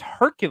against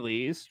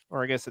Hercules,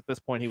 or I guess at this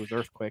point he was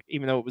Earthquake,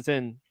 even though it was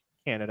in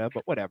Canada,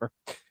 but whatever.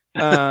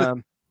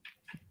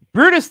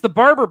 Brutus the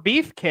Barber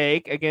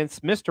Beefcake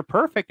against Mr.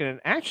 Perfect.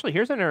 And actually,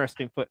 here's an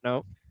interesting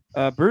footnote.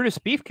 Brutus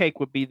Beefcake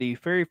would be the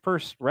very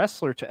first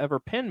wrestler to ever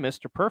pin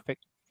Mr.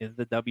 Perfect in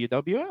the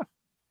WWF.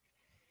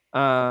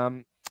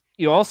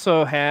 You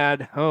also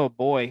had, oh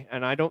boy,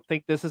 and I don't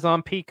think this is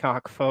on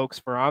Peacock, folks,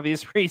 for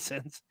obvious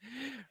reasons,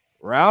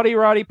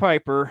 Roddy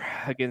Piper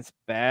against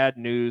Bad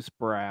News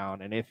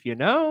Brown. And if you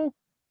know,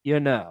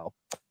 you know.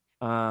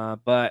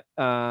 But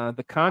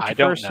the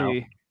controversy... I don't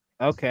know.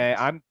 Okay,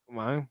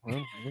 we're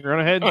going to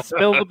ahead and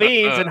spill the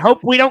beans and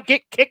hope we don't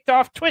get kicked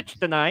off Twitch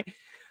tonight.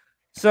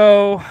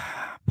 So,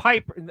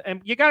 Piper,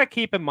 and you got to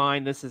keep in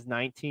mind this is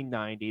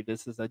 1990.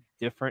 This is a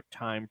different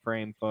time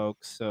frame,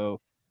 folks. So,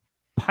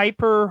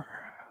 Piper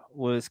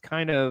was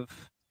kind of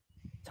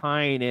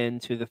tying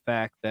into the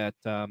fact that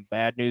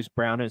Bad News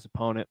Brown, his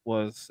opponent,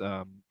 was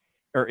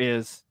or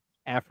is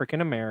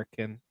African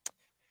American.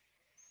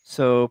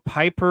 So,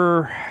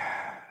 Piper,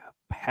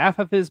 half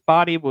of his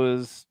body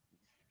was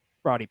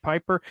Roddy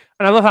Piper.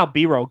 And I love how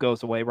B-roll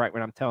goes away right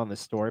when I'm telling this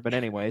story. But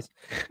anyways.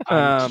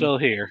 I'm still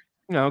here.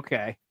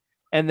 Okay.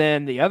 And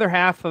then the other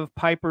half of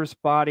Piper's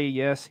body,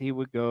 yes, he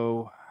would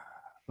go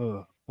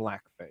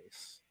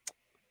blackface.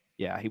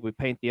 Yeah, he would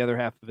paint the other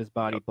half of his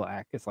body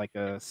black. It's like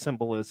a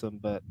symbolism,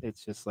 but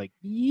it's just like,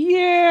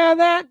 yeah,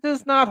 that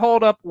does not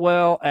hold up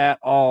well at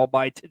all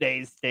by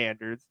today's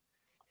standards.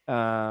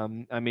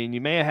 I mean,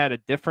 you may have had a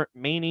different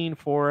meaning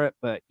for it,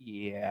 but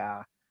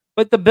yeah.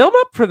 But the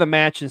build-up for the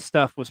match and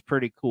stuff was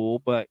pretty cool.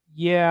 But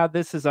yeah,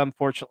 this is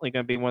unfortunately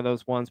going to be one of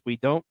those ones we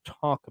don't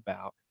talk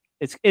about.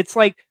 It's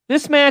like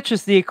this match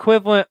is the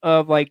equivalent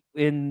of like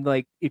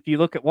if you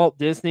look at Walt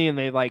Disney and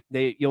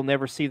you'll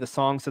never see the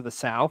Songs of the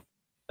South.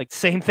 Like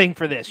same thing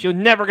for this. You're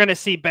never going to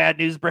see Bad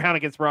News Brown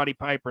against Roddy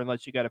Piper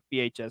unless you got a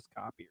VHS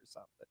copy or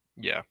something.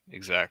 Yeah,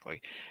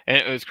 exactly. And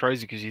it was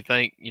crazy because you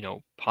think,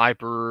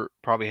 Piper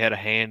probably had a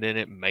hand in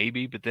it,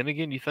 maybe. But then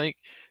again, you think,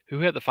 who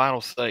had the final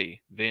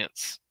say?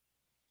 Vince.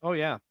 Oh,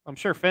 yeah. I'm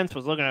sure Vince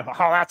was looking at, oh,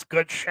 that's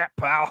good shit,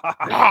 pal.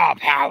 Oh,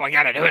 pal, we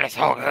got to do this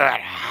so good.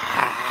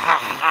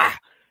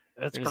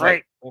 That's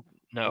great. Like,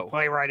 no. We'll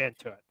play right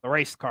into it. The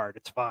race card.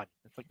 It's fun.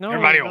 It's like, no.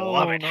 Everybody will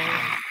love it.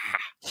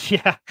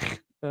 Yeah.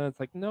 It's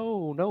like,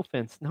 no,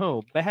 Vince.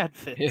 No, bad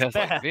Vince. Yeah, it's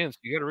bad. like, Vince,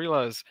 you got to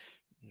realize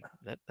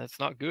that's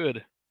not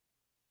good.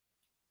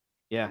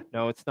 Yeah,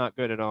 no, it's not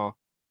good at all.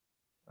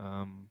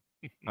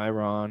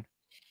 Iron.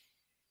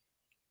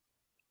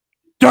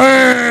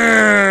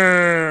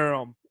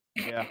 Damn!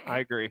 Yeah, I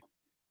agree.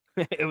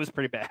 It was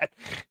pretty bad.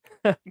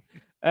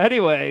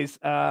 Anyways,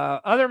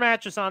 other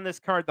matches on this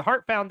card, the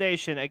Hart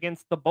Foundation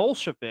against the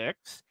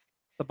Bolsheviks,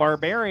 the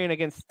Barbarian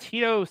against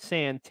Tito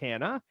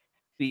Santana,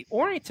 the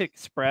Orient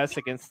Express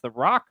against the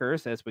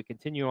Rockers as we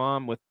continue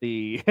on with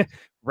the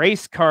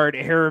race card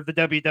era of the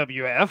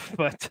WWF.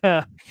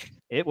 But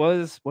it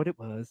was what it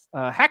was.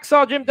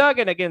 Hacksaw Jim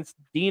Duggan against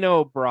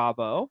Dino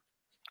Bravo.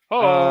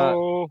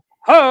 Oh,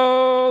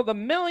 The $1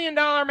 Million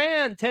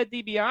Man, Ted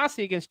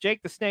DiBiase against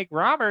Jake the Snake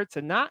Roberts,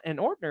 and not an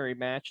ordinary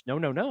match.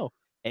 No.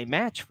 A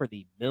match for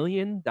the $1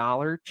 Million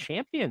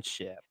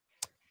Championship.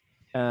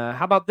 How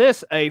about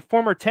this? A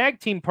former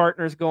tag team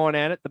partners going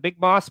at it. The Big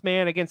Boss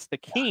Man against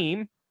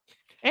Akeem.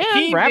 And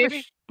Akeem, Ravish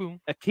baby. Boom.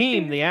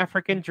 Akeem, the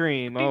African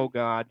Dream. Oh,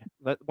 God.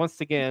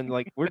 Once again,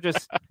 like, we're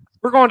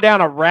going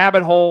down a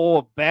rabbit hole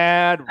of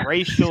bad,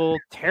 racial,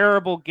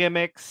 terrible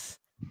gimmicks.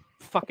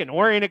 Fucking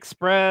Orient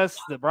Express,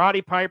 the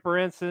Roddy Piper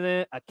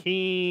incident,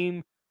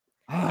 Akeem.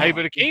 Hey,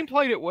 but Akeem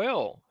played it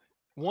well.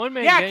 One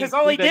man. Yeah, because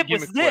all he did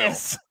was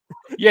this.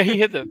 Well. Yeah, he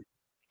hit the.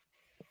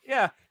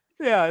 Yeah.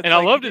 And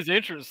I loved his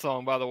entrance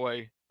song, by the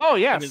way. Oh,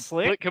 yeah.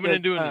 Slick coming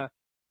in doing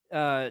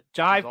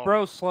Jive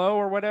Bro Slow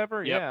or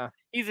whatever. Yep. Yeah.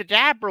 He's a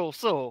jive bro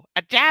soul.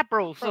 A jive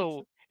bro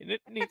soul.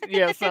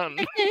 Yeah,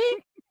 something.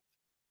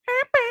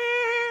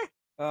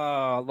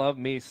 Oh, love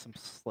me some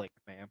Slick,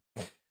 man.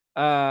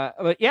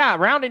 But yeah,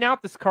 rounding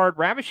out this card,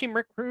 Ravishing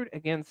Rick Rude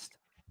against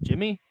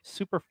Jimmy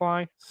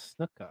Superfly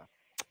Snuka.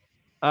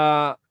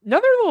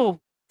 Another little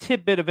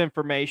tidbit of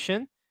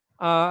information.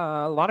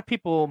 A lot of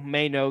people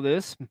may know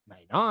this,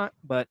 may not,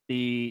 but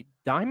the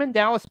Diamond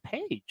Dallas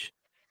Page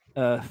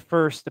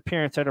first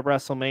appearance at a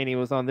WrestleMania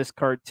was on this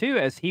card too,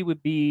 as he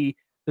would be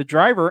the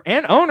driver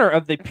and owner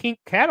of the pink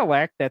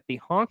Cadillac that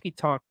the Honky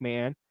Tonk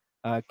Man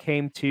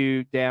came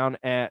to down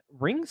at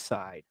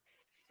ringside.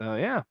 So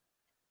yeah.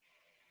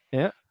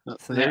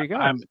 So there you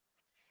go.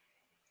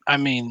 I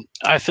mean,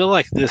 I feel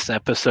like this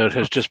episode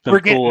has just been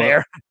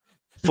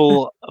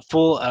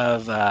full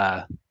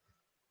of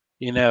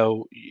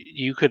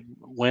you could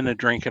win a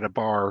drink at a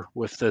bar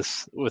with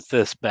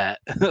this bet.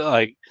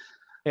 Like,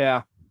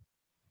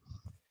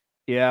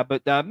 yeah,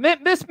 but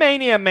Miss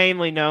Mania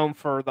mainly known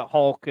for the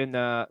Hulk and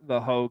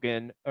the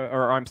Hogan,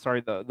 or I'm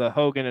sorry, the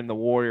Hogan and the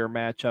Warrior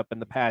matchup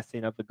and the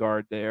passing of the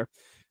guard there.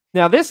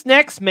 Now this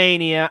next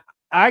Mania,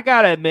 I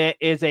gotta admit,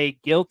 is a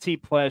guilty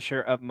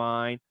pleasure of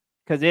mine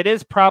because it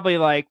is probably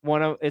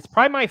it's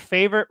probably my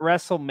favorite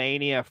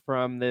WrestleMania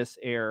from this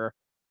era.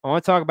 I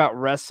want to talk about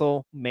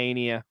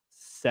WrestleMania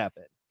 7.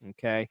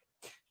 Okay.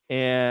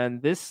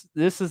 And this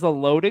is a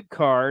loaded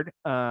card,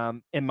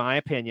 in my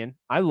opinion.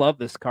 I love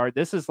this card.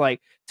 This is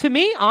to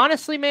me,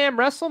 honestly, man,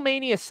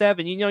 WrestleMania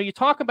 7, you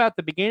talk about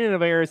the beginning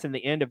of eras and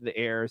the end of the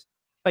eras.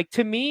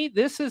 To me,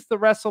 this is the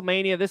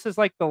WrestleMania. This is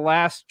the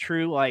last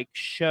true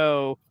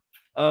show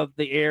of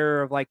the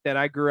era of that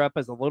I grew up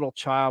as a little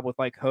child with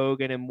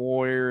Hogan and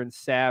Warrior and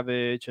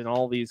Savage and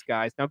all these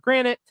guys. Now,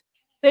 granted,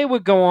 they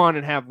would go on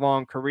and have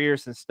long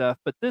careers and stuff,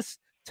 but this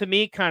to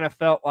me kind of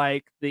felt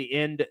like the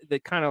end,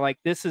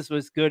 this is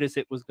as good as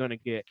it was going to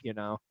get, kind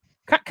of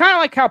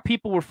like how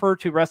people refer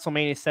to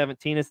WrestleMania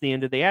 17 as the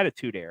end of the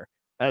Attitude Era.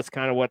 That's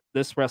kind of what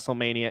this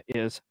WrestleMania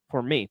is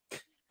for me.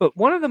 But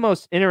one of the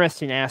most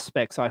interesting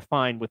aspects I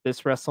find with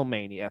this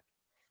WrestleMania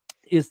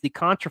is the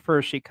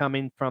controversy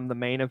coming from the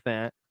main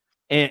event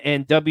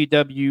and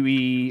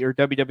WWE or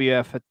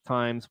WWF at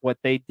times, what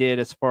they did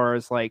as far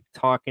as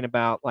talking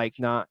about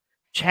not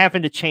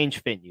having to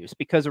change venues,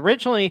 because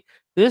originally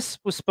this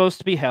was supposed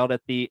to be held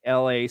at the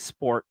LA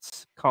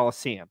Sports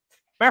Coliseum.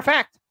 Matter of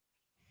fact,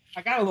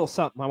 I got a little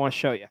something I want to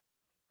show you.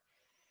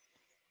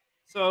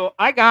 So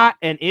I got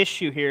an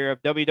issue here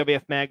of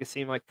WWF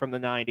magazine from the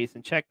 90s,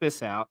 and check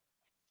this out.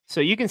 So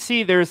you can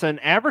see there's an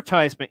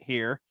advertisement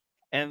here,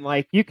 and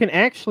you can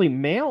actually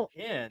mail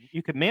in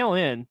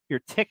your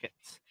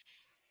tickets.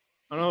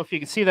 I don't know if you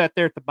can see that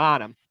there at the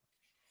bottom.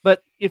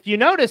 But if you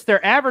notice,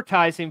 they're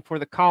advertising for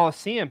the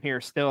Coliseum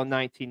here still in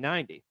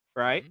 1990,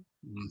 right?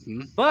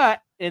 Mm-hmm.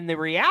 But in the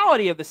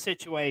reality of the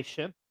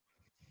situation,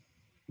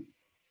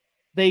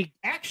 they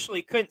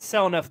actually couldn't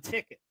sell enough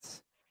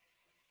tickets.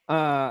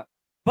 But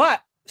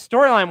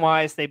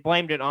storyline-wise, they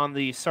blamed it on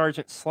the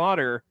Sergeant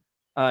Slaughter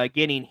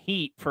getting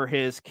heat for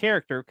his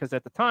character, because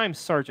at the time,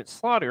 Sergeant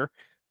Slaughter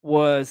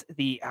was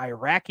the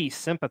Iraqi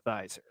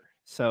sympathizer,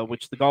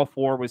 which the Gulf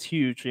War was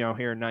huge, here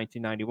in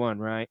 1991,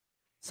 right?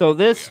 So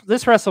this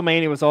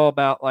WrestleMania was all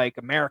about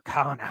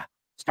Americana,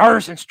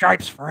 stars and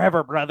stripes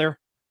forever, brother.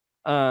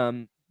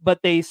 But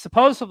they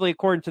supposedly,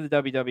 according to the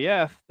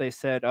WWF, they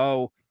said,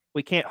 "Oh,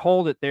 we can't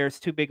hold it there. It's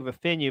too big of a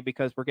venue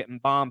because we're getting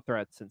bomb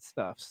threats and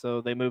stuff."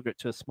 So they moved it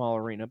to a small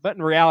arena. But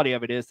in reality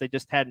of it is they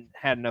just hadn't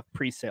had enough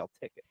pre-sale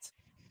tickets.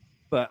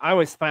 But I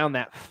always found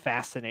that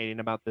fascinating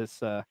about this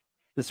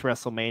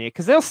WrestleMania,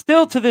 because they'll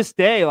still to this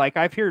day,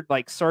 I've heard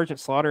Sergeant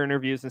Slaughter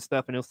interviews and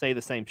stuff, and he'll say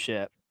the same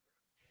shit.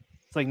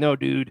 It's no,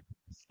 dude.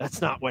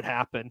 That's not what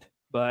happened,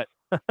 but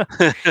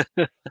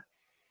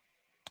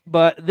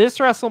but this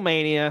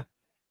WrestleMania,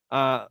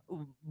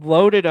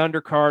 loaded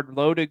undercard,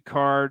 loaded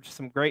card,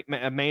 some great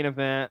main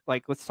event.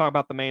 Let's talk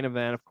about the main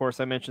event. Of course,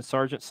 I mentioned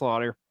Sergeant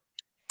Slaughter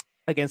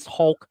against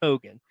Hulk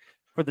Hogan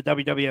for the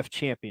WWF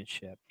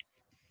Championship.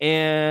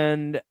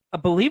 And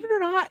believe it or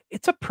not,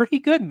 it's a pretty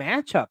good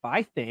matchup,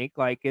 I think.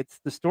 Like, it's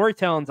the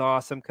storytelling's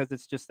awesome because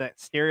it's just that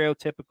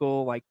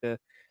stereotypical, like the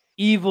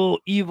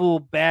evil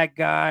bad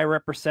guy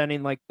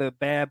representing like the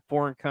bad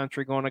foreign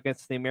country going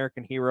against the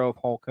American hero of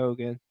Hulk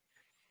Hogan.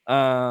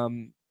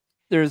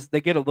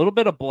 They get a little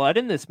bit of blood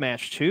in this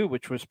match too,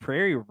 which was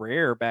pretty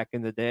rare back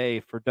in the day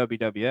for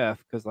WWF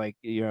because, like,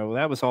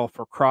 that was all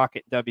for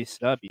Crockett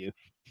WCW.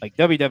 Like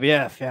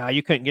WWF, yeah,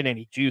 you couldn't get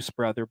any juice,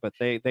 brother, but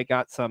they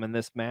got some in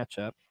this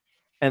matchup.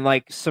 And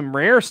like some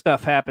rare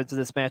stuff happens in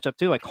this matchup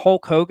too, like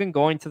Hulk Hogan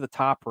going to the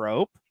top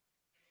rope.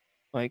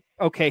 Like,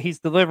 okay, he's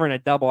delivering a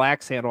double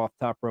axe handle off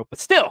the top rope, but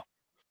still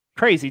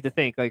crazy to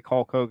think like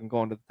Hulk Hogan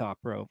going to the top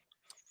rope.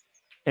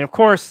 And of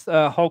course,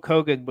 Hulk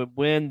Hogan would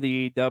win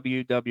the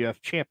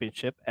WWF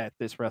Championship at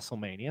this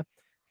WrestleMania.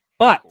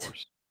 But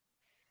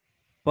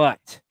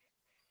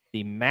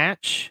the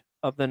match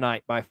of the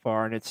night by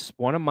far, and it's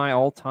one of my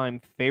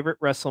all-time favorite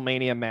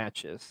WrestleMania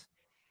matches,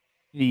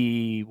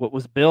 what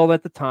was billed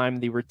at the time,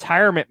 the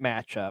retirement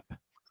matchup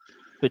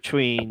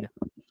between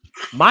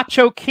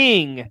Macho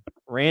King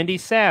Randy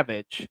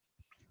Savage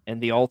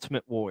and the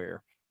Ultimate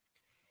Warrior.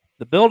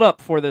 The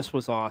build-up for this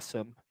was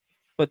awesome.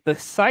 But the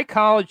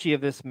psychology of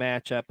this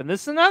matchup, and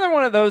this is another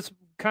one of those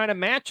kind of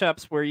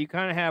matchups where you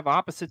kind of have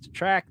opposites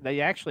attract.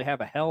 They actually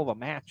have a hell of a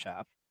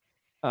matchup.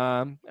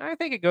 I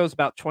think it goes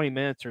about 20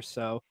 minutes or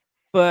so.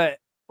 But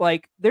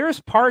like,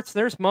 there's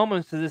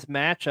moments of this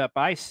matchup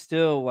I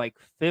still like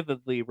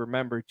vividly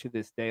remember to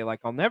this day.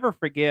 Like, I'll never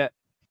forget,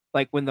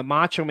 like, when the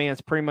Macho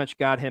Man's pretty much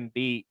got him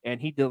beat, and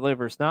he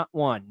delivers not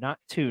one, not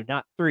two,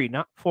 not three,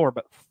 not four,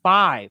 but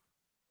 5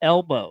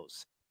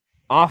 elbows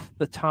off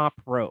the top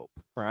rope,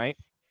 right?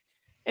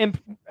 And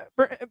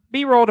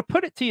B-roll, to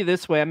put it to you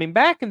this way, I mean,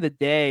 back in the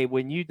day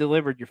when you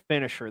delivered your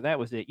finisher, that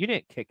was it. You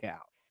didn't kick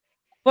out,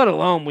 let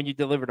alone when you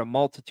delivered a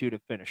multitude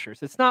of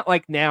finishers. It's not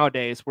like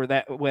nowadays where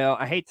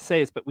I hate to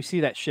say this, but we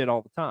see that shit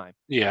all the time.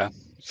 Yeah,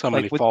 so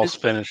many false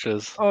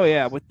finishes. Oh,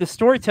 yeah, with the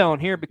storytelling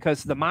here,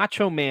 because the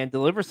Macho Man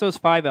delivers those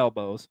 5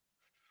 elbows,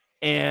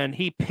 and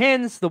he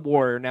pins the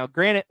Warrior. Now,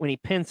 granted, when he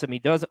pins him, he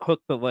doesn't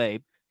hook the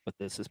leg, but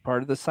this is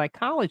part of the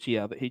psychology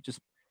of it. He just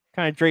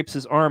kind of drapes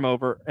his arm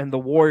over, and the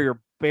Warrior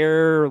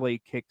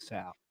barely kicks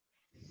out.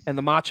 And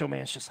the Macho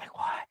Man's just like,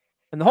 what?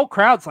 And the whole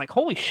crowd's like,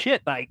 holy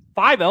shit, like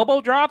 5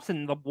 elbow drops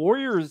and the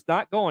Warrior is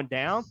not going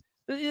down.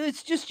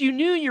 It's just, you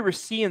knew you were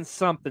seeing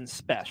something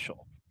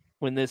special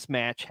when this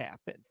match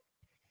happened.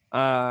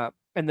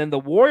 And then the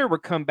Warrior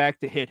would come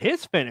back to hit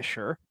his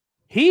finisher.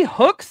 He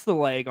hooks the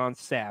leg on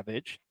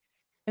Savage,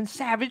 and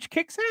Savage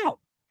kicks out.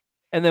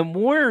 And then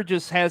Warrior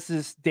just has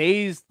this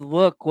dazed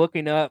look,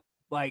 looking up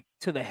like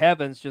to the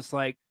heavens, just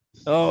like,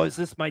 oh, is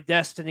this my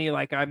destiny?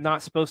 Like, I'm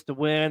not supposed to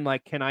win.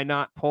 Like, can I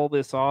not pull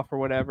this off or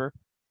whatever?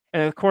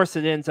 And of course,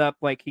 it ends up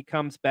like he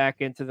comes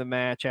back into the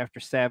match after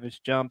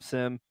Savage jumps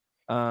him.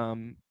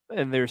 And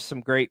there's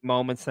some great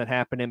moments that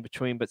happen in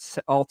between, but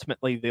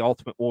ultimately, the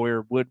Ultimate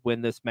Warrior would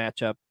win this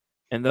matchup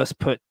and thus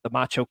put the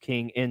Macho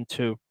King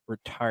into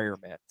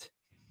retirement.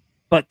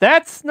 But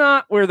that's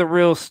not where the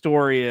real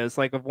story is,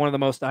 like, of one of the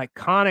most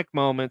iconic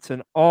moments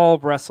in all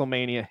of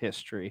WrestleMania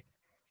history.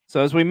 So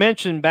as we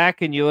mentioned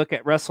back, and you look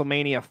at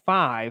WrestleMania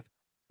 5,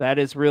 that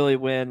is really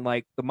when,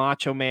 like, the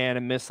Macho Man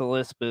and Miss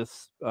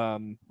Elizabeth's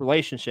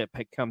relationship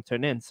had come to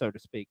an end, so to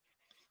speak.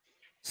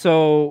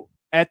 So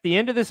at the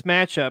end of this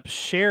matchup,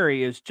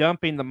 Sherry is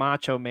jumping the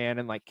Macho Man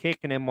and like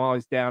kicking him while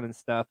he's down and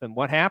stuff. And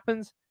what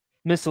happens?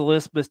 Miss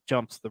Elizabeth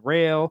jumps the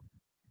rail,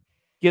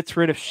 gets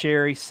rid of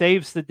Sherry,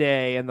 saves the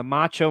day, and the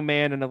Macho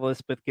Man and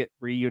Elizabeth get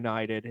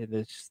reunited in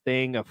this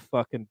thing of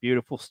fucking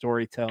beautiful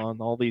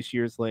storytelling all these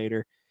years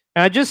later.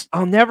 And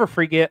I'll never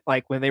forget,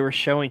 like, when they were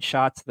showing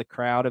shots of the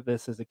crowd of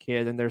this as a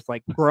kid, and there's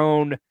like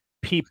grown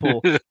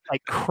people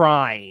like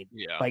crying,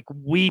 like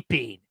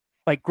weeping,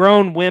 like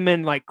grown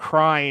women like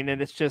crying.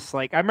 And it's just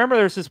like, I remember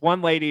there's this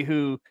one lady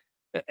who,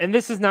 and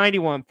this is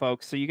 91,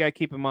 folks, so you got to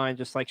keep in mind,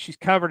 just like she's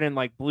covered in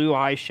like blue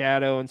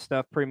eyeshadow and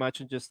stuff pretty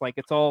much, and just like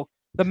it's all,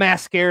 the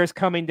mascara is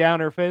coming down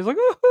her face, like,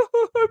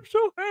 oh, I'm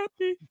so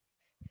happy.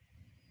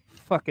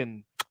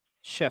 Fucking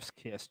chef's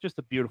kiss. Just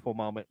a beautiful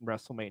moment in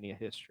WrestleMania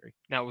history.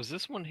 Now, was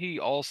this when he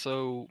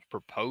also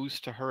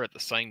proposed to her at the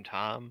same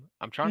time?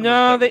 I'm trying to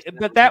No,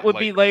 but that would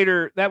be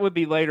later. That would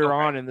be later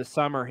on in the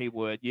summer. He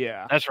would,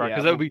 yeah. That's right,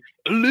 because that would be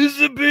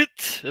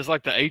Elizabeth. It's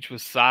like the H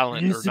was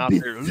silent or not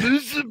there.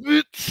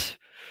 Elizabeth.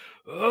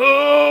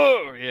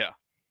 Oh, yeah.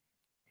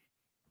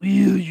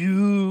 Will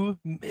you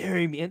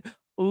marry me?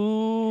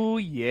 Oh,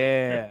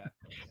 yeah.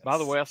 By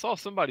the way, I saw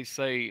somebody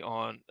say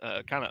on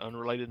kind of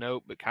unrelated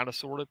note, but kind of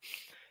sort of,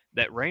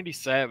 that Randy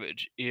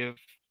Savage, if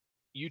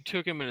you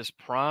took him in his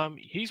prime,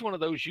 he's one of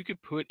those you could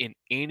put in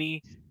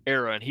any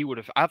era, and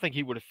I think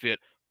he would have fit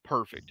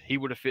perfect. He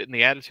would have fit in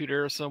the Attitude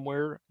Era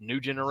somewhere, new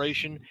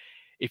generation.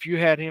 If you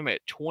had him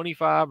at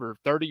 25 or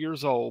 30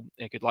 years old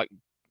and could like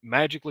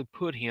magically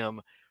put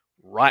him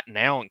right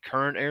now in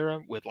current era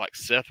with like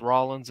Seth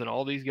Rollins and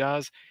all these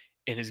guys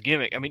in his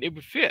gimmick, I mean, it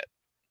would fit.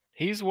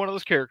 He's one of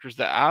those characters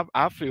that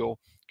I feel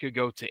could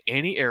go to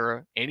any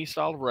era, any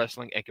style of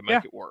wrestling, and can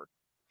make it work.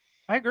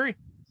 I agree.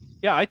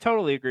 Yeah, I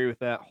totally agree with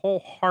that.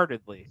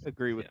 Wholeheartedly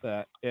agree with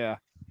that. Yeah,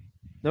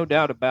 no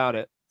doubt about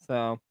it.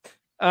 So,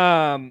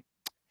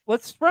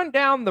 let's run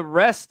down the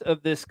rest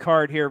of this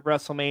card here of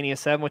WrestleMania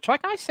 7, which,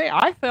 like I say,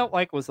 I felt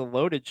like was a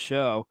loaded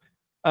show.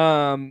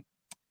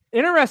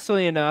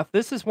 Interestingly enough,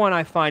 this is one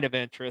I find of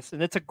interest,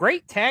 and it's a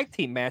great tag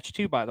team match,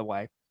 too, by the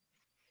way.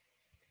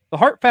 The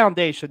Hart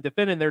Foundation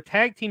defending their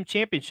tag team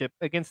championship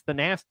against the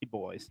Nasty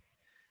Boys.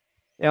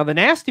 Now, the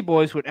Nasty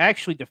Boys would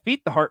actually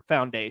defeat the Hart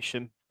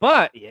Foundation,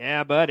 but,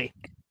 yeah, buddy.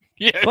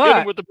 Yeah, hit But-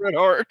 him with the Bret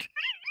Hart.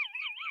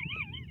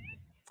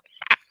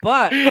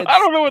 But I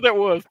don't know what that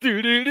was.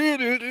 Okay,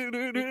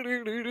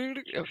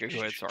 go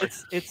ahead. Sorry.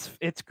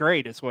 it's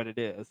great, is what it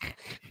is.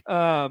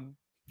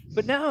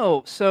 But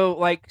no, so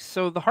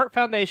the Hart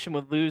Foundation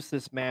would lose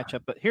this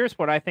matchup. But here's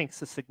what I think is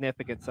the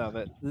significance of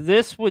it.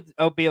 This would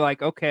be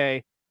like,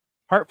 okay,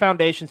 Hart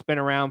Foundation's been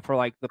around for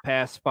like the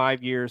past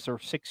 5 years or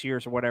 6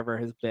 years or whatever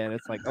it has been.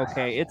 It's like,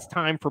 okay, it's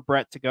time for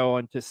Brett to go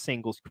into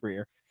singles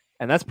career.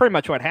 And that's pretty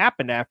much what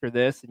happened after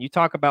this. And you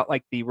talk about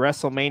like the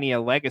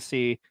WrestleMania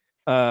legacy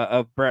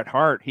of Bret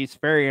Hart. He's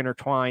very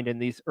intertwined in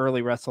these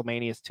early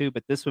WrestleManias too,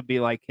 but this would be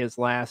like his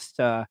last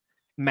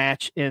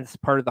match as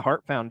part of the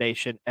Hart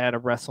Foundation at a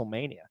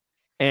WrestleMania.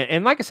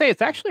 And like I say,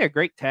 it's actually a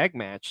great tag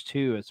match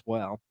too as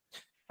well.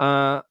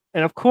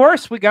 And of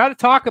course, we got to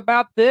talk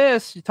about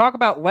this. You talk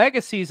about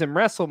legacies in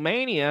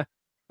WrestleMania.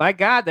 By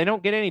God, they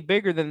don't get any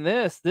bigger than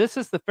this. This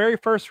is the very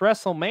first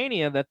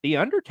WrestleMania that The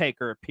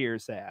Undertaker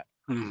appears at.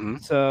 Mm-hmm.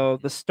 So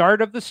the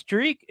start of the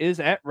streak is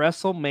at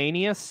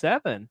WrestleMania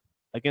 7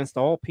 against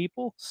all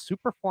people,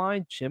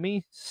 Superfly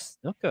Jimmy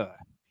Snuka,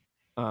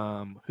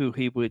 who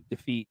he would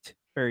defeat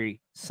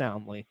very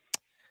soundly.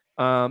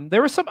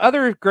 There were some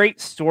other great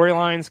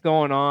storylines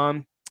going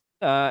on.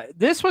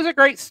 This was a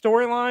great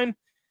storyline,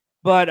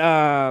 but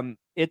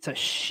it's a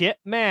shit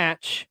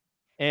match.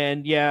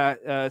 And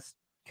yeah,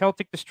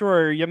 Celtic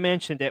Destroyer, you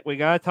mentioned it. We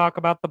got to talk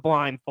about the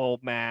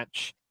blindfold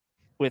match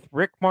with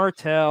Rick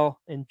Martel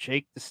and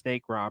Jake the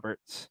Snake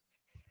Roberts.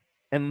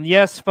 And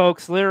yes,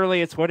 folks,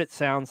 literally, it's what it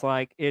sounds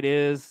like. It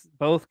is.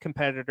 Both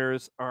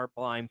competitors are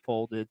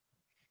blindfolded.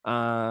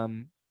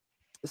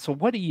 So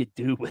what do you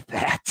do with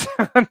that?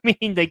 I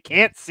mean, they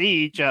can't see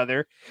each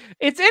other.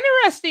 It's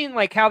interesting,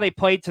 like how they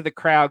played to the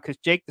crowd, because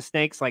Jake the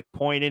Snake's like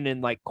pointing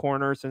in like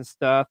corners and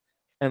stuff,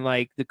 and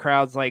like the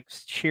crowd's like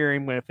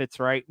cheering when if it's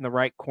right in the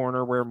right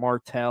corner where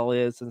Martel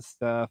is and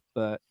stuff.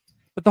 But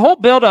the whole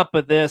buildup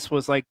of this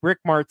was like Rick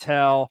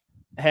Martel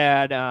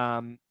had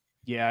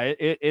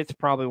it's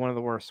probably one of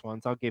the worst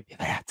ones. I'll give you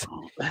that.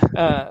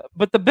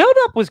 But the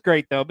buildup was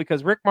great though,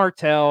 because Rick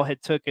Martel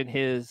had taken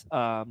his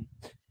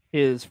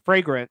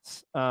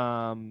fragrance,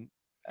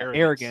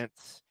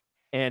 arrogance,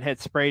 and had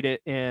sprayed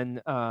it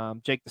in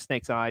Jake the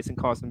Snake's eyes and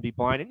caused him to be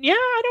blind. And yeah,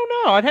 I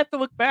don't know. I'd have to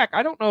look back.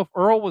 I don't know if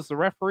Earl was the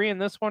referee in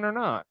this one or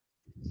not.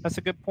 That's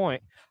a good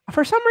point.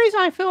 For some reason,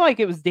 I feel like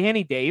it was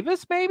Danny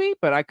Davis, maybe,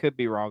 but I could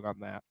be wrong on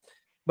that.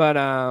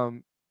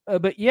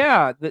 But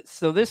yeah,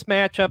 so this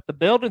matchup, the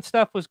build and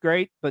stuff was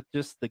great, but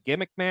just the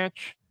gimmick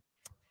match,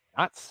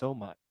 not so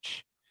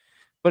much.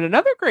 But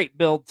another great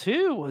build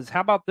too was,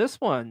 how about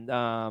this one?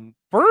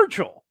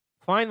 Virgil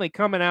finally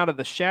coming out of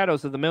the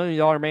shadows of the $1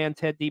 Million Man,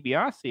 Ted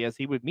DiBiase, as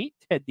he would meet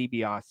Ted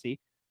DiBiase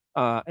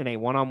in a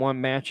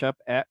one-on-one matchup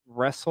at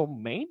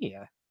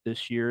WrestleMania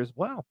this year as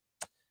well.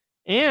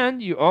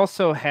 And you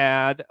also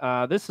had,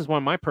 this is one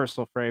of my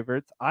personal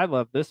favorites. I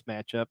love this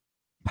matchup,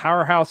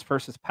 Powerhouse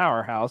versus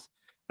Powerhouse.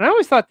 And I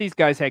always thought these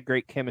guys had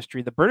great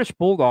chemistry. The British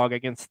Bulldog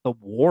against the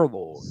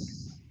Warlord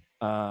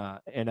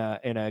in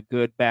a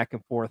good back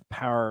and forth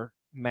power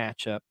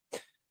matchup.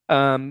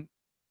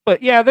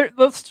 But yeah,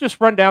 let's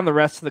just run down the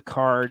rest of the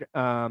card.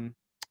 The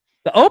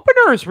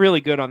opener is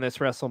really good on this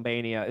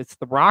WrestleMania. It's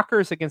the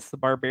Rockers against the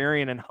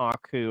Barbarian and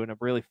Haku in a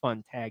really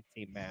fun tag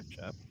team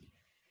matchup.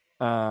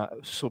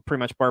 So pretty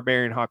much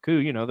Barbarian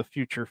Haku, the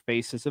future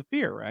faces of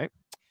fear, right?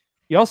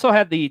 You also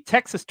had the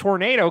Texas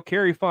Tornado,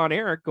 Kerry Von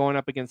Erich, going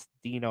up against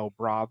Dino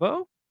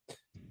Bravo.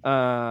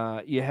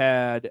 You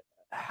had,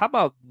 how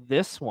about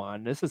this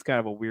one? This is kind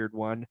of a weird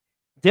one.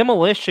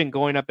 Demolition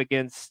going up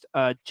against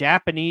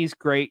Japanese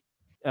great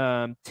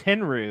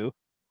Tenryu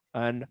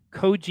and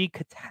Koji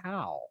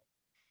Katao.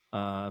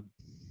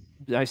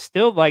 I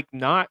still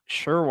not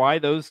sure why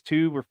those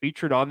two were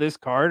featured on this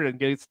card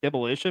against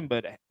Demolition,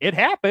 but it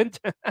happened.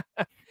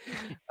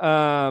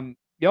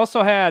 You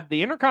also had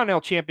the Intercontinental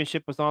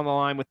Championship was on the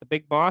line with the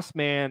Big Boss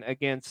Man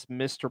against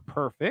Mr.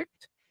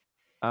 Perfect.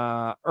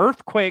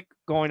 Earthquake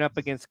going up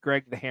against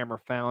Greg the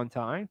Hammer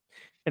Valentine.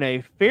 In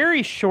a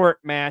very short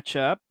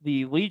matchup,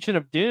 the Legion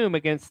of Doom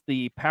against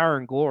the Power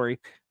and Glory.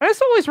 I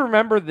just always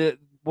remember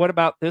what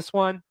about this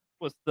one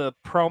was the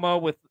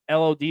promo with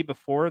LOD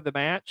before the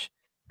match,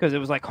 because it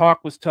was like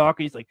Hawk was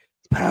talking. He's like,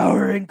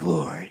 Power and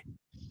Glory,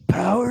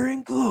 Power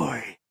and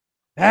Glory.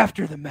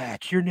 After the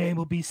match, your name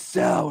will be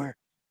sour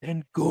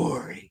and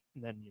gory.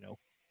 And then,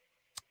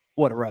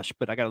 what a rush.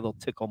 But I got a little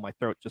tickle in my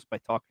throat just by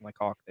talking like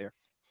Hawk there.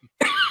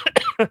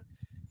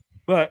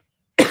 But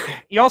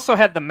you also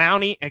had the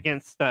Mountie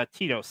against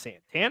Tito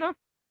Santana.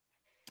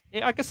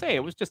 Yeah, like I say,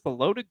 it was just a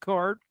loaded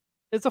card.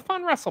 it's a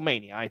fun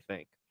WrestleMania, I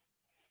think.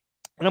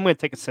 And I'm going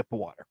to take a sip of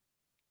water.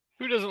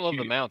 Who doesn't love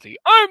the Mountie?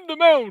 I'm the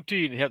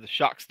Mountie, and you have the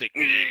shock stick.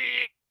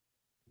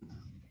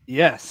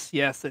 Yes,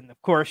 and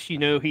of course, he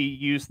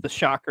used the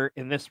shocker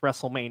in this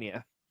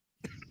WrestleMania.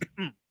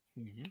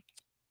 Mm-hmm.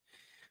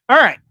 All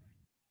right,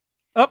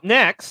 up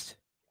next.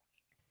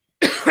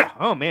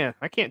 Oh man,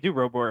 I can't do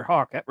Road Warrior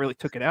Hawk. That really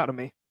took it out of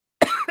me.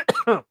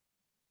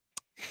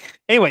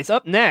 Anyways,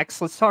 up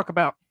next, let's talk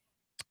about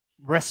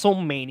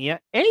WrestleMania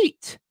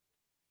 8,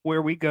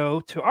 where we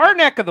go to our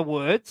neck of the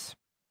woods.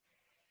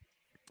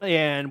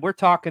 And we're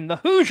talking the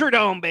Hoosier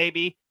Dome,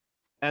 baby.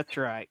 That's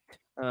right.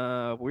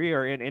 We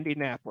are in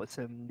Indianapolis,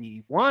 and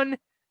the one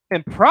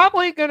and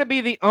probably going to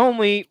be the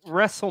only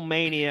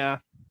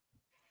WrestleMania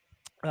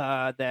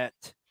that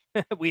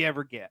we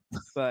ever get.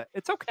 But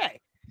it's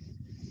okay.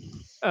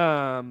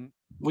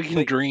 We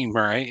can dream,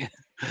 right?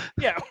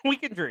 Yeah, we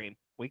can dream.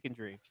 We can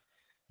dream.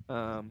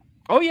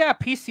 Oh, yeah,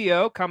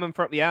 PCO coming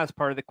from, as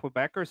part of the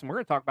Quebecers, and we're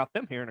going to talk about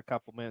them here in a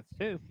couple minutes,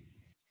 too.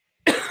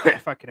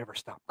 If I could ever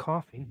stop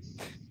coughing.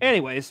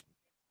 Anyways,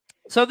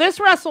 so this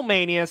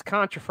WrestleMania is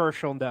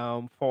controversial,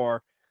 Dome,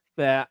 for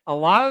that a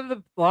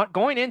lot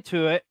going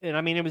into it, and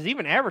I mean, it was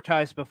even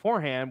advertised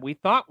beforehand. We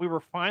thought we were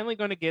finally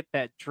going to get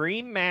that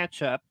dream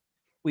matchup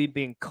we've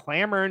been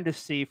clamoring to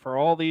see for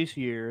all these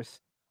years.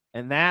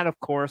 And that, of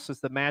course,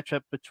 is the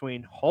matchup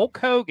between Hulk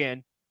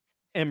Hogan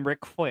and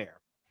Ric Flair.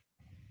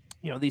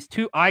 These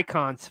two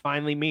icons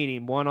finally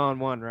meeting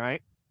one-on-one,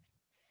 right?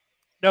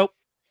 Nope.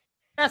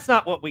 That's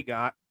not what we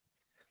got.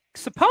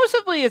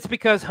 Supposedly, it's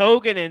because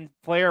Hogan and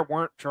Flair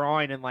weren't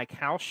drawing in, like,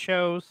 house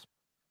shows.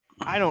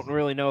 I don't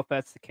really know if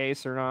that's the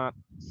case or not,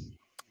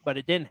 but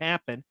it didn't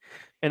happen.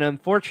 And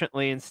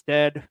unfortunately,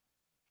 instead,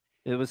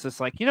 it was just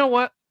like, you know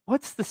what?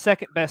 What's the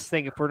second best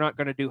thing if we're not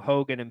going to do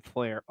Hogan and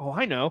Flair? Oh,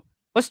 I know.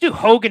 Let's do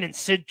Hogan and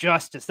Sid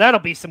Justice. That'll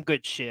be some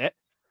good shit.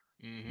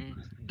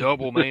 Mm-hmm.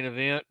 Double main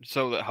event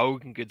so that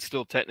Hogan could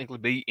still technically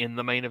be in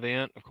the main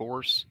event, of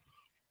course.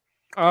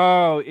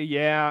 Oh,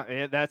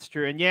 yeah, that's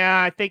true. And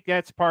yeah, I think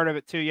that's part of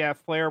it too. Yeah,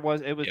 Flair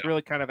was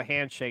really kind of a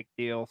handshake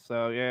deal.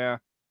 So yeah.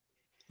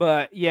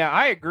 But yeah,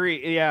 I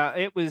agree. Yeah,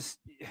 it was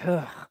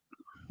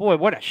boy,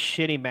 what a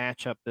shitty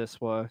matchup this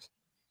was.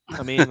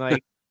 I mean,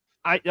 like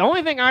the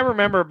only thing I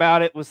remember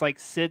about it was like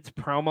Sid's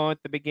promo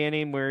at the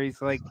beginning where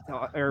he's like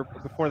or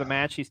before the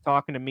match he's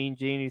talking to Mean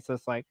Gene. He's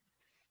just like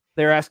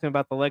they're asking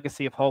about the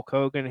legacy of Hulk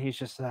Hogan and he's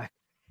just like,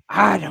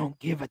 I don't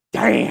give a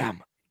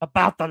damn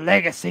about the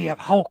legacy of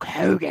Hulk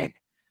Hogan.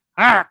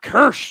 I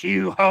curse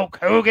you, Hulk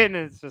Hogan.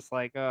 And it's just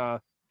like,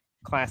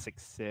 classic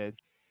Sid.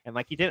 And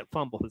like he didn't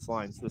fumble his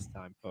lines this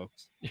time,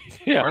 folks.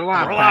 Yeah, we're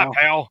live,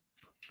 pal.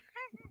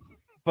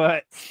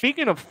 But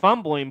speaking of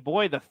fumbling,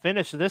 boy, the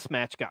finish of this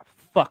match got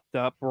fucked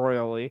up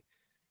royally.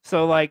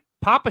 So like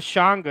Papa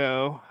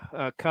Shango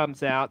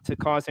comes out to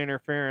cause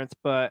interference,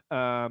 but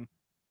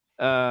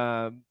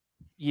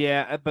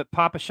yeah, but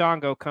Papa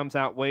Shango comes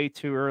out way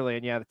too early,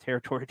 and yeah, the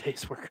territory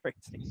days were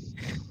crazy.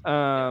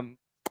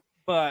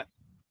 But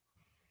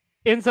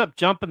ends up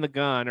jumping the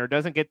gun or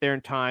doesn't get there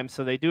in time,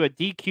 so they do a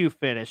DQ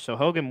finish. So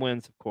Hogan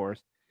wins, of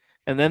course.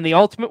 And then the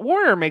Ultimate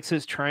Warrior makes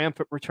his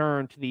triumphant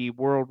return to the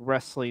World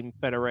Wrestling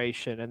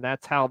Federation, and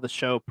that's how the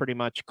show pretty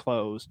much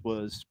closed,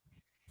 was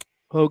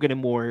Hogan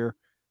and Warrior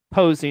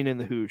posing in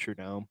the Hoosier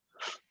Dome.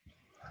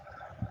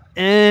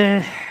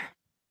 It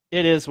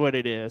is what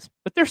it is.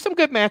 But there's some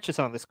good matches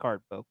on this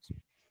card, folks.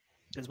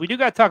 Because we do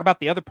got to talk about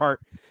the other part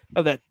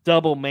of that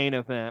double main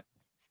event.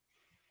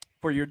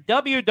 For your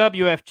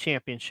WWF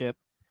Championship,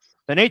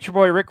 the Nature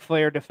Boy Ric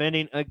Flair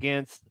defending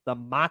against the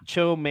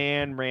Macho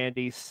Man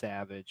Randy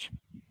Savage.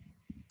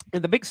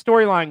 And the big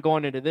storyline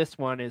going into this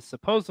one is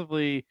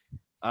supposedly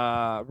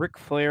Ric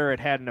Flair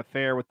had an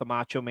affair with the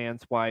Macho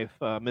Man's wife,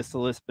 Miss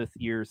Elizabeth,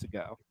 years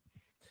ago.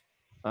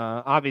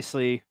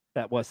 Obviously,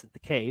 that wasn't the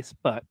case,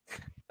 but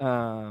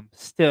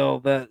still,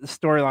 the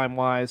storyline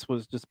wise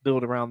was just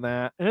built around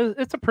that. And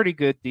it's a pretty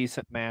good,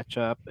 decent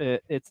matchup.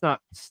 It's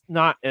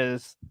not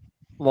as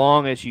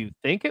long as you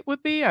think it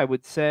would be, I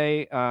would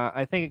say.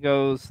 I think it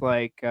goes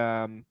like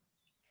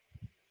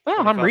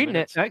well, I'm reading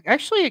minutes. it.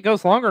 Actually, it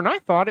goes longer than I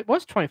thought. It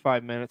was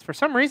 25 minutes. For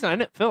some reason, I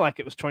didn't feel like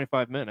it was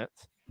 25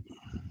 minutes.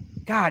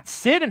 God,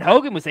 Sid and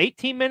Hogan was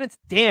 18 minutes.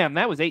 Damn,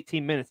 that was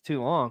 18 minutes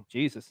too long.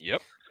 Jesus.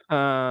 Yep.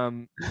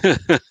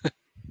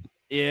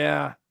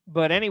 Yeah.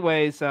 But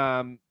anyways,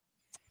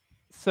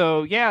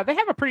 so yeah, they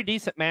have a pretty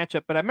decent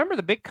matchup. But I remember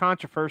the big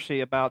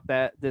controversy about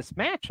this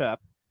matchup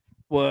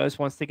was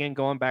once again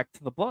going back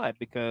to the blood,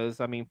 because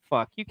I mean,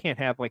 fuck, you can't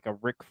have like a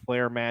Ric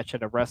Flair match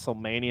at a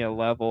WrestleMania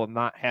level and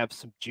not have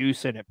some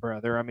juice in it,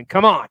 brother. I mean,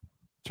 come on,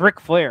 it's Ric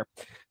Flair.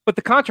 But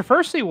the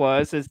controversy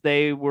is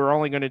they were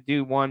only going to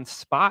do one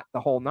spot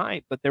the whole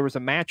night, but there was a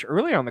match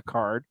early on the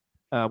card,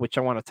 which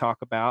I want to talk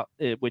about,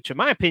 which in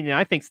my opinion,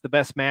 I think is the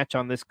best match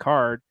on this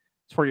card.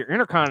 It's for your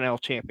Intercontinental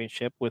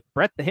Championship with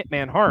Bret the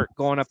Hitman Hart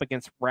going up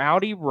against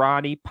Rowdy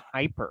Roddy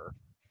Piper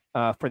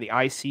for the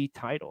IC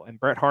title. And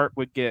Bret Hart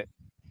would get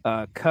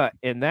cut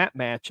in that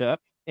matchup,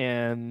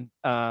 and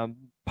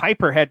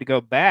Piper had to go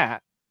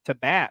bat to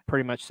bat,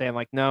 pretty much saying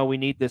like, no, we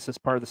need this as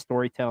part of the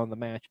storytelling of the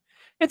match.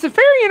 It's a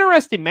very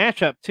interesting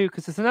matchup too,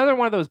 because it's another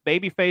one of those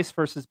babyface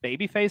versus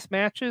babyface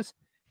matches.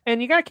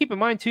 And you got to keep in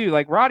mind too,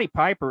 like Roddy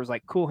Piper is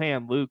like Cool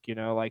Hand Luke,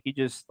 like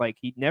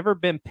he'd never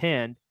been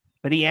pinned,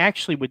 but he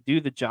actually would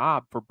do the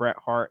job for Bret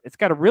Hart. It's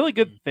got a really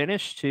good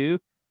finish too,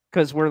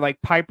 because we're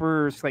like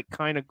Piper's like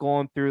kind of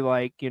going through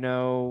like,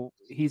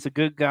 he's a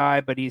good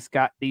guy, but he's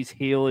got these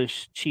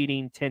heelish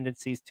cheating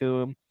tendencies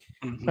to him.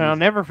 Mhm. And I'll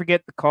never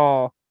forget the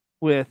call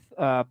with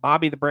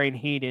Bobby the Brain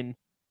Heenan,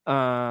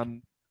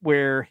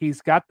 where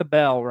he's got the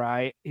bell,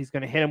 right? He's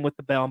going to hit him with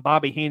the bell. And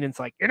Bobby Heenan's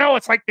like,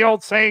 it's like the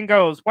old saying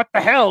goes, what the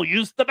hell?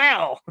 Use the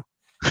bell.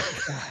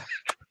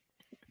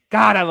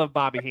 God, I love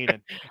Bobby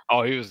Heenan.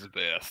 Oh, he was the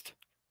best.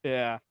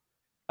 Yeah.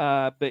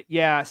 But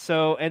yeah,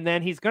 so, and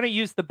then he's going to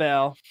use the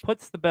bell,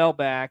 puts the bell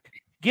back,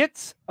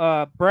 gets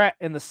Bret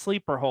in the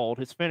sleeper hold,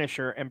 his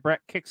finisher, and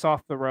Bret kicks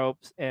off the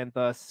ropes, and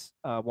thus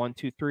 1,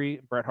 2, 3,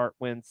 Bret Hart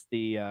wins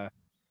the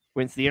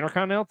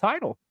Intercontinental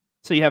title.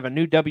 So you have a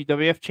new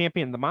WWF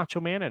champion, the Macho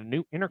Man, and a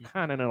new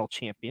Intercontinental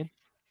champion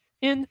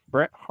in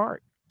Bret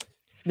Hart.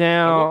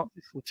 Now, what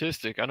was the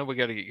statistic, I know we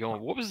got to get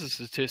going. What was the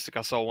statistic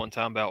I saw one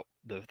time about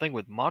the thing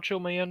with Macho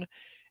Man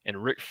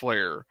and Ric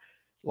Flair?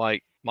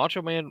 Like,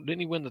 Macho Man,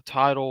 didn't he win the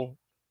title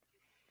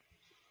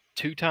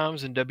 2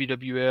 times in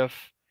WWF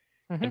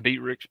and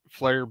beat Ric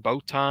Flair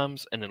both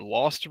times, and then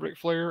lost to Ric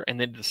Flair, and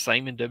then did the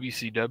same in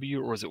WCW?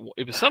 Or was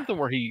it was something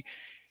where he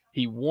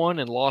won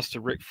and lost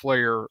to Ric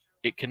Flair?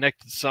 It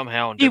connected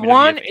somehow. He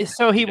won,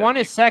 so he won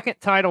his second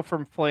title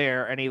from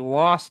Flair, and he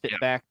lost it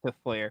back to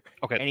Flair.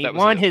 Okay, and he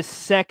won his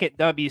second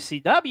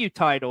WCW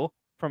title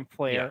from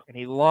Flair, and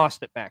he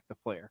lost it back to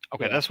Flair.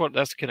 Okay, that's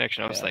the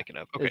connection I was thinking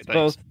of. Okay, it's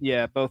thanks.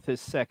 both his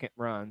second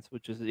runs,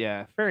 which is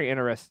very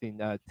interesting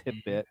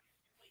tidbit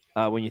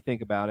when you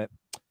think about it.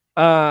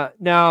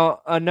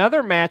 Now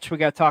another match we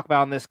got to talk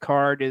about on this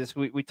card is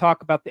we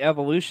talk about the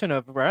evolution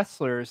of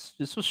wrestlers.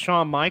 This was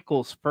Shawn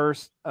Michaels'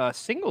 first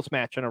singles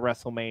match in a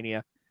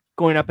WrestleMania,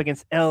 going up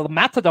against El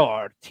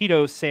Matador,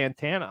 Tito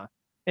Santana.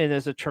 And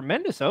there's a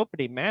tremendous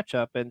opening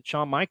matchup, and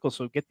Shawn Michaels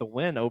will get the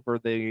win over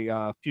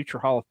the future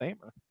Hall of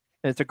Famer.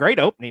 And it's a great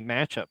opening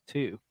matchup,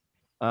 too.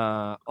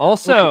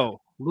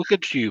 Also, look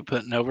at you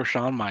putting over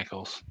Shawn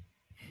Michaels.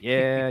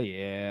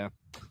 Yeah.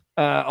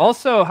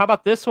 Also, how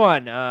about this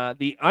one?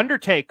 The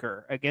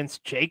Undertaker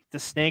against Jake the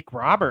Snake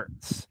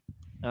Roberts.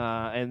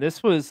 And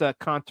this was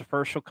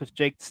controversial because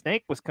Jake the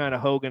Snake was kind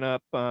of holding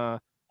up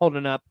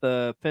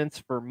the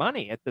fence for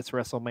money at this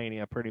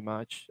WrestleMania, pretty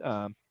much.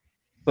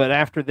 But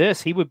after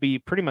this, he would be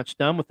pretty much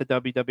done with the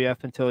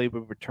WWF until he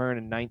would return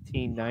in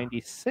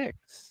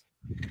 1996.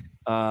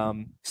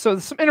 So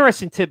there's some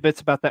interesting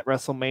tidbits about that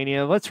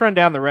WrestleMania. Let's run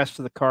down the rest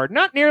of the card.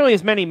 Not nearly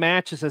as many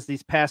matches as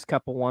these past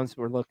couple ones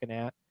we're looking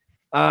at.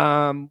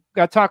 Got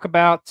to talk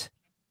about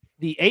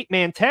the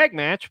 8-man tag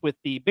match with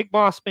the Big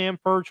Boss Man,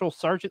 Virgil,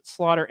 Sergeant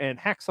Slaughter, and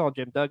Hacksaw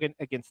Jim Duggan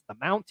against the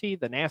Mountie,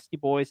 the Nasty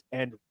Boys,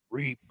 and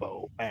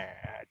Repo Man.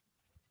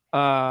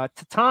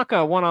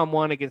 Tatanka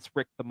 1-on-1 against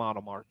Rick the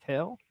Model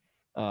Martel.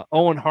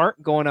 Owen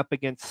Hart going up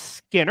against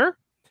Skinner.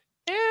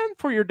 And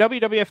for your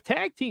WWF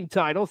Tag Team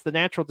titles, the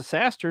Natural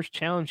Disasters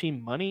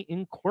challenging Money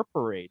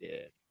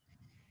Incorporated.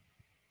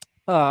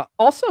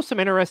 Also, some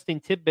interesting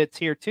tidbits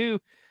here,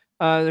 too.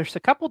 There's a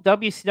couple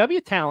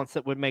WCW talents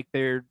that would make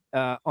their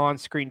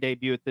on-screen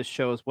debut at this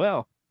show as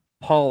well.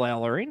 Paul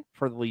Ellering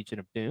for the Legion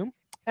of Doom,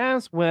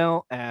 as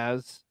well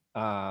as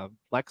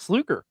Lex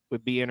Luger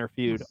would be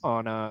interviewed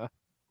on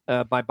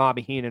by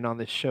Bobby Heenan on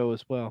this show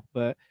as well.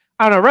 But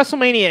I don't know,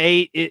 WrestleMania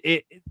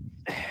 8,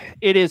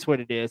 it is what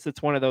it is.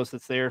 It's one of those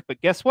that's there.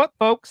 But guess what,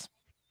 folks?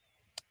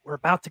 We're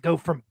about to go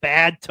from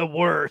bad to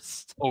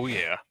worst. Oh,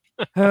 yeah.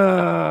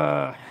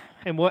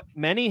 And what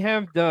many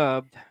have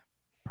dubbed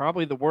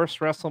probably the worst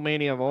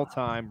WrestleMania of all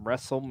time,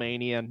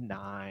 WrestleMania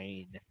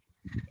 9.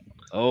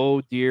 Oh,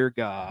 dear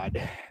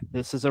God.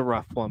 This is a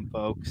rough one,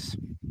 folks.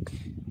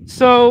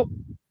 So,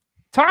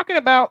 talking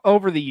about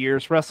over the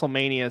years,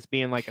 WrestleMania as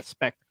being like a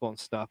spectacle and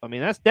stuff. I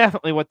mean, that's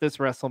definitely what this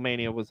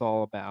WrestleMania was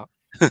all about.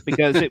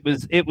 Because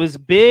it was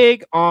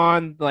big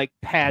on like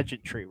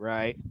pageantry,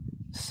 right?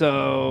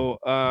 So,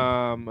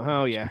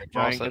 Giant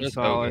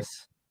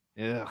Gonzalez.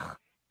 Ugh.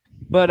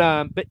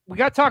 But we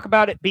got to talk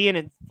about it being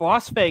in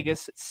Las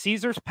Vegas,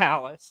 Caesar's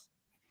Palace,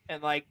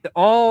 and like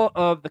all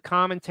of the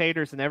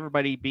commentators and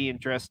everybody being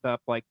dressed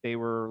up like they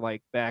were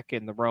like back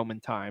in the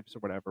Roman times or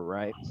whatever,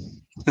 right?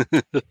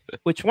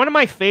 Which one of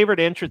my favorite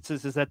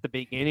entrances is at the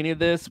beginning of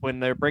this when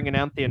they're bringing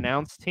out the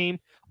announce team.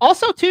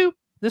 Also, too,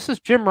 this is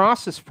Jim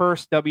Ross's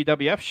first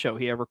WWF show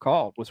he ever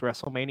called, was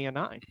WrestleMania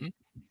 9.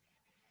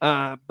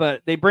 Mm-hmm.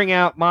 But they bring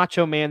out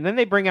Macho Man, then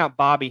they bring out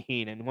Bobby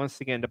Heenan,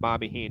 once again to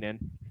Bobby Heenan.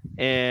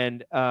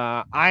 And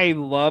I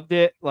loved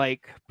it.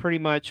 Like, pretty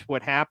much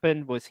what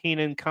happened was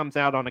Heenan comes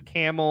out on a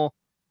camel.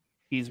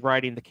 He's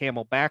riding the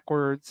camel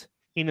backwards.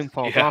 Heenan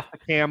falls off the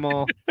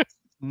camel.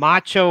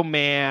 Macho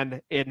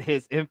Man, in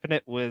his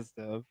infinite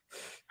wisdom,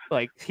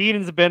 like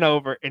Heenan's been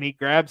over and he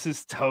grabs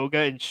his toga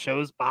and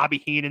shows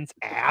Bobby Heenan's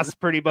ass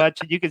pretty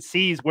much. And you can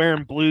see he's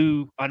wearing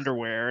blue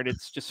underwear and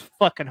it's just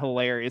fucking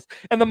hilarious.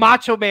 And the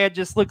Macho Man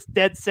just looks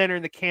dead center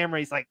in the camera.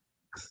 He's like,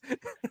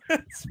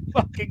 it's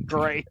fucking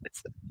great.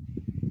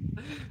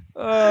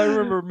 I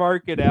remember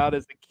marking out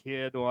as a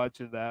kid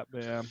watching that,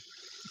 man.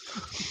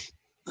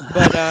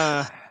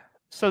 But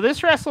so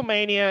this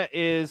WrestleMania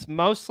is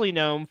mostly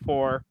known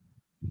for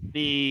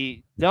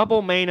the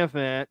double main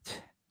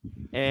event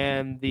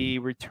and the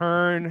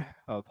return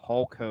of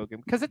Hulk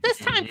Hogan. Because at this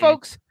time,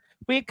 folks,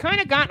 we had kind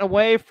of gotten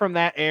away from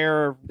that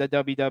era of the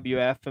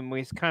WWF and we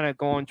was kind of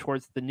going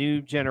towards the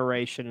new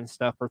generation and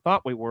stuff, or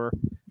thought we were.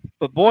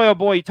 But boy, oh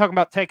boy, you talking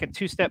about taking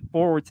 2 steps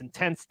forwards and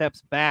 10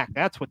 steps back.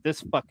 That's what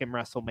this fucking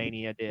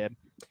WrestleMania did.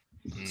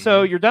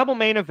 So your double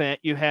main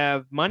event, you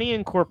have Money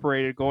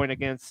Incorporated going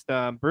against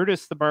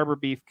Brutus the Barber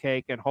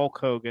Beefcake and Hulk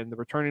Hogan, the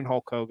returning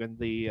Hulk Hogan,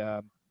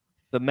 the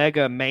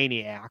Mega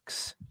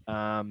Maniacs.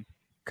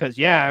 Because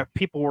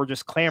people were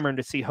just clamoring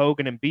to see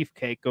Hogan and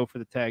Beefcake go for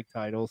the tag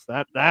titles.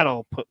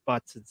 That'll put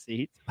butts in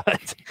seats.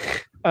 But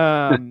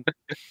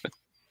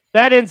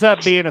that ends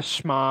up being a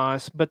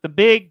schmoz. But the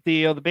big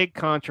deal, the big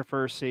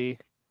controversy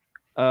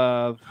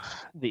of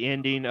the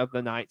ending of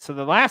the night. So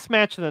the last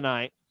match of the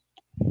night.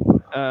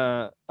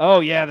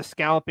 The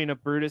scalloping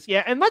of Brutus.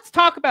 Yeah, and let's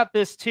talk about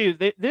this too.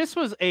 This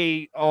was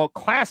a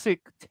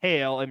classic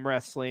tale in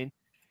wrestling.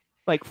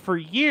 Like for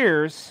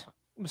years.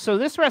 So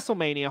this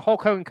WrestleMania,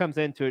 Hulk Hogan comes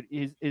into it,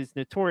 is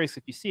notorious.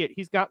 If you see it,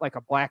 he's got like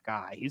a black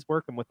eye. He's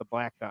working with a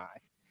black eye.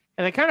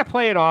 And they kind of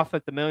play it off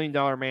that the $1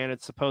 Million Man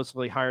had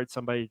supposedly hired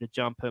somebody to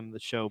jump him the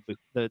show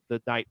the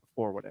night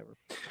before, whatever.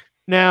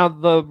 Now,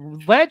 the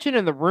legend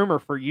and the rumor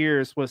for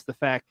years was the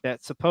fact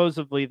that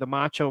supposedly the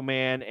Macho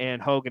Man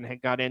and Hogan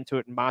had got into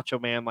it, and Macho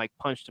Man like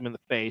punched him in the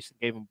face and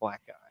gave him a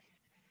black eye.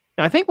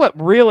 Now, I think what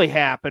really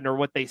happened, or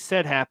what they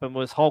said happened,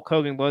 was Hulk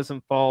Hogan was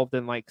involved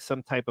in like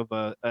some type of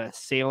a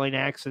sailing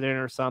accident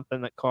or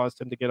something that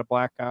caused him to get a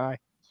black eye.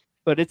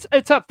 But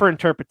it's up for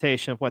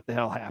interpretation of what the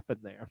hell happened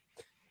there.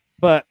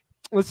 But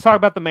let's talk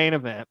about the main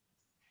event.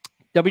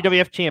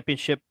 WWF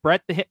Championship,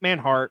 Bret the Hitman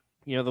Hart,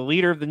 the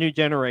leader of the new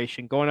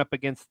generation, going up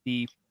against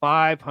the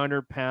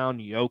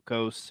 500-pound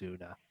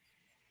Yokozuna.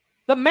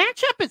 The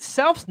matchup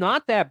itself's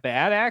not that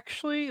bad,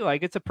 actually.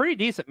 Like, it's a pretty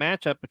decent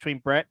matchup between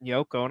Bret and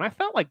Yoko, and I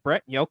felt like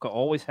Bret and Yoko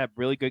always had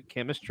really good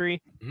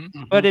chemistry.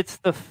 Mm-hmm. But it's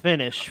the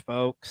finish,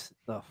 folks.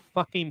 The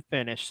fucking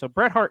finish. So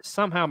Bret Hart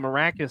somehow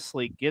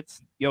miraculously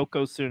gets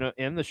Yokozuna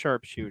in the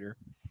sharpshooter.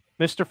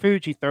 Mr.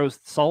 Fuji throws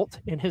salt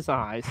in his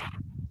eyes.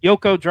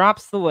 Yoko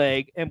drops the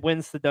leg and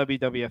wins the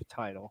WWF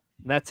title.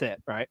 And that's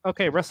it, right?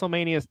 Okay,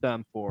 WrestleMania is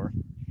done for.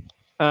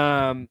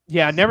 I've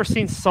never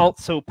seen salt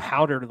so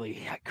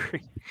powderly. I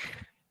agree.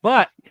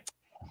 But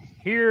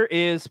here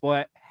is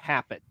what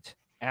happened.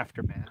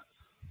 Aftermath.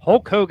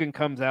 Hulk Hogan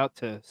comes out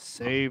to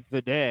save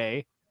the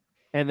day.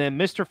 And then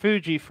Mr.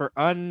 Fuji, for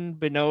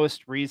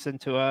unbeknownst reason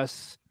to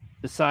us,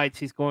 decides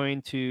he's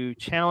going to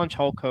challenge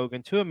Hulk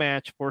Hogan to a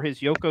match for his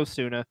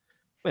Yokozuna.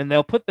 And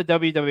they'll put the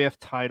WWF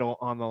title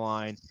on the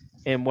line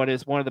in what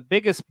is one of the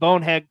biggest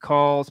bonehead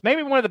calls,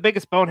 maybe one of the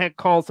biggest bonehead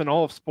calls in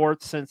all of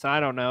sports since, I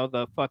don't know,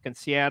 the fucking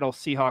Seattle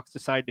Seahawks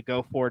decided to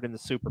go for it in the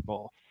Super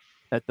Bowl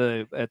in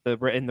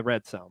the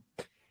red zone.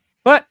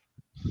 But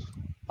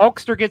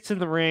Hulkster gets in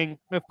the ring,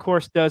 of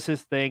course, does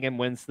his thing and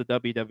wins the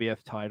WWF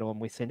title. And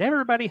we send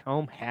everybody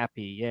home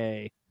happy.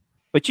 Yay.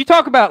 But you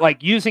talk about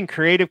like using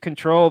creative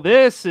control.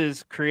 This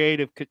is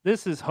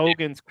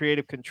Hogan's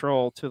creative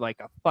control to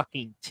like a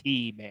fucking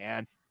T,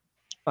 man.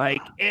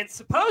 Like, and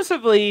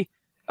supposedly,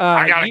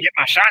 I gotta get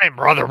my shining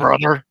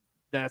brother.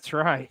 That's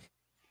right.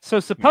 So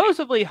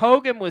supposedly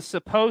Hogan was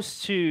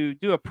supposed to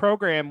do a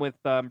program with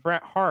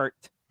Bret Hart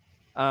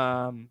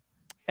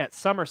at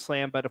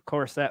SummerSlam, but of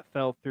course that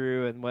fell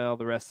through, and well,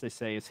 the rest they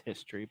say is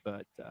history.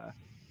 But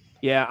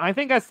I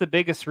think that's the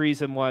biggest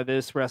reason why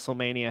this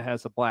WrestleMania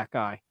has a black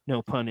eye.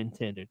 No pun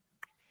intended.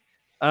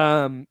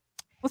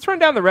 Let's run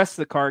down the rest of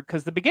the card,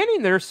 because the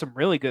beginning there's some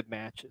really good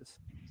matches.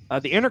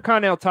 The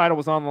Intercontinental title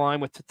was on the line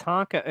with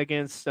Tatanka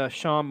against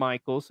Shawn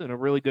Michaels in a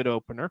really good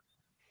opener.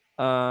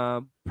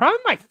 Probably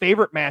my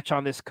favorite match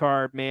on this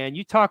card, man.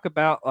 You talk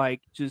about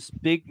like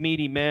just big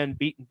meaty men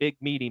beating big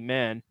meaty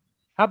men.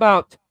 How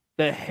about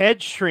the Head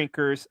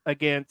Shrinkers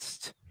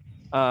against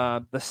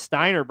the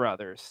Steiner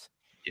brothers?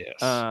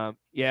 Yes.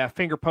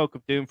 Finger poke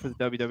of doom for the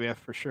WWF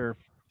for sure.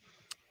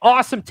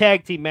 Awesome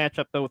tag team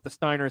matchup though with the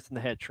Steiners and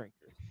the Head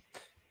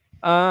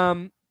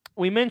Shrinkers.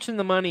 We mentioned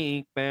the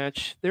Money Inc.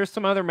 match. There's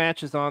some other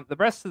matches on the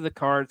rest of the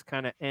cards.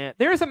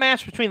 There's a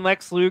match between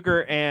Lex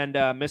Luger and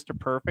Mr.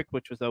 Perfect,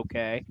 which was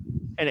okay,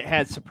 and it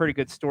had some pretty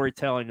good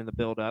storytelling in the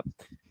build-up.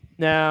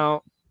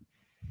 Now,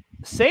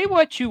 say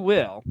what you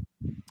will,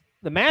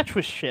 the match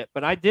was shit,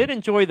 but I did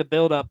enjoy the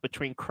build-up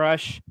between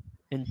Crush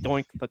and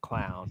Doink the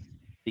Clown,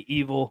 the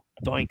evil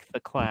Doink the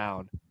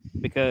Clown,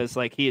 because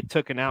like he had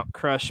taken out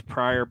Crush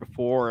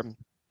before, and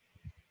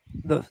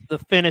the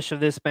finish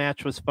of this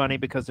match was funny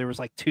because there was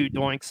like 2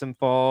 Doinks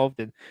involved,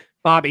 and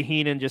Bobby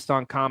Heenan just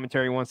on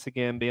commentary once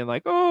again being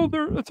like, "Oh,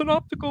 it's an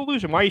optical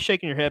illusion." Why are you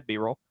shaking your head,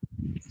 B-roll?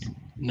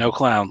 No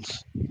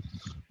clowns,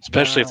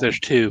 especially if there's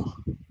two.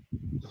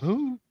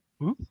 Ooh.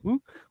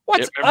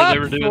 What's remember up, they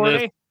were doing 40?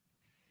 this?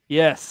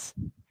 Yes.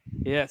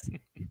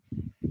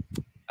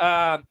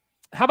 How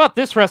about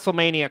this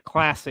WrestleMania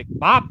classic?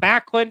 Bob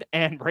Backlund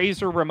and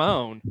Razor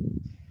Ramon.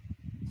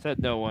 Said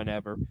no one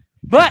ever.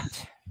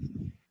 But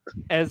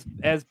as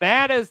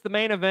bad as the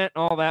main event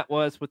and all that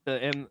was with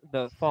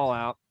the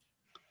fallout,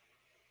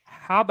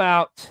 how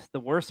about the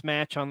worst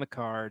match on the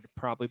card,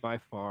 probably by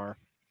far?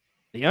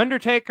 The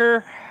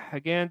Undertaker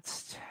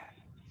against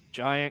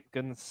Giant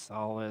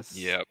Gonzalez.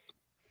 Yep.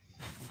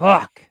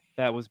 Fuck,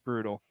 that was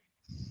brutal.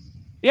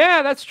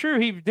 Yeah, that's true.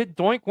 He did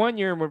Doink one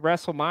year and would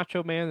wrestle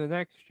Macho Man the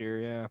next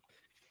year. Yeah.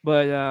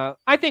 But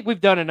I think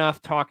we've done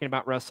enough talking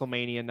about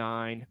WrestleMania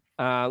 9.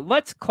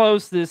 Let's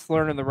close this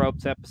Learning the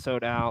Ropes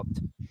episode out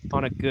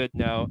on a good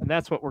note. And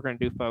that's what we're going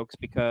to do, folks,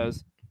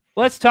 because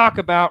let's talk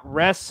about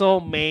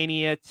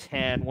WrestleMania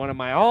 10, one of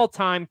my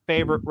all-time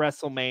favorite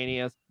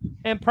WrestleManias,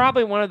 and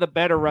probably one of the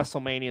better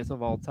WrestleManias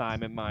of all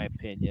time, in my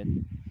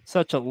opinion.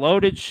 Such a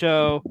loaded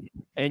show,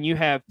 and you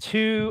have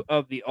two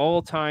of the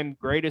all-time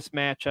greatest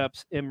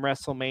matchups in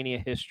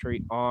WrestleMania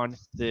history on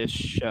this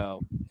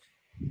show.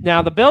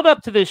 Now, the build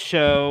up to this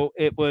show,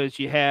 it was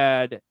you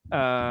had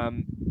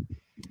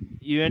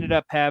you ended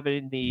up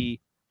having the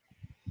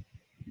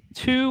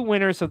two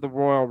winners of the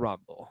Royal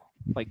Rumble,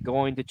 like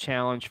going to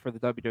challenge for the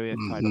WWE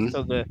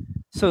title.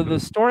 So the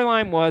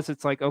storyline was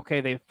it's like,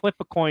 okay, they flip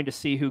a coin to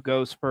see who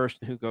goes first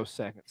and who goes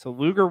second. So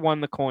Luger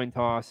won the coin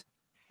toss.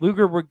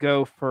 Luger would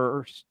go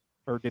first,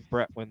 or did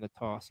Brett win the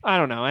toss? I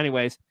don't know.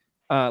 Anyways,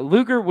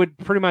 Luger would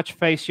pretty much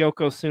face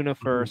Yokozuna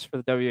first for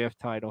the WWF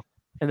title.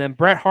 And then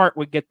Bret Hart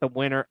would get the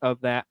winner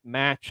of that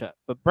matchup.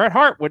 But Bret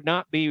Hart would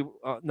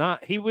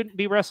he wouldn't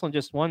be wrestling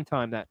just one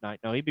time that night.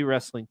 No, he'd be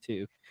wrestling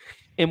two.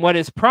 In what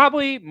is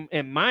probably,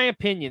 in my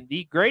opinion,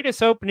 the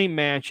greatest opening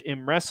match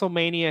in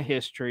WrestleMania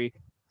history,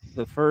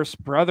 the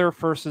first brother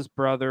versus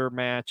brother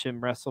match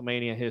in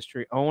WrestleMania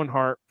history, Owen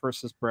Hart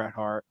versus Bret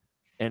Hart,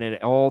 and an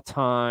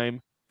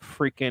all-time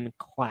freaking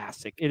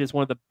classic. It is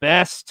one of the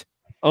best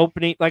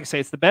opening, like I say,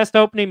 it's the best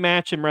opening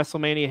match in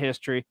WrestleMania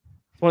history.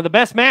 It's one of the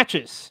best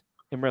matches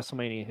in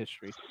WrestleMania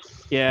history.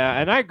 Yeah,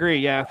 and I agree.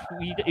 Yeah,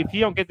 if you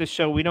don't get this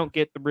show, we don't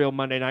get the real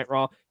Monday Night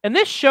Raw. And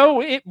this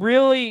show, it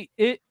really,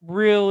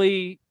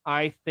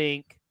 I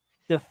think,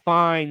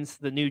 defines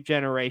the new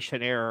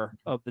generation era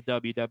of the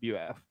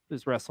WWF.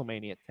 Is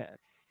WrestleMania 10?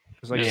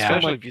 Like,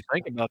 especially if you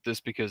think about this,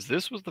 because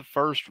this was the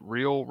first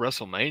real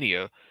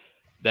WrestleMania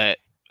that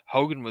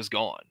Hogan was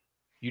gone.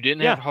 You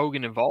didn't have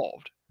Hogan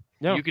involved.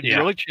 No. You could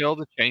really tell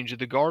the change of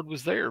the guard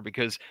was there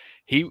because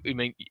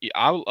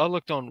I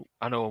looked on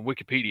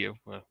Wikipedia,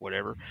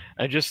 whatever.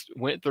 I just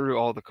went through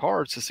all the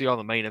cards to see all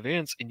the main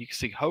events, and you can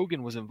see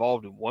Hogan was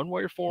involved in one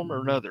way or form or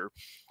another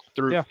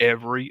through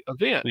every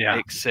event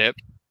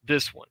except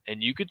this one.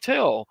 And you could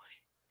tell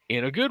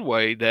in a good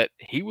way that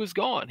he was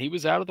gone. He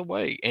was out of the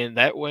way. And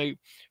that way,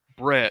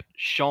 Brett,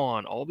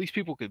 Shawn, all these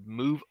people could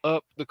move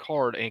up the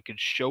card and could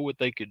show what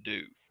they could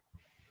do.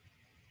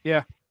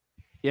 Yeah.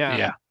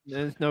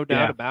 There's no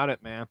doubt about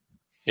it, man.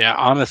 Yeah,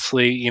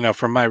 honestly,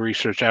 from my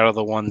research, out of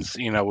the ones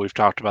we've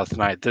talked about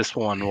tonight, this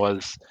one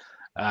was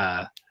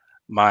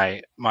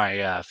definitely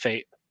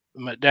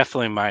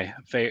my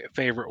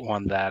favorite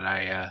one that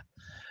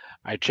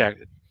I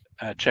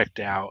checked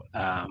out.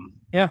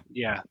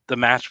 The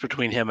match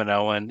between him and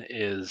Owen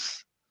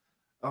is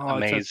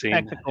amazing. It's a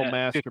technical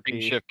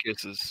masterpiece. Chef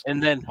kisses.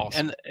 And then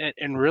awesome.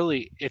 and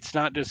really, it's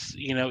not just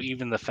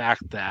even the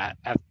fact that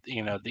at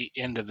the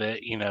end of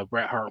it,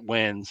 Bret Hart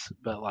wins,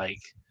 but like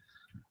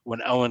when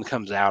Owen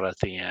comes out at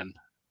the end.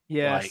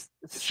 Yes,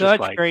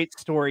 such great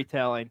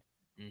storytelling.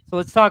 So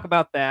let's talk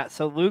about that.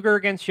 So Luger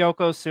against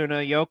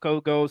Yokozuna.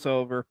 Yoko goes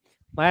over.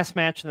 Last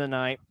match of the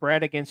night,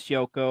 Bret against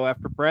Yoko.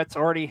 After Bret's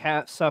already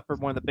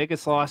suffered one of the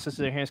biggest losses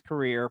in his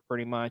career,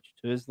 pretty much,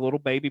 to his little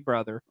baby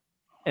brother.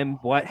 And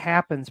what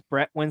happens?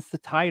 Bret wins the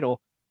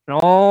title. And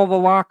all the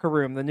locker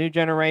room, the new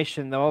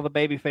generation, all the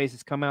baby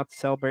faces come out to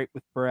celebrate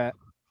with Bret.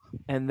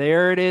 And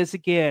there it is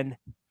again.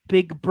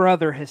 Big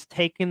brother has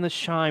taken the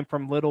shine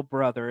from little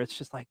brother. It's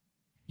just like,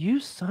 you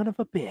son of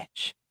a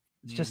bitch.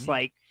 It's just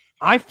like,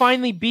 I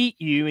finally beat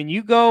you, and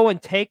you go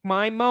and take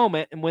my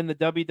moment and win the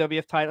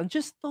WWF title. And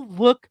just the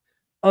look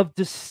of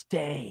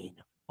disdain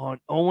on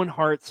Owen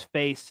Hart's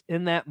face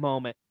in that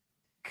moment.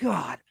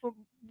 God,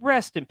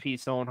 rest in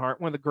peace, Owen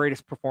Hart, one of the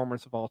greatest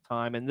performers of all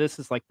time. And this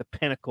is like the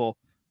pinnacle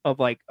of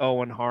like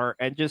Owen Hart,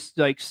 and just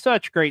like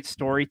such great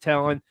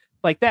storytelling.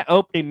 Like that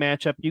opening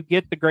matchup, you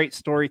get the great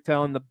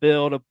storytelling, the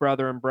build of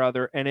brother and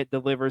brother, and it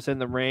delivers in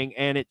the ring,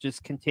 and it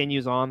just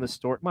continues on the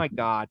story. My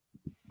God.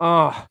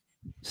 Oh,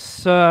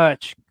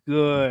 such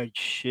good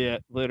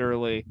shit,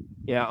 literally.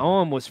 Yeah,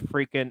 Owen was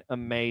freaking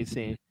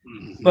amazing.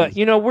 But,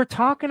 we're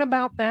talking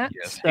about that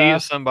stuff. He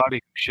is somebody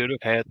who should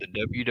have had the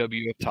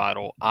WWF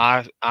title.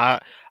 I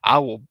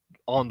will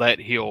on that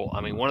hill.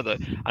 I mean,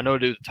 I know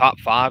to do the top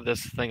 5.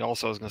 That's the thing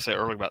also I was going to say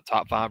earlier about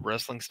top 5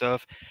 wrestling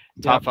stuff.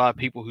 Top 5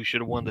 people who should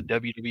have won the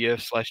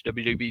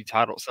WWF/WWE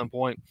title at some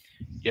point.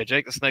 Yeah,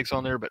 Jake the Snake's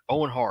on there, but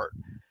Owen Hart.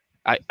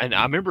 I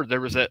remember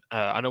there was that.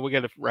 I know we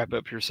got to wrap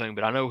up here soon,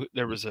 but I know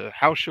there was a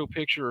house show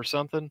picture or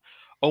something.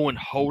 Owen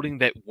holding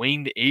that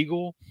winged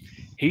eagle.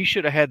 He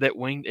should have had that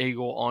winged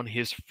eagle on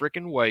his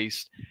freaking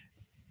waist,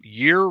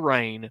 year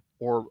reign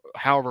or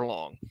however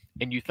long.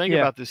 And you think Yeah.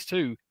 about this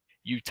too.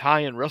 You tie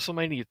in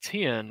WrestleMania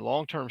 10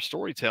 long-term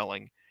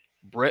storytelling.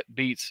 Brett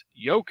beats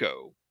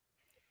Yoko.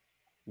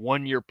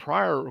 1 year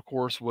prior, of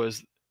course,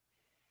 was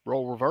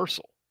role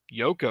reversal.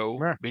 Yoko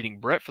Right. beating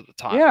Brett for the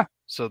title. Yeah.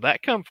 So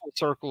that come full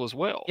circle as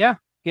well. Yeah.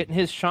 Getting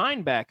his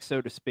shine back, so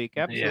to speak.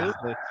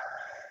 Absolutely. And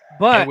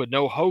But with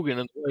no Hogan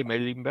in the way,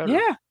 made it even better.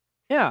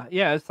 yeah.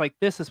 It's like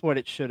this is what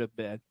it should have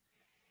been.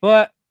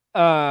 But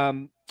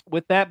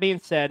with that being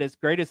said, as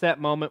great as that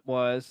moment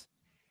was,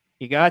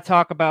 you got to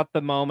talk about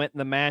the moment and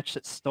the match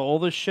that stole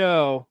the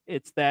show.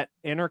 It's that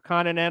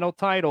Intercontinental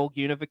title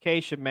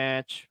unification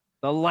match,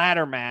 the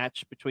ladder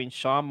match between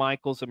Shawn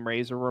Michaels and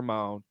Razor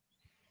Ramon.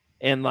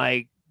 And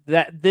like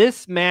that,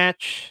 this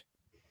match,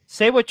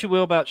 say what you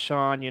will about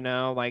Shawn,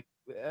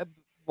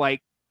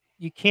 like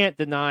you can't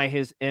deny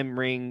his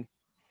in-ring,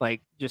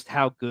 like just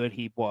how good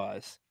he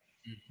was.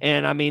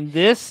 And I mean,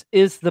 this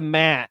is the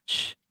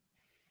match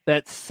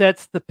that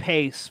sets the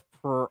pace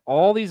for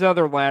all these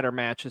other ladder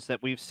matches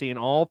that we've seen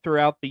all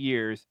throughout the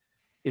years.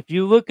 If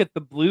you look at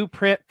the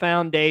blueprint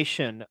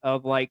foundation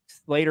of like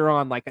later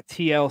on, like a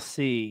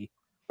TLC,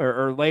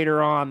 or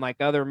later on, like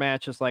other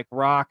matches like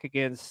Rock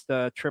against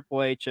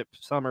Triple H at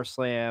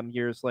SummerSlam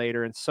years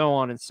later, and so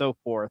on and so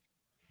forth,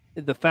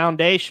 the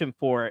foundation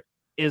for it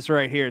is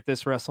right here at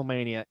this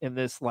WrestleMania in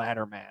this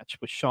ladder match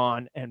with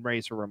Shawn and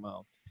Razor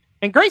Ramon.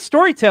 And great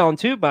storytelling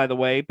too, by the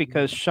way,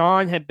 because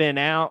Shawn had been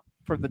out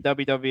for the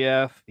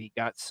WWF. He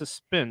got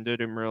suspended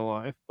in real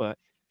life, but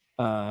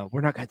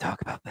we're not going to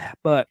talk about that.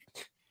 But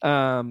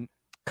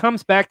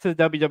comes back to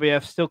the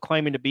WWF, still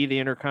claiming to be the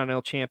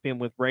Intercontinental Champion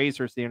with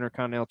Razor's the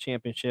Intercontinental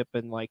Championship,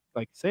 and like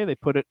I say, they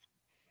put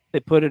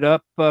it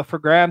up for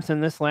grabs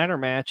in this ladder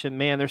match. And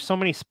man, there's so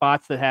many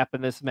spots that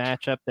happen this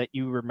matchup that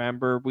you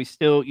remember.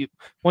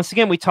 Once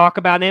again, we talk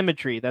about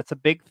imagery. That's a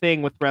big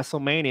thing with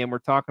WrestleMania, and we're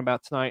talking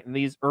about tonight. In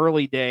these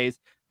early days,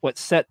 what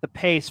set the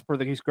pace for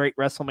these great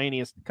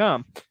WrestleManias to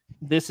come.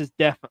 This is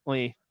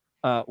definitely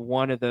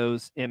one of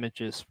those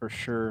images for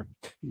sure.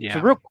 Yeah.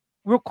 So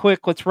real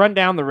quick, let's run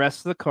down the rest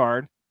of the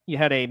card. You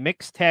had a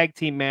mixed tag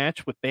team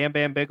match with Bam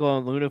Bam Bigelow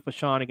and Luna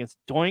Vachon against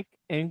Doink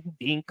and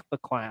Dink the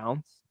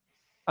Clowns.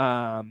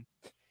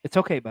 It's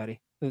okay,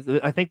 buddy.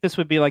 I think this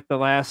would be like the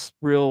last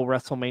real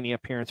WrestleMania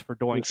appearance for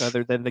Doink,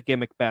 other than the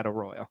gimmick battle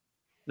royal.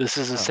 This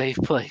is a safe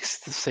place.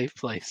 It's a safe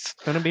place.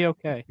 It's gonna be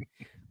okay.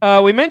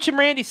 We mentioned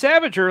Randy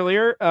Savage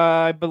earlier.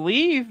 I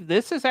believe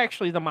this is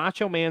actually the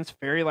Macho Man's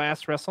very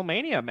last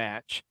WrestleMania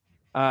match.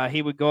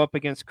 He would go up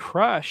against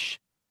Crush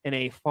in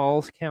a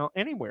Falls Count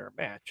Anywhere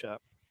matchup.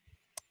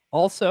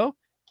 Also,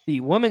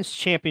 the Women's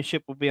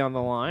Championship will be on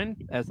the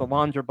line as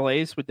Alundra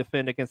Blaze would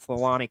defend against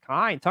Lilani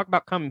Kai. And talk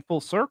about coming full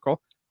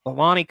circle.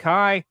 Lilani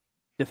Kai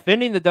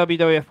defending the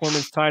WWF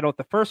Women's title at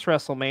the first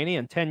WrestleMania,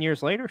 and 10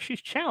 years later,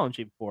 she's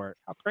challenging for it.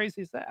 How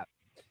crazy is that?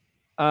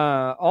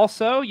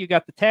 Also, you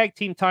got the tag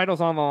team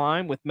titles on the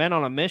line with Men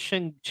on a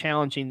Mission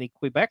challenging the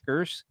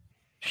Quebecers,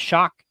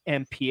 Shock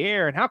and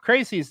Pierre. And how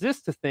crazy is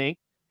this to think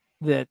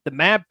that the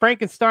Mad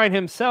Frankenstein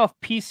himself,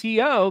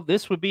 PCO,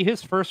 this would be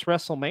his first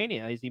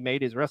WrestleMania as he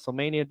made his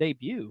WrestleMania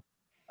debut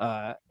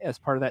as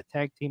part of that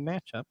tag team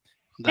matchup.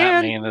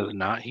 That man is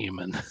not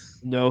human.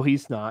 No,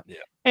 he's not. Yeah.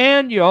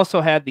 And you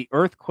also had the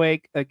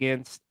Earthquake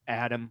against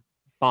Adam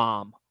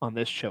Bomb on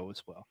this show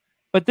as well.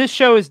 But this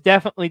show is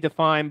definitely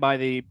defined by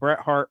the Bret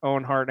Hart,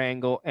 Owen Hart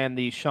angle and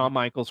the Shawn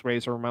Michaels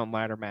Razor Ramon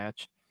ladder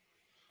match.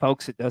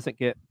 Folks, it doesn't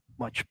get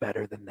much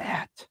better than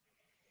that.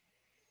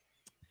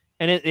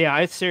 And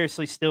it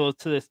seriously still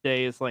to this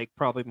day is like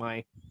probably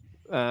my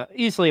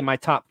easily my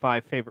top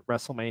 5 favorite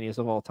WrestleManias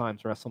of all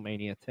times,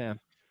 WrestleMania 10.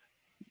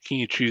 Can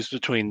you choose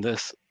between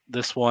this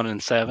one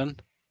and 7?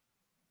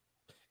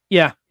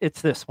 Yeah,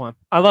 it's this one.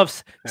 I love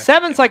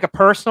 7's like a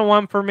personal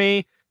one for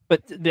me,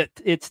 but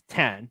it's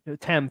 10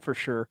 for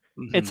sure.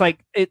 Mm-hmm. It's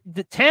like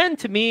the 10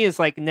 to me is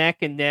like neck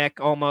and neck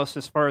almost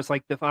as far as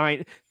like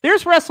define.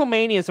 There's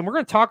WrestleManias, and we're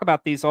going to talk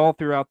about these all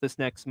throughout this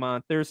next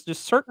month. There's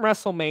just certain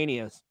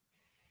WrestleManias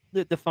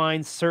that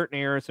defines certain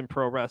eras in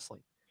pro wrestling.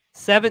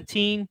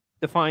 17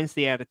 defines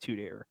the Attitude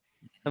Era.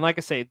 And like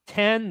I say,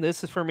 10,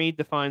 this is for me,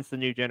 defines the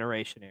New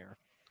Generation era.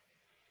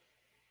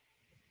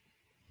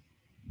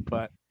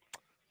 But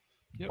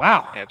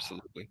wow.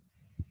 Absolutely.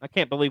 I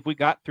can't believe we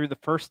got through the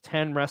first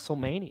 10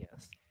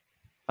 WrestleManias.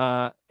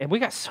 And we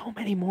got so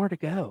many more to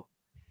go.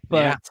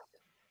 But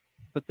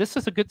this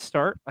is a good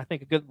start. I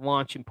think a good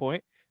launching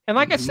point. And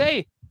like I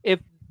say, if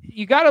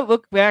you got to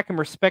look back and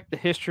respect the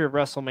history of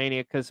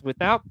WrestleMania, because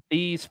without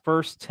these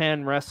first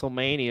 10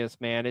 WrestleManias,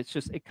 man,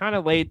 it kind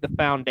of laid the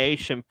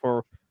foundation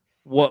for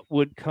what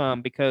would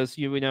come. Because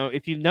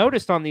if you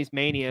noticed on these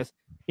manias,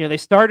 they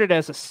started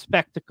as a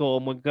spectacle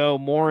and would go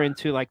more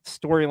into like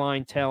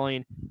storyline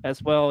telling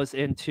as well as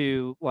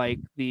into like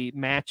the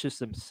matches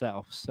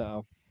themselves.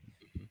 So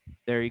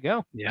There you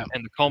go. Yeah.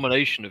 And the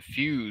culmination of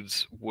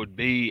feuds would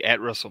be at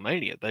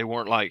WrestleMania. They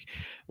weren't like,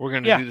 we're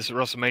going to do this at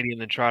WrestleMania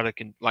and then try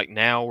to like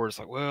now where it's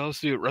like, well,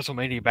 let's do it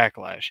WrestleMania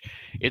Backlash.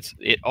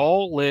 It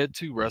all led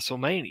to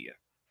WrestleMania.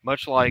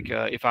 Much like,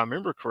 if I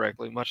remember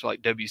correctly, much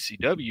like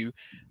WCW,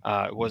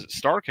 was it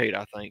Starrcade?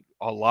 I think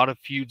a lot of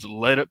feuds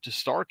led up to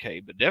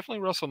Starrcade, but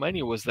definitely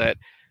WrestleMania was that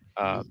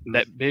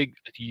that big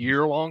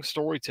year-long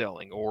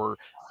storytelling, or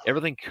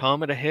everything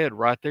coming ahead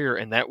right there,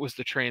 and that was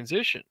the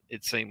transition.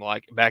 It seemed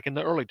like back in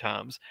the early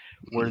times,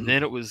 where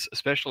then it was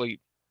especially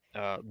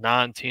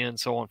 9, 10,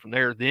 so on from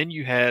there. Then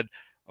you had,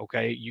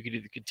 okay, you could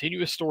either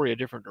continue a story a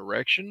different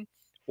direction,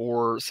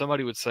 or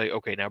somebody would say,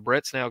 okay, now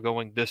Brett's now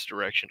going this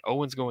direction,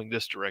 Owen's going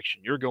this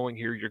direction, you're going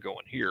here, you're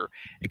going here.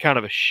 And kind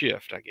of a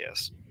shift, I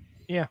guess.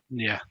 Yeah.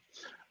 Yeah.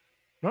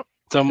 Nope.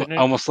 It's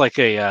almost like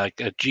a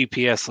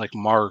GPS, like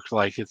marked,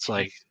 like it's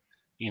like,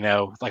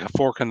 like a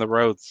fork in the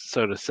road,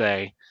 so to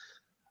say.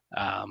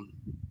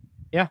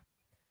 Yeah.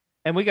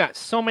 And we got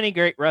so many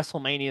great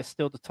WrestleMania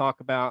still to talk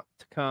about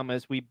to come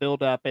as we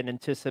build up and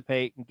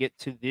anticipate and get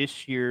to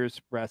this year's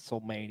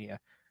WrestleMania.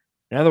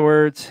 In other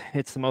words,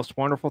 it's the most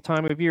wonderful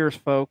time of years,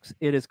 folks.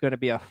 It is going to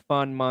be a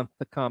fun month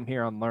to come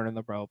here on Learning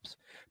the Ropes.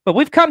 But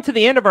we've come to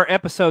the end of our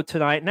episode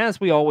tonight, and as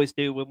we always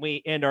do when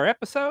we end our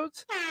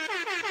episodes,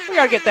 we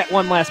got to get that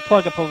one last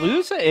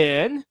plug-a-palooza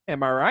in.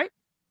 Am I right?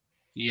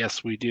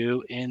 Yes, we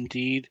do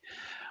indeed.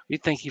 We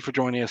thank you for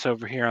joining us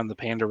over here on the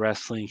Panda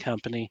Wrestling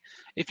Company.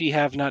 If you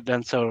have not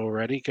done so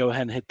already, go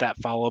ahead and hit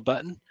that follow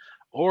button.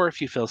 Or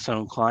if you feel so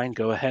inclined,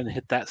 go ahead and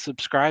hit that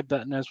subscribe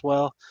button as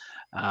well.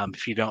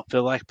 If you don't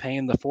feel like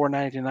paying the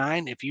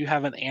 $4.99, if you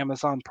have an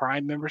Amazon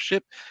Prime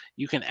membership,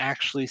 you can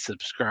actually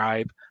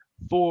subscribe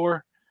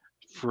for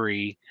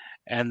free.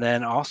 And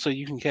then also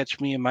you can catch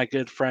me and my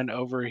good friend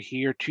over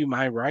here to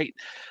my right,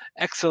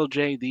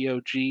 XLJ the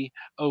OG,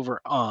 over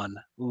on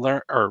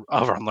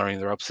Learning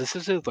the Ropes. This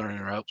is Learning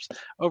the Ropes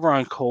over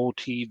on Cole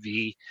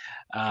TV.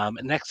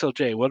 And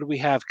XLJ, what do we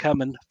have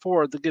coming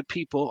for the good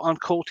people on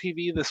Cole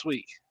TV this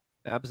week?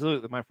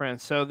 Absolutely, my friend.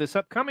 So this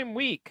upcoming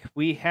week,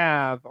 we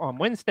have on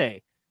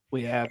Wednesday,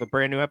 we have a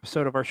brand new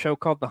episode of our show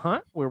called The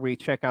Hunt, where we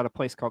check out a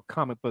place called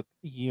Comic Book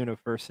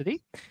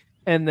University.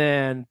 And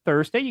then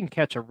Thursday, you can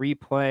catch a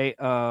replay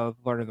of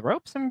Learning the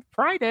Ropes. And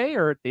Friday,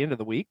 or at the end of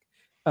the week,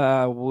 you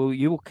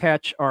will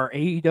catch our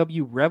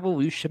AEW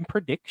Revolution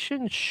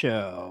prediction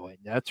show. And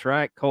that's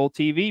right, Cole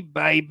TV,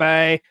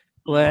 bye-bye.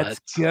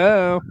 Let's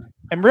go.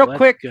 And real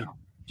quick,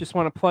 just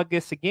want to plug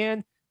this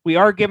again. We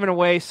are giving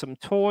away some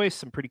toys,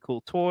 some pretty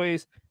cool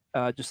toys.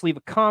 Just leave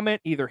a comment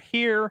either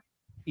here,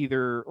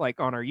 either like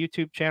on our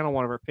YouTube channel,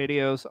 one of our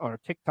videos, on our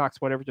TikToks,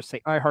 whatever. Just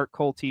say I Heart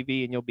Cole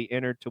TV, and you'll be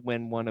entered to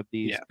win one of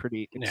these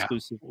pretty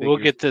exclusive figures.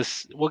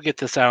 We'll get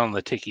this out on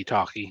the Tiki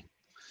Talkie.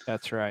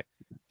 That's right.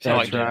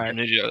 That's right.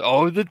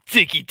 Oh, the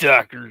Tiki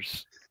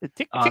Talkers. The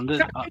Tiki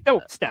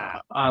don't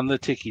stop. On the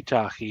Tiki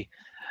Talkie.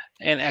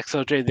 And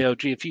XOJ the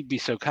OG, if you'd be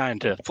so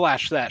kind to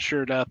flash that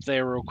shirt up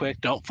there real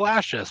quick. Don't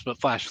flash us, but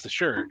flash the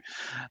shirt.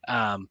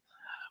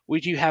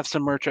 We do have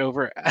some merch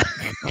over at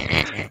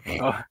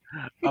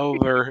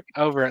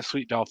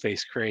Sweet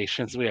Dollface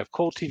Creations. We have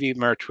Cole TV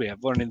merch. We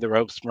have Learning the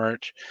Ropes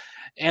merch.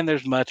 And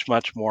there's much,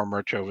 much more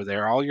merch over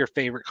there. All your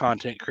favorite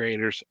content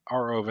creators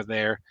are over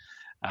there.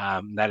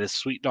 That is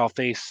Sweet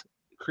Dollface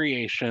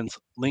Creations.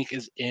 Link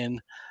is in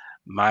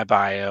my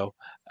bio.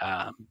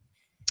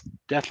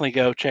 Definitely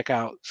go check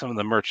out some of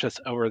the merch that's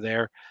over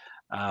there.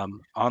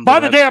 Buy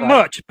the damn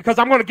merch, because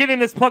I'm going to get in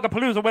this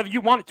plug-a-palooza whether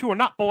you want it to or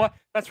not, boy.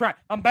 That's right.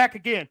 I'm back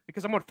again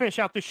because I'm going to finish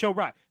out this show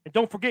right. And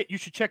don't forget, you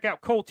should check out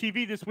Cole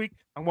TV this week.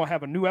 I'm going to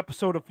have a new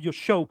episode of your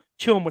show,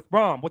 Chilling with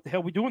Ron. What the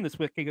hell we doing this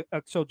week,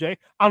 XOJ?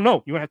 I don't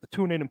know. You're going to have to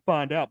tune in and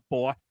find out,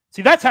 boy.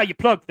 See, that's how you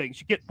plug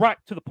things. You get right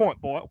to the point,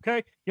 boy,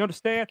 okay? You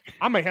understand?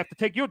 I may have to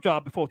take your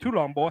job before too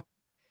long, boy.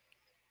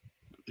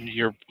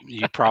 You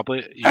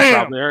probably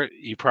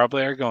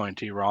are going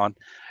to, Ron.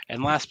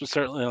 And last but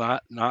certainly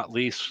not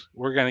least,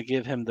 we're going to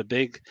give him the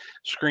big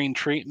screen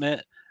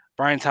treatment.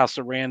 Brian's House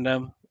of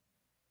Random.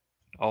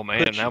 Oh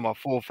man, now my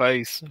full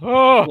face.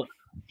 Oh,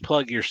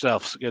 plug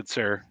yourself, good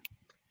sir.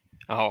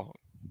 Oh,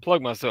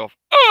 plug myself.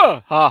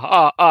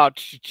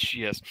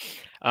 Yes.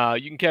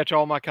 You can catch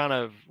all my kind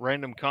of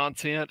random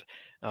content.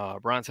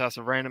 Brian's House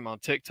of Random on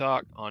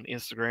TikTok, on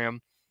Instagram,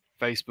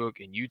 Facebook,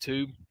 and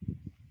YouTube.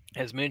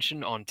 As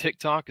mentioned, on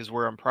TikTok is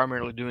where I'm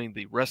primarily doing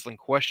the wrestling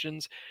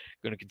questions.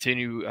 Going to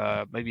continue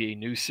maybe a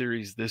new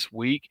series this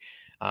week.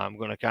 I'm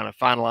going to kind of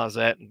finalize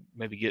that and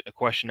maybe get a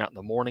question out in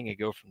the morning and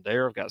go from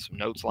there. I've got some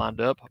notes lined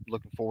up. I'm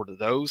looking forward to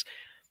those.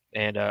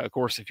 And, of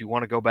course, if you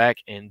want to go back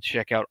and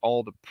check out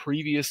all the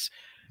previous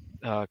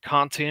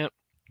content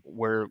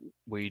where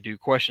we do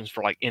questions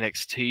for like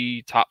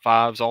NXT, top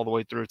fives, all the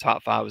way through.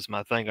 Top five is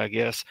my thing, I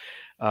guess.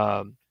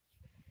 And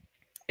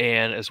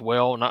as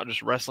well, not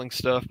just wrestling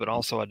stuff, but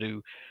also I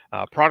do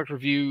product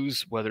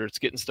reviews, whether it's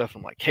getting stuff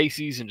from like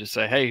Casey's and just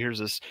say, hey, here's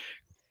this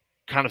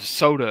kind of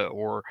soda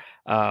or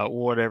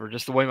whatever,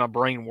 just the way my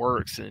brain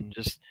works, and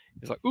just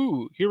It's like,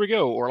 ooh, here we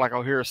go. Or like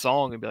I'll hear a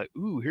song and be like,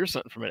 ooh, here's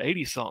something from an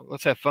 80s song.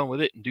 Let's have fun with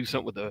it and do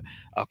something with a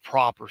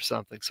prop or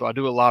something. So I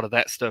do a lot of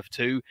that stuff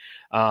too.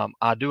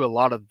 I do a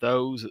lot of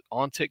those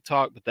on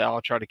TikTok, but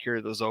I'll try to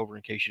carry those over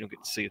in case you don't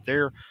get to see it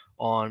there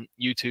on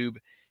YouTube,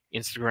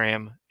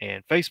 Instagram,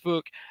 and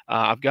Facebook.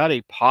 I've got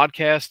a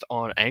podcast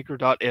on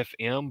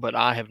anchor.fm, but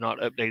I have not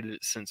updated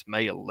it since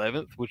May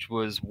 11th, which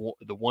was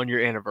the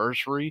 1-year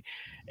anniversary.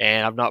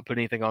 And I've not put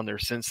anything on there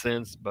since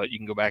then, but you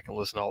can go back and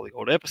listen to all the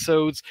old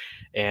episodes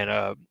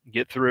and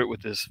get through it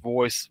with this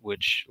voice,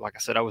 which, like I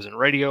said, I was in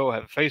radio. I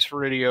have a face for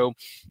radio,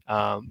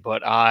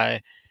 but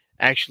I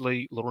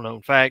actually, little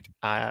known fact,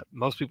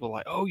 most people are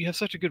like, oh, you have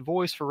such a good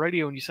voice for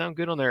radio and you sound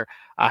good on there.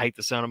 I hate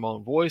the sound of my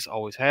own voice,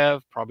 always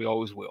have, probably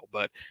always will,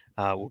 but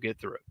we'll get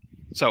through it.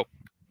 So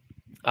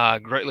I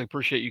greatly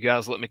appreciate you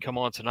guys letting me come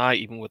on tonight,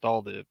 even with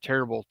all the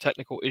terrible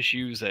technical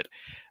issues that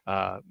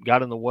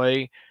got in the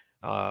way.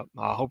 I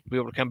hope to be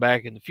able to come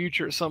back in the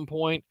future at some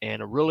point,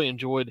 and I really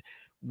enjoyed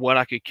what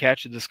I could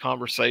catch of this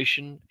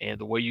conversation and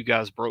the way you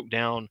guys broke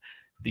down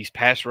these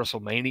past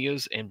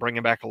WrestleManias and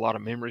bringing back a lot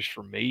of memories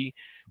for me,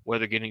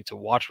 whether getting to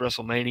watch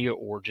WrestleMania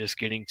or just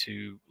getting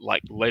to,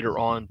 like, later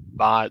on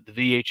buy the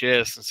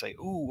VHS and say,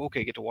 ooh,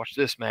 okay, get to watch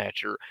this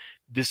match or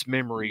this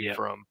memory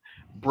from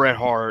Bret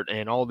Hart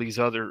and all these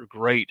other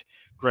great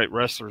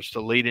wrestlers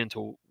to lead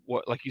into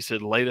what, like you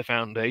said, lay the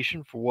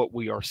foundation for what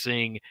we are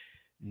seeing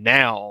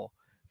now.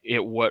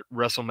 What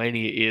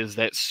WrestleMania is,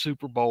 that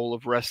Super Bowl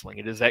of wrestling.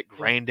 It is that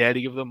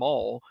granddaddy of them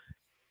all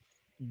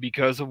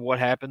because of what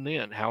happened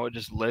then, how it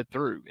just led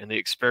through and the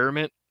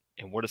experiment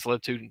and what it's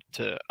led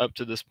to up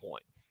to this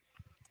point.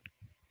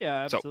 Yeah,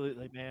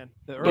 absolutely, man.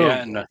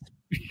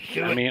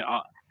 I mean,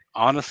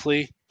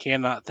 honestly,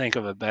 cannot think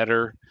of a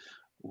better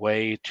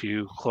way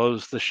to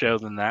close the show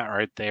than that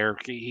right there.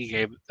 He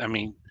gave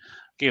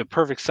a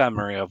perfect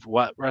summary of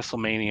what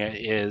WrestleMania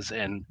is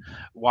and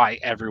why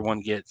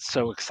everyone gets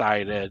so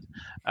excited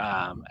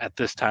at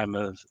this time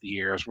of the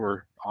year as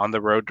we're on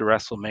the road to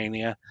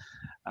WrestleMania.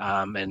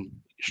 And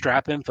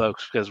strap in,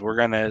 folks, because we're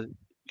going to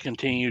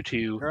continue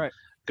to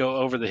go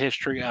over the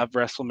history of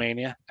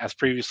WrestleMania. As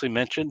previously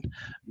mentioned,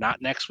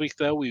 not next week,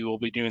 though. We will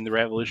be doing the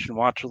Revolution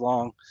Watch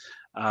Along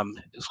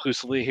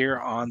exclusively here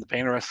on the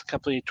Painter Wrestling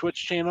Company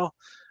Twitch channel.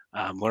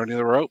 Learning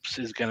the Ropes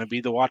is going to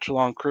be the watch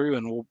along crew,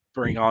 and we'll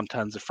bring on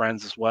tons of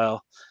friends as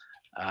well.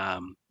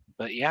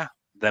 But yeah,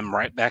 them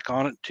right back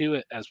on it to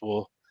it as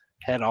we'll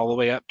head all the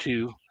way up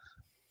to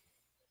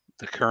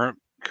the current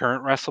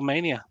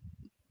WrestleMania.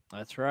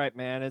 That's right,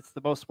 man. It's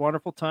the most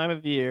wonderful time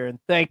of year. And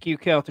thank you,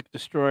 Celtic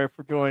Destroyer,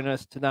 for joining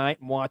us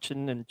tonight and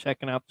watching and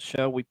checking out the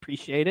show. We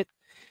appreciate it.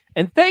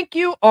 And thank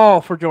you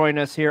all for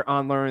joining us here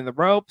on Learning the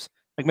Ropes.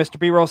 Like Mr.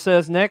 B-Roll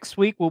says, next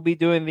week we'll be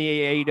doing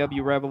the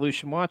AEW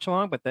Revolution watch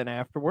along, but then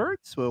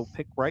afterwards we'll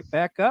pick right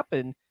back up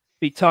and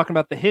be talking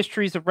about the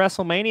histories of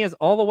WrestleManias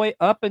all the way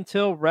up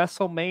until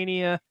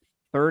WrestleMania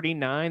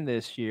 39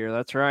 this year.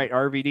 That's right.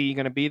 RVD, you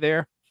going to be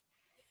there?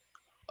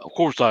 Of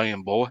course I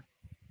am, boy.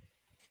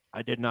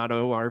 I did not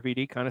know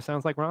RVD kind of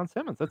sounds like Ron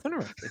Simmons. That's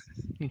interesting.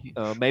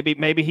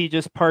 Maybe he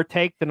just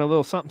partaked in a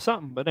little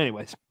something. But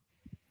anyways,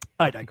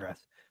 I digress.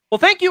 Well,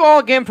 thank you all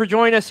again for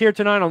joining us here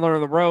tonight on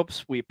Learning the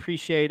Ropes. We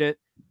appreciate it.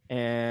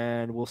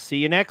 And we'll see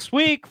you next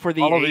week for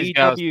the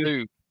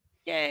AEW.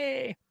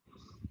 Yay.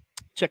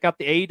 Check out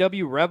the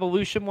AEW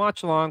Revolution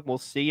watch along. We'll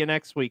see you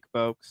next week,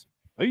 folks.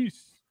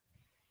 Peace.